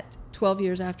Met, 12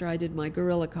 years after I did my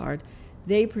gorilla card.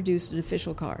 They produced an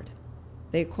official card.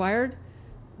 They acquired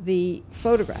the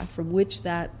photograph from which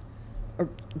that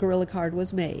gorilla card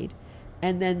was made,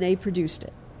 and then they produced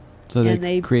it. So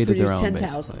they created their own,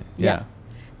 10,000. basically. Yeah.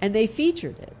 And they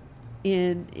featured it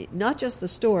in not just the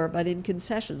store, but in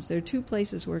concessions. There are 2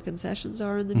 places where concessions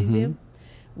are in the museum.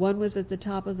 One was at the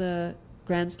top of the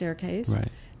grand staircase, right,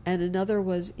 and another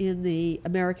was in the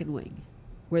American wing,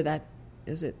 where that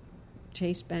is it.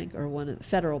 Chase Bank or one of the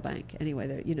Federal Bank, anyway,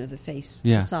 the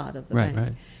facade of the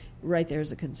bank. Right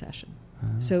there's a concession.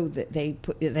 So they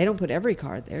don't put every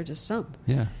card there, just some.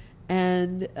 Yeah.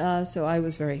 And so I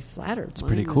was very flattered. It's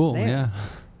pretty cool. There. Yeah.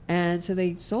 And so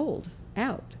they sold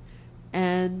out,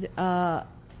 and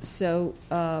so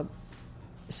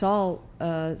Saul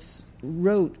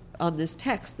wrote on this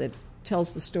text that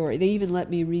tells the story. They even let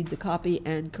me read the copy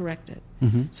and correct it.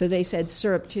 Mm-hmm. So they said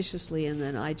surreptitiously, and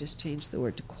then I just changed the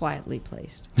word to quietly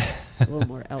placed, a little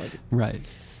more elegant.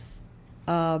 Right.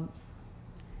 And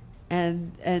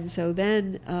so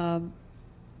then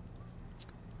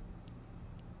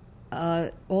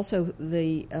also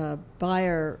the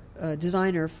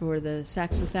designer for the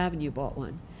Saks Fifth Avenue bought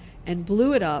one and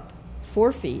blew it up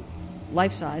 4 feet,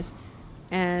 life size,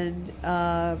 and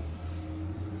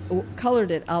colored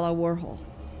it a la Warhol.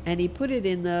 And he put it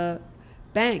in the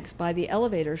banks by the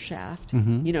elevator shaft,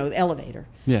 the elevator.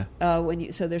 Yeah.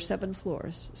 So there's 7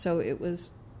 floors. So it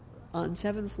was on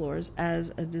 7 floors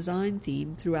as a design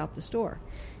theme throughout the store.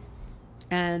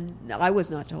 And I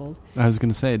was not told. I was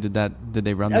going to say, did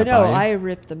they run that by no, you? I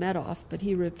ripped the Met off, but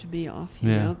he ripped me off,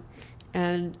 you know.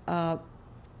 And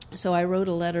so I wrote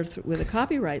a letter with a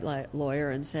copyright lawyer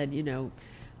and said,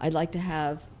 I'd like to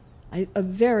have a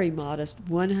very modest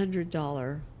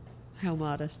 $100, how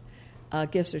modest,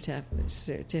 gift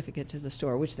certificate to the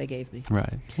store, which they gave me.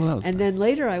 Right. Well, that was nice. Then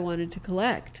later I wanted to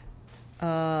collect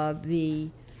one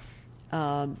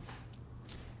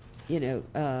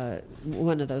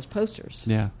of those posters.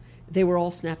 Yeah. They were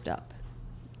all snapped up.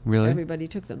 Really? Everybody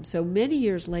took them. So many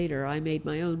years later, I made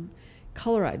my own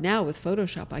color. Now with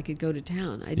Photoshop, I could go to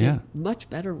town. I did much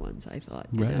better ones, I thought.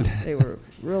 Right. They were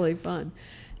really fun.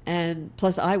 And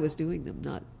plus I was doing them,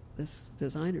 not this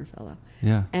designer fellow.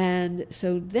 Yeah. And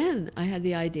so then I had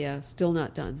the idea, still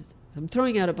not done, I'm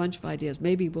throwing out a bunch of ideas.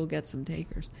 Maybe we'll get some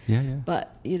takers. Yeah, yeah.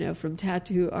 But, from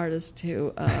tattoo artists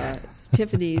to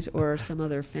Tiffany's or some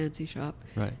other fancy shop,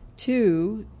 Right.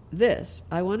 to this,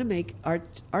 I want to make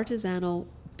artisanal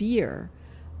beer,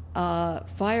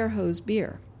 fire hose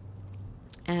beer.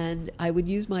 And I would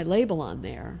use my label on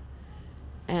there.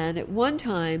 And at one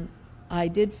time, I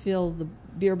did fill the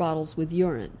beer bottles with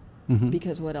urine,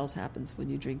 because what else happens when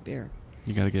you drink beer?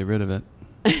 You got to get rid of it.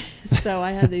 So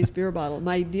I had these beer bottles.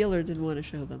 My dealer didn't want to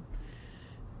show them,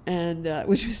 and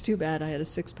which was too bad. I had a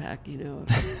 6-pack,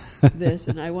 of this,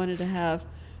 and I wanted to have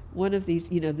one of these.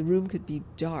 The room could be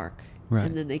dark, right,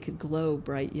 and then they could glow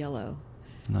bright yellow.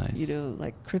 Nice.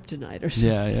 Like kryptonite or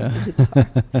something. Yeah, in the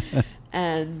dark.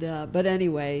 And but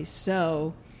anyway,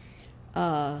 so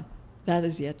that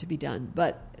is yet to be done.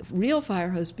 But real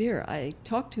fire hose beer. I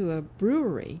talked to a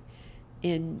brewery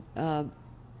in.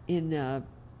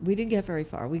 We didn't get very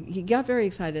far. He got very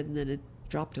excited, and then it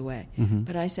dropped away.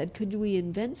 But I said, could we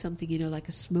invent something, like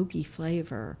a smoky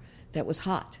flavor that was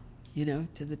hot, to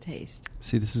the taste?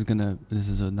 See, this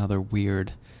is another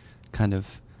weird kind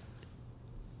of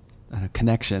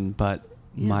connection, but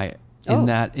Yeah.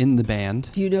 in the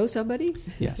band. Do you know somebody?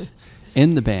 Yes.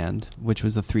 In the band, which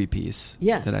was a 3-piece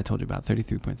Yes. that I told you about,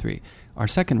 33.3. Our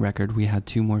second record, we had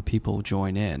 2 more people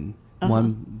join in.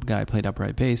 One guy played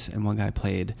upright bass, and one guy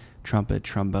played trumpet,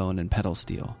 trombone, and pedal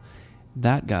steel.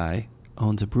 That guy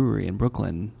owns a brewery in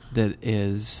Brooklyn that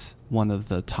is one of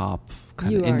the top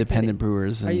kind of independent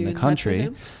brewers in the country. Touch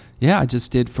with him? Yeah, I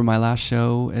just did for my last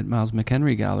show at Miles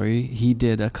McHenry Gallery. He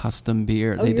did a custom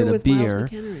beer. Oh, they you're did a with beer.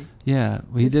 Miles McHenry. Yeah,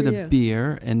 he Good did for a you.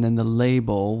 beer, and then the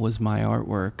label was my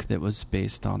artwork that was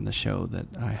based on the show that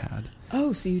I had.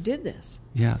 Oh, so you did this.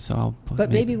 Yeah, so I'll put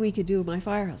But maybe we could do my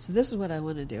firehouse. So this is what I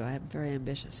want to do. I'm very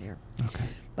ambitious here. Okay.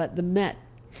 But the Met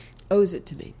owes it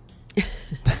to me.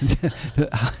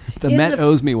 the Met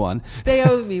owes me one. They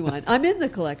owe me one. I'm in the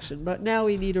collection, but now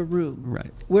we need a room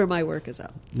Right. where my work is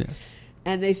up. Yeah.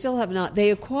 And they still have not.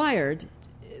 They acquired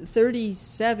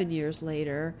 37 years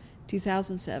later,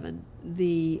 2007,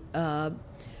 the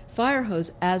fire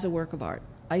hose as a work of art.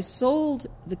 I sold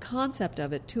the concept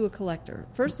of it to a collector.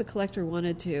 First, the collector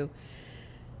wanted to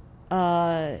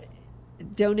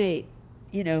donate,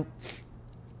 the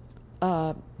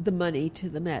money to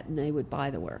the Met, and they would buy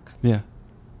the work. Yeah.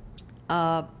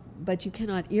 But you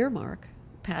cannot earmark.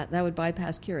 That would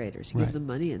bypass curators. You Right. give them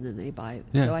money, and then they buy it.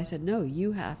 Yeah. So I said, no,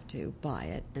 you have to buy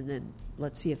it, and then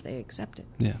let's see if they accept it.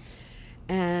 Yeah.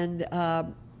 And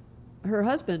her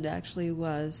husband actually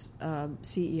was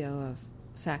CEO of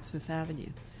Saks Fifth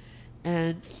Avenue.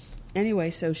 And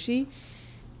anyway, so she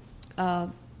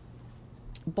bought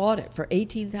it for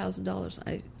 $18,000.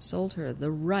 I sold her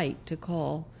the right to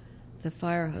call the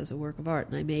fire hose a work of art,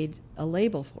 and I made a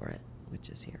label for it, which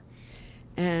is here.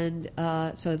 And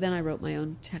so then I wrote my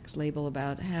own text label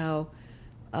about how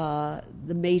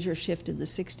the major shift in the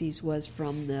 60s was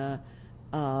from the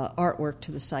artwork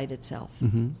to the site itself,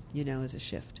 as a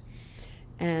shift.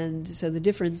 And so the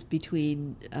difference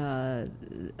between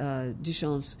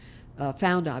Duchamp's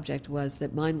found object was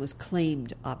that mine was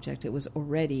claimed object. It was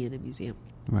already in a museum.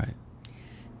 Right.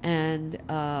 And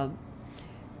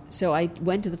so I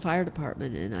went to the fire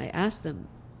department and I asked them,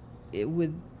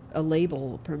 would a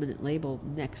label, a permanent label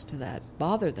next to that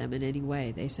bother them in any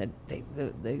way? They said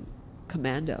the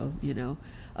commando,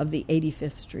 of the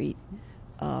 85th Street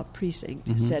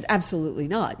precinct said absolutely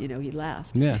not. He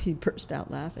laughed. Yeah. He burst out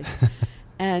laughing.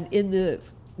 And in the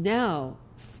now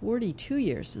 42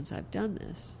 years since I've done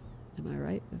this, am I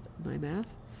right with my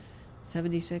math?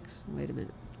 76. Wait a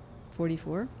minute.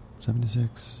 44.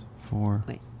 76, 4,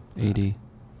 Wait. 80,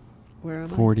 Where am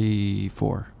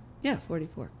 44. Yeah,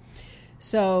 44.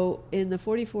 So in the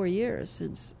 44 years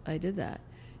since I did that,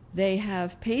 they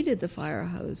have painted the fire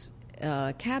hose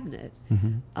cabinet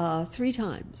 3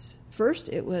 times. First,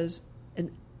 it was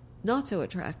an not so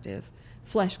attractive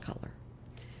flesh color,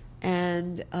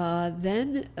 and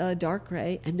then a dark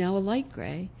gray, and now a light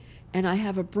gray. And I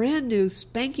have a brand new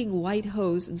spanking white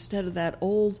hose instead of that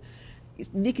old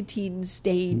nicotine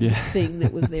stained thing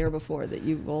that was there before, that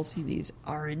you've all seen, these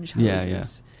orange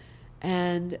hoses.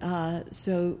 And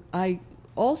so I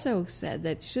also said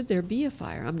that should there be a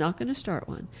fire, I'm not going to start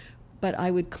one, but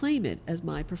I would claim it as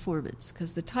my performance,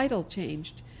 because the title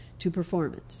changed to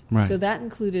performance. Right. So that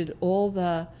included all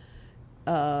the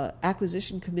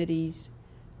acquisition committees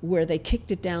where they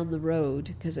kicked it down the road,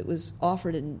 because it was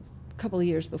offered in a couple of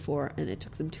years before, and it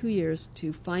took them 2 years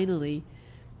to finally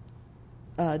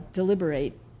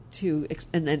deliberate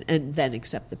and then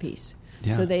accept the piece.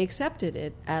 Yeah. So they accepted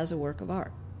it as a work of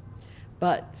art.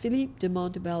 But Philippe de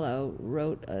Montebello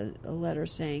wrote a letter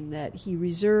saying that he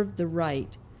reserved the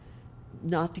right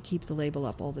not to keep the label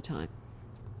up all the time.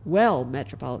 Well,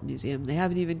 Metropolitan Museum, they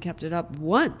haven't even kept it up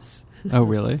once. Oh,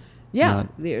 really? Yeah,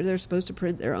 they're supposed to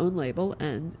print their own label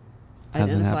and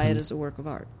identify it as a work of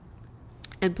art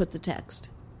and put the text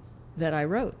that I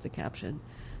wrote, the caption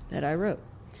that I wrote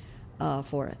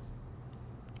for it.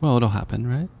 Well, it'll happen,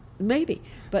 right? Maybe.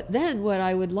 But then what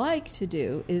I would like to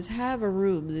do is have a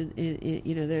room,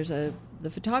 there's the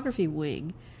photography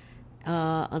wing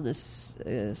on the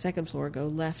second floor, go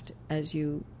left as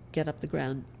you get up the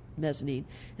ground mezzanine,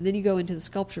 and then you go into the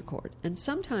sculpture court. And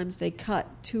sometimes they cut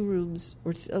two rooms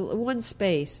or one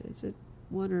space. Is it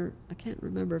one or I can't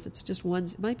remember if it's just one.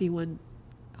 It might be one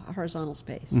horizontal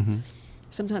space. Mm-hmm.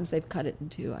 Sometimes they've cut it in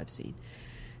two, I've seen.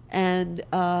 And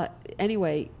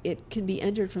anyway, it can be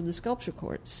entered from the sculpture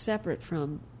court, separate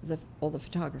from all the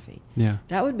photography. Yeah.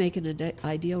 That would make an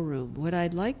ideal room. What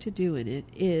I'd like to do in it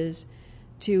is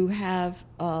to have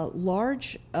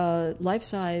large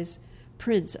life-size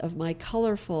prints of my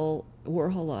colorful,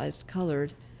 Warholized,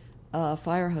 colored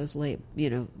fire hose label,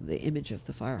 the image of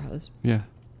the fire hose. Yeah.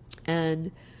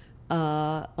 And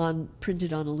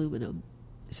printed on aluminum.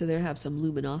 So they have some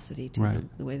luminosity to them,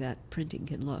 the way that printing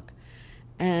can look.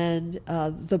 And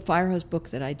the fire hose book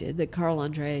that I did, that Carl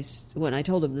Andreas, when I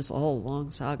told him this whole long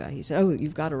saga, he said, "Oh,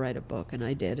 you've got to write a book." And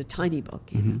I did, a tiny book,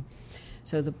 you know.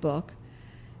 So the book,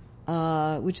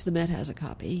 which the Met has a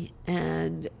copy,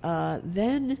 and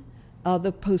then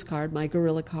the postcard, my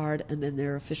gorilla card, and then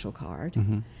their official card.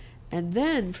 Mm-hmm. And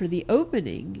then for the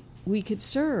opening, we could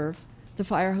serve the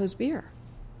fire hose beer.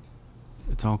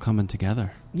 It's all coming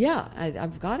together. Yeah,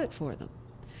 I've got it for them.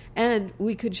 And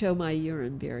we could show my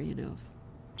urine beer,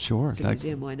 Sure. It's a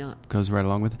museum, why not? Goes right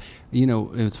along with it. It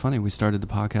was funny, we started the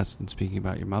podcast and speaking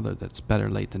about your mother, that's better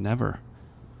late than never.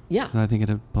 Yeah. And I think it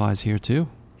applies here too.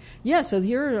 Yeah, so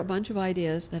here are a bunch of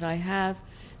ideas that I have,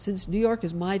 since New York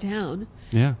is my town.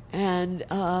 Yeah. And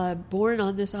born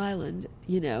on this island,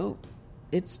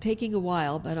 it's taking a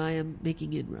while, but I am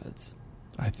making inroads.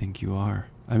 I think you are.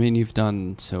 I mean, you've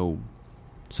done so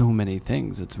many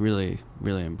things. It's really,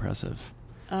 really impressive.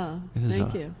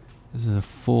 Thank you. It's a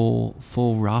full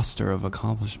roster of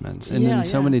accomplishments, and in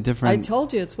so many different. I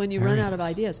told you it's when you run out of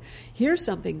ideas. Here's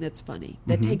something that's funny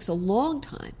that takes a long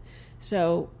time.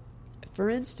 So, for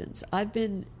instance, I've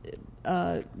been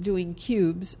doing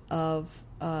cubes of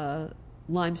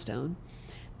limestone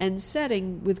and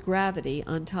setting with gravity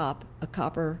on top a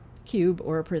copper cube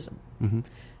or a prism. Mm-hmm.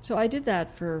 So I did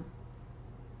that for,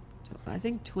 I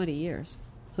think, 20 years.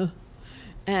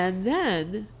 And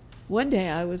then one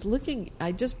day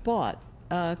I just bought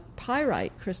a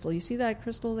pyrite crystal. You see that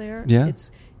crystal there? Yeah.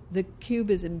 The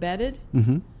cube is embedded.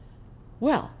 Mm-hmm.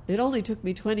 Well, it only took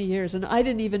me 20 years, and I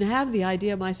didn't even have the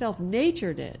idea myself.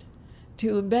 Nature did,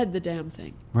 to embed the damn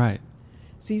thing. Right.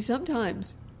 See,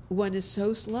 sometimes one is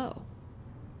so slow.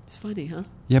 It's funny, huh?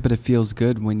 Yeah, but it feels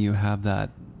good when you have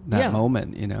that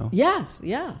moment, Yes,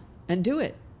 yeah, and do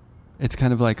it. It's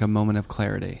kind of like a moment of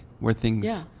clarity where things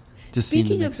just seem to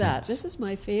Speaking make of that, sense. this is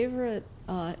my favorite.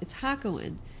 It's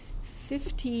Hakuin,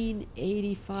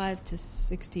 1585 to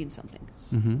 16-something.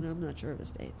 Mm-hmm. I'm not sure of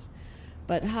his dates.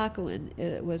 But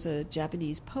Hakuin was a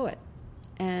Japanese poet.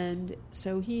 And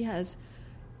so he has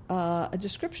a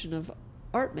description of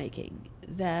art making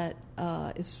that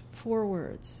is 4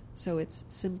 words. So it's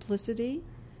simplicity,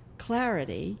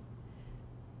 clarity,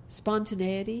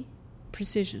 spontaneity,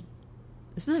 precision.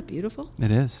 Isn't that beautiful?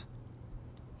 It is.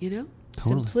 Totally.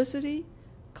 Simplicity,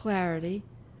 clarity,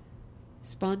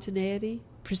 spontaneity,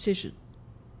 precision.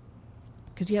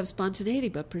 Because you have spontaneity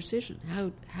but precision.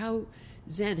 How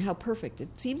zen, how perfect.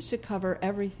 It seems to cover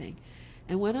everything.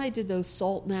 And when I did those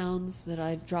salt mounds that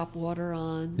I drop water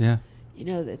on,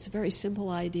 it's a very simple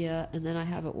idea, and then I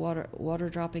have it water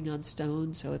dropping on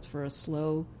stone, so it's for a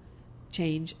slow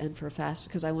change and for a fast,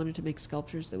 because I wanted to make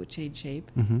sculptures that would change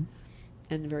shape, mm-hmm.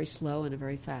 and very slow and a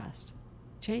very fast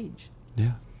change.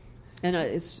 Yeah. And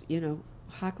it's,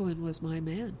 Hakuin was my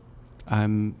man.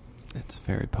 It's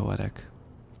very poetic.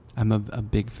 I'm a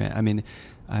big fan. I mean,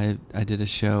 I did a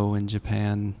show in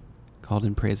Japan called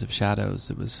In Praise of Shadows.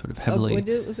 It was sort of heavily...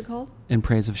 What was it called? In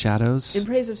Praise of Shadows. In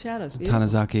Praise of Shadows. Beautiful.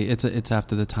 Tanizaki. It's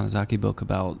after the Tanizaki book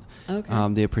about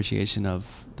the appreciation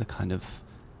of the kind of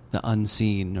the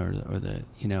unseen or the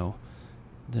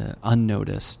the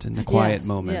unnoticed and the quiet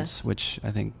moments, which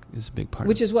I think is a big part.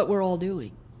 Which is what we're all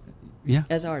doing. Yeah.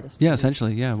 As artists. Yeah,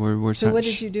 essentially. Yeah, we're. So what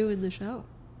did you do in the show?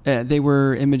 They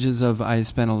were images of. I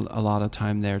spent a lot of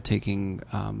time there taking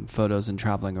photos and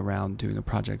traveling around doing a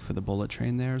project for the bullet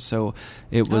train there. So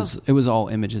it was all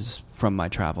images from my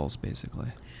travels, basically.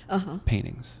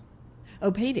 Paintings.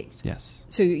 Oh, paintings. Yes.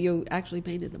 So you actually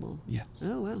painted them all. Yes.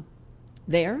 Oh wow.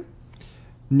 There.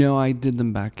 No, I did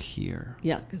them back here.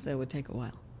 Yeah, because that would take a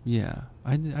while. Yeah,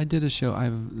 I did a show.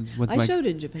 I showed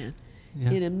in Japan,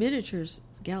 in a miniatures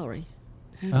gallery.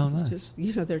 And Oh, it's nice.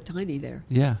 just, they're tiny there.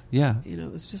 Yeah.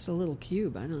 It was just a little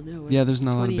cube. I don't know. Yeah, there's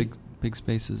not a lot of big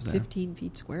spaces there. 15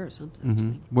 feet square or something.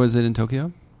 Mm-hmm. Was it in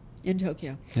Tokyo? In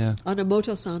Tokyo. Yeah. On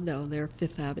Omotosando, there,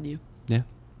 Fifth Avenue. Yeah.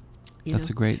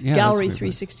 That's a great... Yeah, gallery, that's a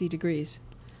great 360 degrees.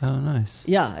 Oh, nice.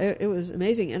 Yeah, it was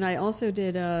amazing. And I also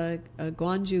did a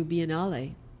Gwangju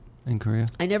Biennale. In Korea?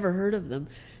 I never heard of them,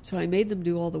 so I made them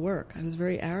do all the work. I was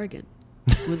very arrogant.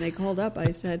 When they called up,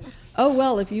 I said, "Oh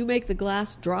well, if you make the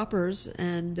glass droppers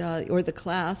and or the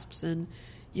clasps, and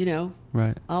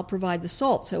right, I'll provide the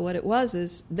salt." So what it was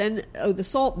is then the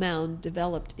salt mound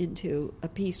developed into a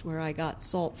piece where I got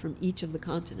salt from each of the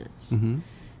continents. Mm-hmm.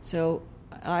 So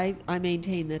I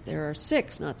maintain that there are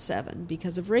 6, not 7,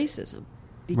 because of racism.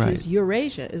 Because right.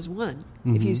 Eurasia is one.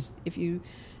 Mm-hmm. If you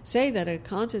say that a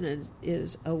continent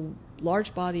is a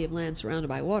large body of land surrounded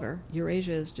by water,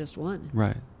 Eurasia is just one.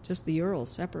 Right. Just the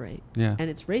Urals separate. Yeah. And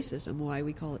it's racism why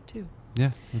we call it 2.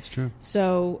 Yeah, that's true.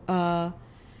 So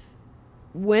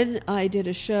when I did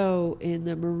a show in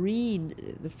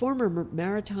the former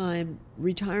maritime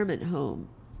retirement home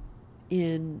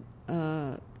in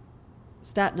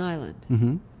Staten Island,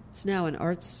 Mm-hmm. it's now an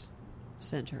arts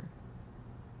center.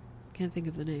 Can't think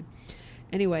of the name.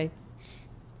 Anyway,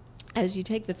 as you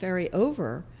take the ferry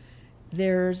over,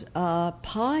 there's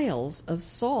piles of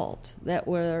salt that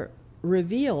were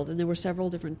revealed, and there were several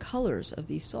different colors of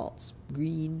these salts: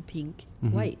 green, pink,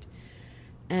 mm-hmm. white.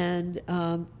 And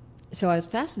so I was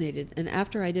fascinated. And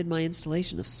after I did my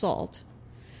installation of salt,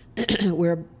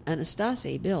 where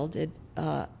Anastasi, Bill, did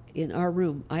in our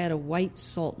room, I had a white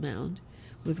salt mound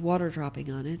with water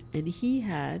dropping on it, and he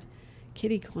had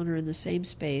kitty corner in the same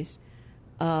space,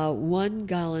 1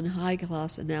 gallon high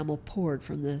gloss enamel poured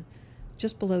from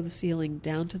just below the ceiling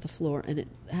down to the floor, and it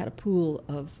had a pool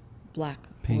of black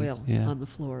Pink, oil on the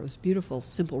floor. It was a beautiful,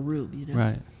 simple room,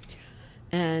 Right.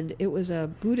 And it was a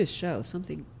Buddhist show,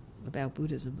 something about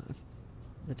Buddhism,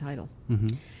 the title. Mm-hmm.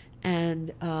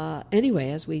 And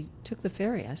anyway, as we took the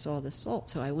ferry, I saw the salt,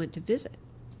 so I went to visit.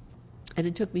 And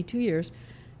it took me 2 years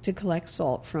to collect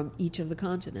salt from each of the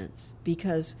continents,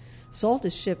 because salt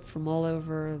is shipped from all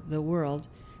over the world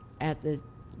at the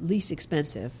least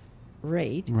expensive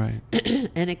rate. Right.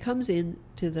 And it comes in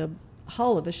to the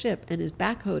hull of a ship and is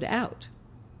backhoed out.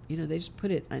 They just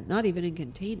put it, not even in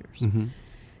containers. Mm-hmm.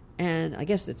 And I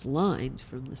guess it's lined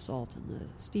from the salt and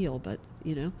the steel, but,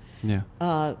 Yeah.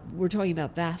 we're talking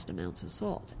about vast amounts of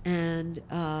salt. And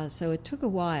so it took a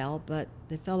while, but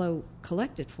the fellow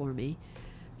collected for me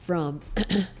from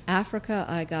Africa.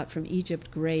 I got from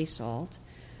Egypt gray salt.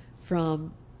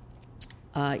 From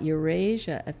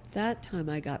Eurasia, at that time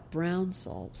I got brown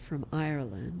salt from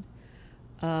Ireland.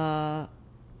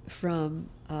 From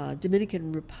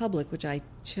Dominican Republic, which I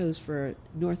chose for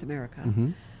North America,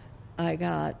 Mm-hmm. I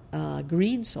got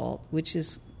green salt, which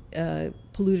is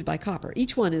polluted by copper.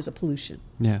 Each one is a pollution.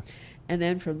 Yeah. And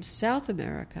then from South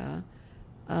America,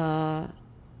 what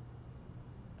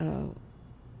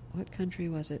country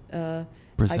was it? Brazil?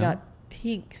 I got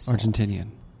pink salt.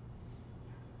 Argentinian.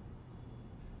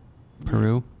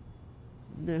 Peru?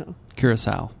 No.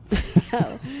 Curacao.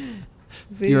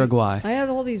 See, Uruguay. I have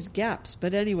all these gaps,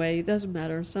 but anyway, it doesn't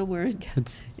matter. Somewhere in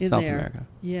It's in South there. America.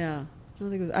 Yeah. I don't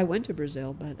think it was. I went to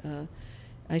Brazil, but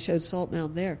I showed Salt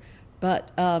Mound there.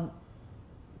 But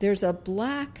there's a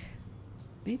black.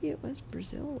 Maybe it was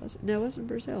Brazil. Was it? No, it wasn't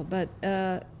Brazil. But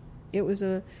it was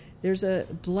a. There's a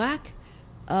black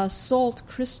salt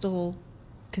crystal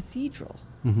cathedral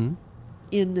Mm-hmm.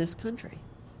 in this country.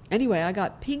 Anyway, I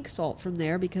got pink salt from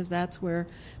there because that's where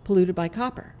polluted by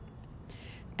copper.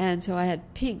 And so I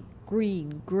had pink,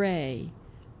 green, gray,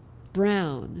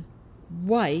 brown,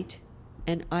 white,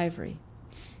 and ivory.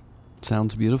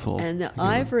 Sounds beautiful. And the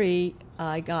ivory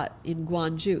I got in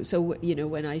Gwangju. So,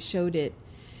 when I showed it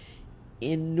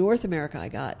in North America,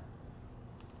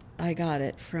 I got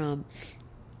it from,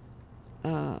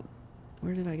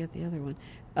 where did I get the other one?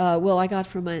 Well, I got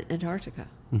from Antarctica.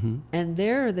 Mm-hmm. And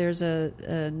there's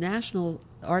a National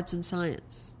Arts and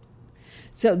Science.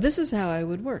 So this is how I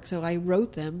would work. So I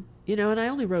wrote them, and I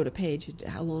only wrote a page.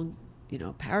 How long,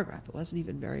 a paragraph. It wasn't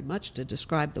even very much to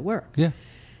describe the work. Yeah.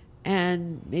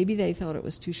 And maybe they thought it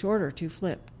was too short or too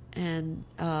flip. And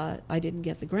I didn't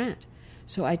get the grant.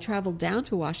 So I traveled down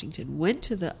to Washington, went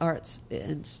to the Arts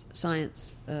and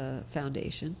Science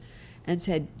Foundation, and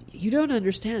said, "You don't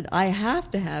understand. I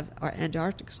have to have our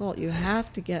Antarctic salt. You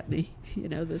have to get me,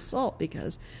 this salt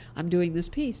because I'm doing this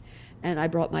piece." And I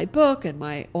brought my book and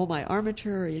all my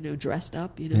armature, dressed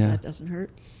up. Yeah. That doesn't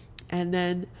hurt. And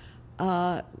then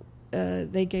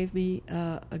they gave me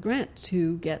a grant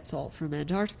to get salt from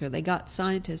Antarctica. They got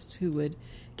scientists who would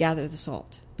gather the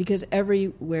salt, because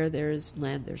everywhere there's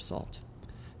land, there's salt.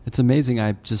 It's amazing.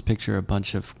 I just picture a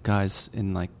bunch of guys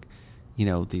in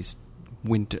these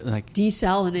winter,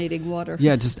 desalinating water.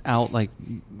 Yeah, just out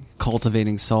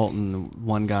cultivating salt, and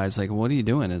one guy's like, "What are you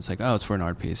doing?" And it's like, "Oh, it's for an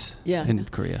art piece." Yeah, in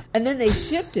Korea. And then they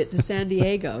shipped it to San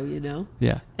Diego,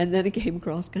 Yeah. And then it came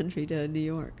cross country to New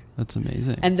York. That's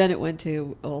amazing. And then it went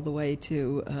all the way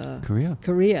to Korea,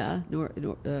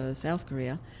 South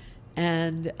Korea,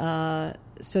 and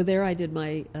so there I did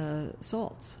my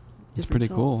salts. It's pretty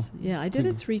salts. cool. Yeah, I did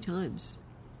it 3 times: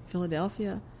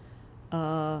 Philadelphia,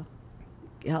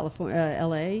 California,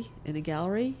 L.A. in a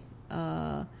gallery,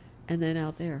 and then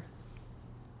out there.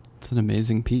 It's an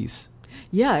amazing piece.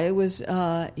 Yeah, it was.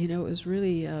 It was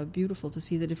really beautiful to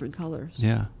see the different colors.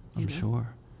 Yeah, I'm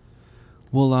sure.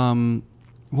 Well,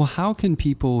 how can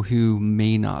people who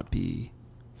may not be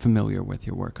familiar with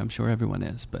your work? I'm sure everyone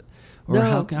is, but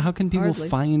how can people hardly.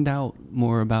 find out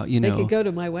more about They could go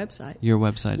to my website. Your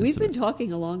website. We've been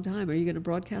talking a long time. Are you going to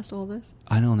broadcast all this?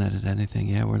 I don't edit anything.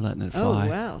 Yeah, we're letting it fly. Oh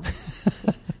wow!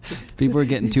 People are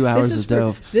getting 2 hours of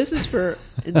dove. This is for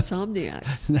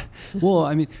insomniacs. Well,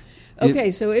 I mean.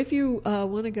 Okay, so if you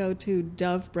want to go to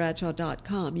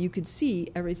dovebradshaw.com, you could see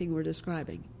everything we're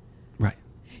describing. Right.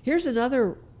 Here's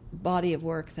another body of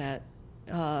work that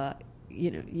I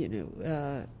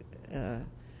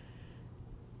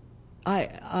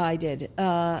did.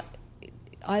 I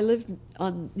lived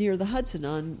near the Hudson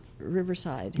on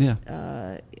Riverside. Yeah.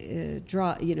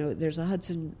 There's a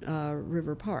Hudson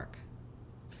River Park,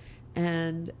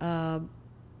 and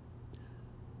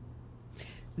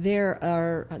there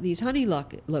are these honey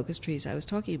locust trees I was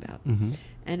talking about,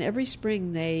 and every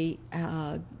spring they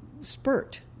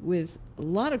spurt with a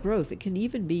lot of growth. It can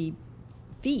even be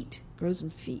grows in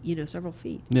feet, several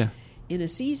feet. Yeah. In a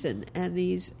season, and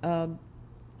these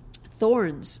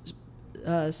thorns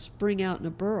spring out in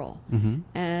a burl,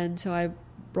 and so I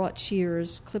brought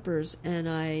shears, clippers, and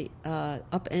I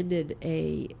upended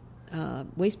a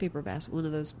waste paper basket, one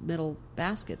of those metal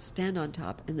baskets, stand on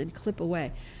top, and then clip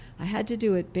away. I had to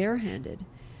do it barehanded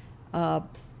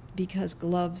because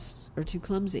gloves are too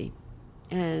clumsy.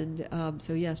 And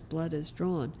so, yes, blood is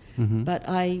drawn. But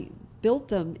I built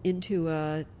them into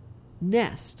a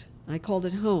nest. I called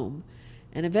it home.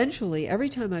 And eventually, every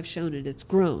time I've shown it, it's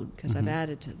grown because I've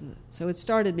added to the... So it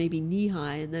started maybe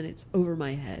knee-high, and then it's over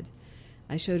my head.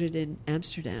 I showed it in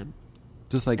Amsterdam.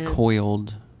 Just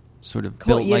coiled, sort of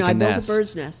built like a nest. I built a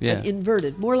bird's nest, but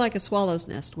inverted, more like a swallow's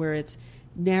nest, where it's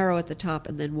narrow at the top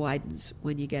and then widens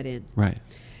when you get in. Right.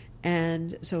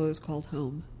 And so it was called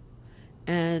Home.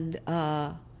 And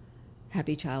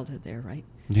happy childhood there, right?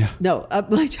 Yeah. No,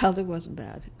 my childhood wasn't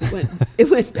bad. It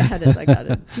went bad as I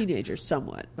got a teenager,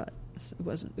 somewhat, but it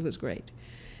wasn't. It was great,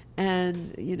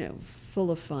 and full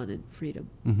of fun and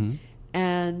freedom.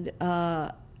 And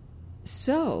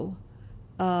so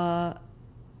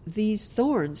these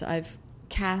thorns, I've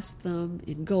cast them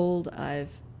in gold.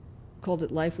 I've called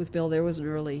it Life with Bill. There was an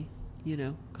early,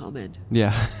 comment.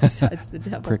 Yeah. Besides the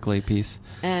devil. Prickly piece.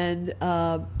 And,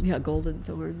 golden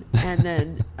thorn. And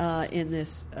then in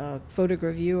this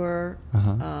photogravure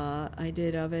I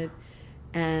did of it.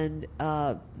 And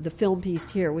the film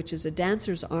piece here, which is a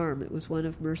dancer's arm. It was one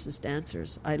of Merce's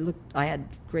dancers. I had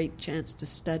great chance to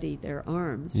study their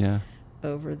arms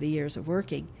over the years of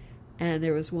working. And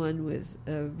there was one with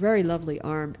a very lovely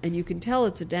arm. And you can tell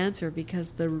it's a dancer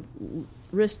because the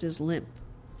wrist is limp.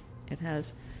 It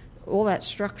has all that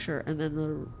structure, and then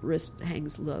the wrist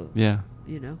hangs low. Yeah.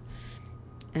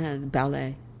 And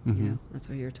ballet. That's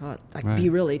what you're taught. Right. Be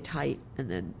really tight, and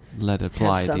then let it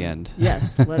fly at the end.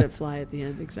 Yes, let it fly at the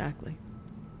end, exactly.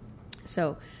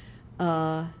 So,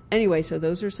 anyway, so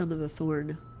those are some of the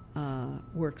thorn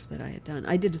works that I had done.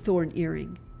 I did a thorn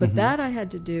earring, but that I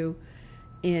had to do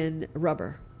in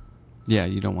rubber. Yeah,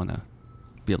 you don't want to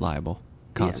be liable,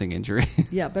 causing injury.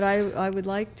 Yeah, but I would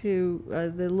like to.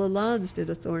 The Lalandes did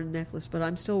a thorn necklace, but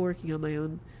I'm still working on my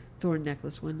own thorn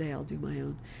necklace. One day I'll do my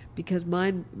own, because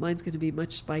mine's going to be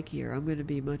much spikier. I'm going to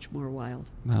be much more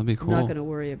wild. That'll be cool. I'm not going to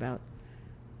worry about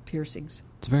piercings.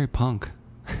 It's very punk.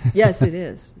 Yes, it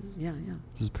is. Yeah.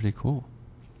 This is pretty cool.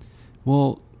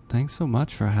 Well, thanks so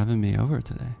much for having me over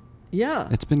today. Yeah.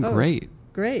 It's been great. It's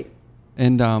great.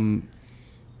 And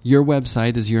your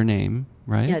website is your name,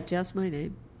 right? Yeah, just my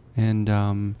name.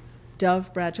 And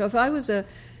Dove Bradshaw. If I was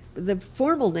the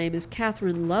formal name is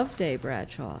Catherine Loveday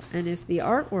Bradshaw, and if the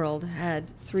art world had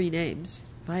 3 names,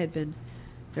 if I had been,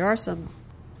 there are some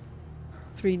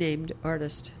 3-named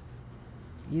artists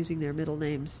using their middle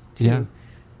names too. Yeah.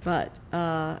 But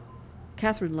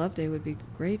Catherine Loveday would be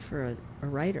great for a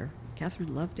writer.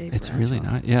 Catherine Loveday. It's Bradshaw. really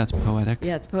nice. Yeah, it's poetic.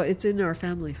 Yeah, it's in our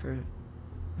family for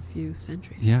a few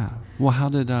centuries. Yeah. Well, how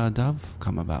did Dove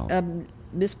come about?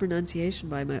 Mispronunciation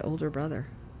by my older brother.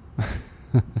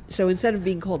 So instead of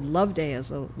being called Loveday,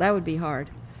 that would be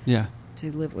hard. Yeah.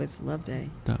 To live with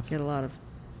Loveday. Dove. Get a lot of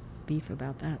beef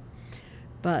about that.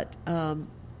 But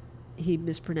he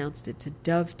mispronounced it to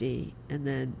Dovedee and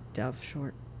then Dove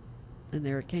short. And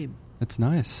there it came. It's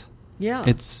nice. Yeah.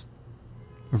 It's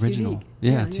original. Unique.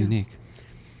 Yeah, it's unique.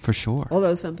 For sure.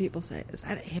 Although some people say, is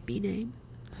that a hippie name?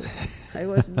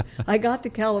 I got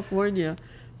to California,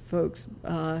 folks,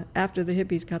 after the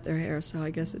hippies cut their hair, so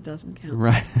I guess it doesn't count.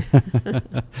 Right.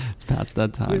 It's past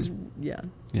that time. Yeah.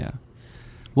 Yeah.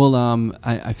 Well,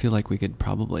 I feel like we could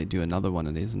probably do another one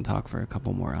of these and talk for a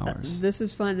couple more hours. This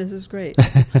is fun. This is great.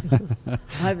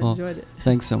 I've enjoyed it.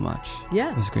 Thanks so much.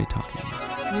 Yes. It was great talking to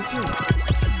you. You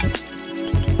too.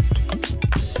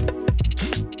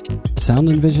 Sound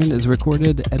and Vision is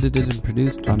recorded, edited, and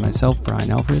produced by myself, Brian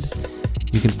Alfred.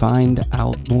 You can find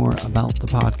out more about the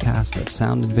podcast at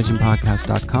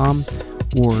soundandvisionpodcast.com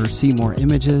or see more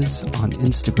images on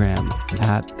Instagram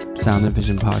at Sound and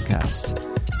Vision Podcast.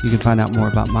 You can find out more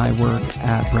about my work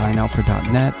at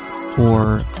brianalfred.net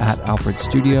or at Alfred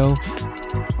Studio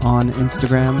on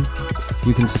Instagram.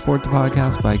 You can support the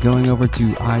podcast by going over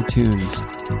to iTunes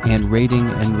and rating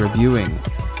and reviewing.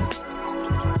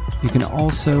 You can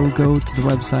also go to the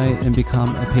website and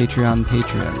become a Patreon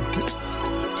patron.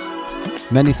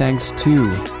 Many thanks to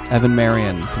Evan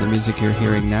Marion for the music you're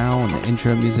hearing now and the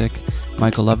intro music,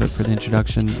 Michael Lovett for the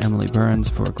introduction, Emily Burns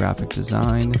for graphic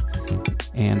design,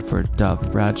 and for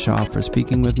Dove Bradshaw for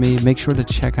speaking with me. Make sure to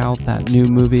check out that new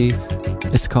movie.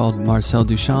 It's called Marcel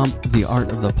Duchamp, The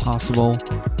Art of the Possible,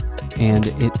 and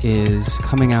it is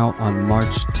coming out on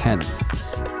March 10th.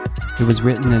 It was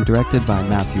written and directed by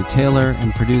Matthew Taylor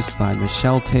and produced by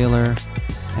Michelle Taylor,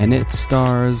 and it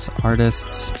stars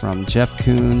artists from Jeff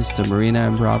Koons to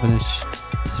Marina Abramovich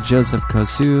to Joseph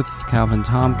Kosuth, Calvin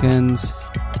Tompkins,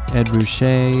 Ed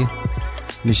Ruscha,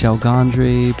 Michel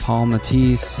Gondry, Paul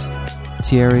Matisse,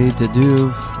 Thierry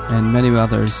Deduve, and many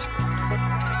others.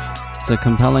 It's a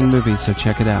compelling movie, so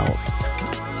check it out.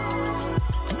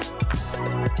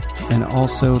 And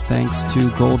also thanks to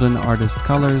Golden Artist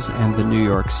Colors and the New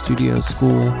York Studio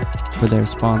School for their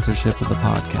sponsorship of the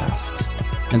podcast.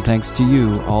 And thanks to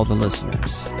you, all the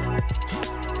listeners.